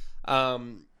planet.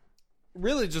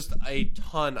 Really just a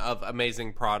ton of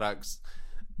amazing products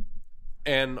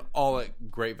and all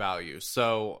at great value.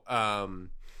 So,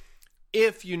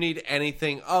 if you need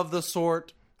anything of the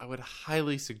sort, I would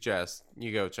highly suggest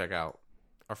you go check out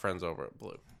our friends over at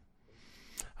Blue.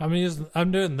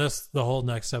 I'm doing this the whole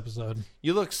next episode.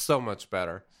 You look so much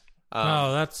better.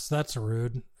 Oh, that's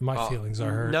rude. My feelings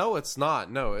are hurt. No, it's not.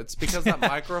 No, it's because that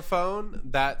microphone,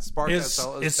 that Spark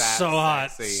SL is It's that so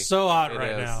hot, sexy. so hot It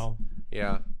right is. now.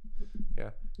 Yeah.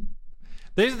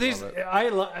 These Love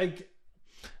it.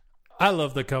 I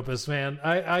love the Compass, man.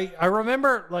 I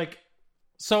remember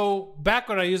so back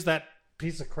when I used that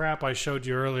piece of crap I showed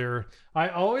you earlier, I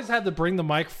always had to bring the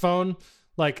microphone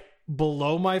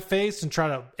below my face and try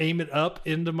to aim it up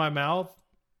into my mouth.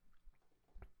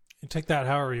 You take that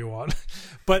however you want.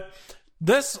 But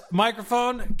this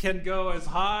microphone can go as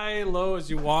high, low as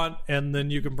you want, and then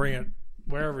you can bring it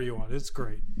wherever you want. It's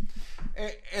great.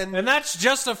 And that's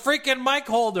just a freaking mic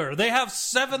holder. They have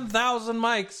 7,000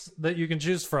 mics that you can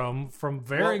choose from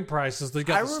varying prices. They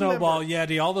got the Snowball,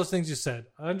 Yeti, all those things you said.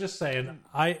 I'm just saying,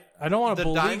 I don't want to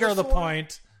beleaguer the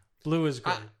point. Blue is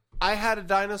great. I had a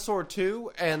dinosaur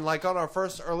too, and on our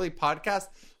first early podcast,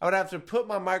 I would have to put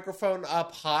my microphone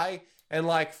up high and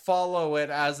follow it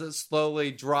as it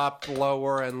slowly dropped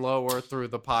lower and lower through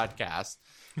the podcast.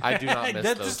 I do not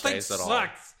miss those days at all.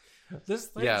 Sucks. This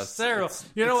thing is terrible. It's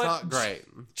What? not great.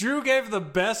 Drew gave the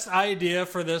best idea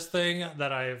for this thing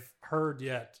that I've heard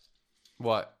yet.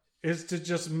 What? Is to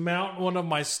just mount one of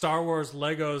my Star Wars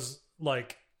Legos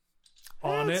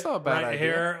on That's it not a bad right idea.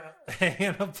 here,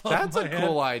 hanging above That's my a head.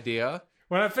 cool idea.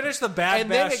 When I finish the Bad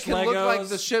And then Batch it can Legos, look like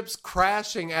the ship's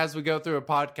crashing as we go through a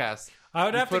podcast. I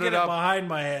would have to put get it it up- behind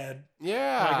my head,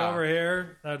 Yeah. over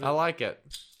here. I like it.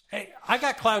 Hey, I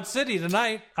got Cloud City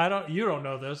tonight. You don't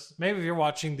know this. Maybe if you're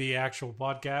watching the actual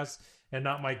podcast and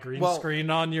not my green screen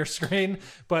on your screen,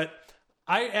 but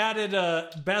I added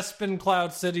Bespin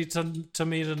Cloud City to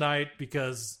me tonight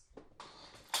because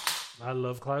I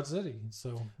love Cloud City.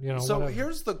 So, So whatever.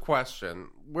 here's the question.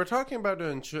 We're talking about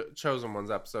doing Chosen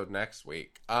Ones episode next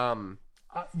week.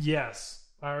 Yes,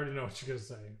 I already know what you're going to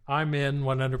say. I'm in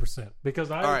 100%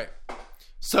 because All right.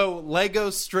 So Lego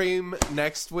stream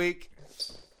next week.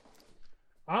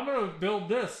 I'm going to build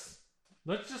this.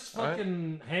 Let's just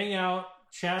fucking hang out,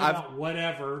 chat about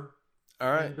whatever, All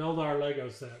right. and build our Lego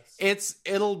sets.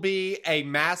 It'll be a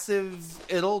massive.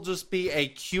 It'll just be a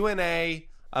Q&A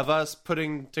of us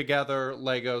putting together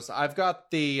Legos. I've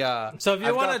got the So if you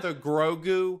I've wanna- got the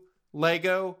Grogu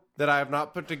Lego that I have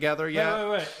not put together yet.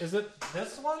 Wait. Is it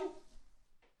this one?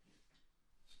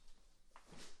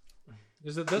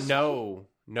 Is it this one?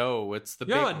 No, it's the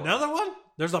You big have one. another one?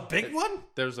 There's a big one?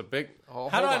 There's a big. Oh,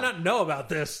 How do hold I on. not know about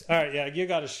this? All right, yeah, you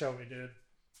got to show me, dude.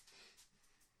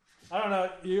 I don't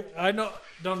know.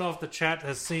 Don't know if the chat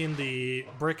has seen the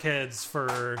brickheads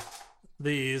for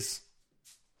these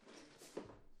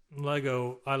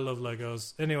Lego. I love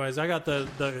Legos. Anyways, I got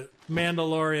the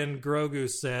Mandalorian Grogu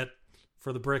set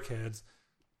for the brickheads.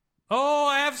 Oh,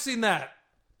 I have seen that.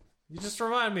 You just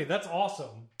remind me. That's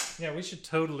awesome. Yeah, we should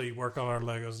totally work on our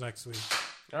Legos next week.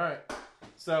 All right.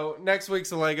 So next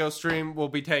week's Lego stream, we'll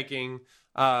be taking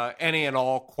any and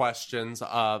all questions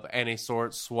of any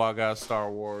sort: Swagga, Star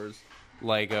Wars,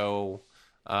 Lego,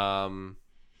 Can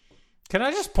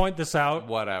I just point this out?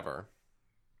 whatever.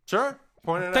 Sure.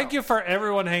 Point it out. Thank you for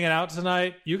everyone hanging out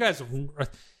tonight. You guys,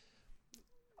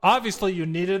 obviously, you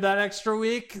needed that extra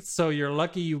week, so you're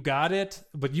lucky you got it.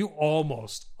 But you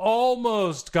almost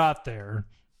got there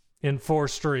in 4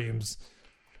 streams.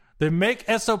 The Make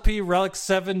SOP Relic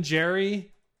 7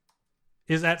 Jerry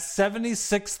is at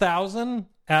 76,000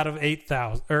 out of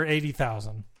 8,000 or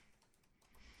 80,000,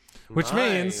 which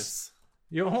means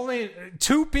you only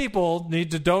 2 people need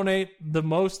to donate the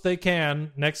most they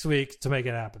can next week to make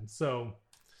it happen. So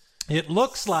it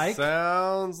looks like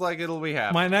Sounds like it'll be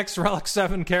happening. my next Relic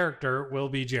 7 character will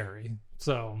be Jerry.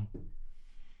 So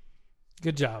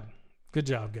good job,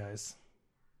 guys.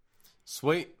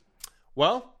 Sweet.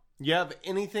 Well, you have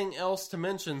anything else to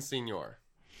mention, Senor?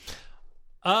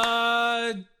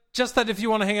 Just that if you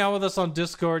want to hang out with us on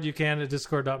Discord, you can at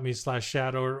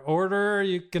discord.me/shatteredorder.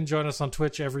 You can join us on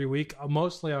Twitch every week,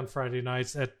 mostly on Friday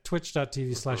nights at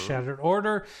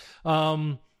twitch.tv/shatteredorder.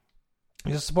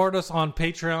 You support us on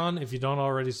Patreon if you don't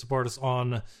already support us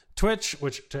on Twitch,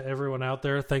 which to everyone out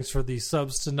there, thanks for the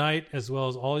subs tonight, as well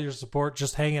as all your support,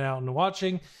 just hanging out and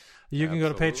watching. You can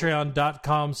go to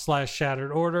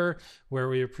patreon.com/shatteredorder, where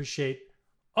we appreciate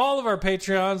all of our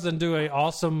Patreons and do a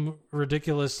awesome,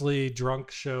 ridiculously drunk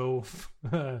show.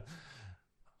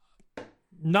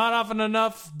 Not often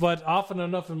enough, but often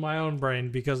enough in my own brain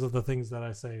because of the things that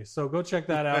I say. So go check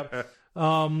that out.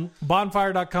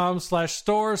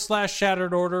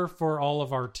 Bonfire.com/store/shatteredorder for all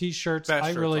of our t-shirts. Best I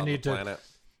shirts really on the need to. planet.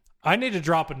 I need to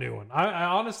drop a new one. I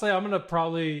honestly, I'm gonna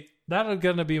probably. That's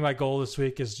gonna be my goal this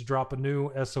week is to drop a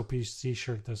new SOP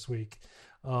t-shirt this week.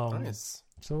 Nice.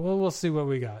 So we'll see what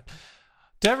we got.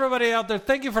 To everybody out there,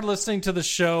 thank you for listening to the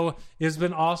show. It's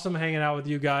been awesome hanging out with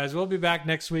you guys. We'll be back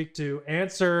next week to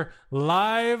answer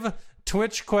live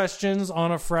Twitch questions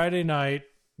on a Friday night.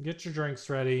 Get your drinks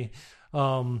ready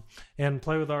and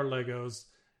play with our Legos.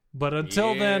 But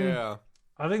until then,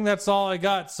 I think that's all I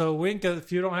got. So, Wink,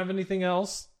 if you don't have anything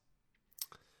else.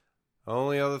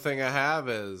 Only other thing I have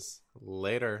is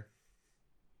later.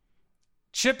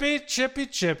 Chippy.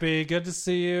 Good to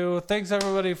see you. Thanks,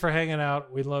 everybody, for hanging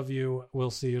out. We love you. We'll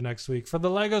see you next week for the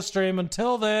Lego stream.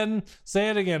 Until then, say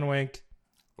it again, Wink.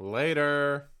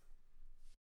 Later.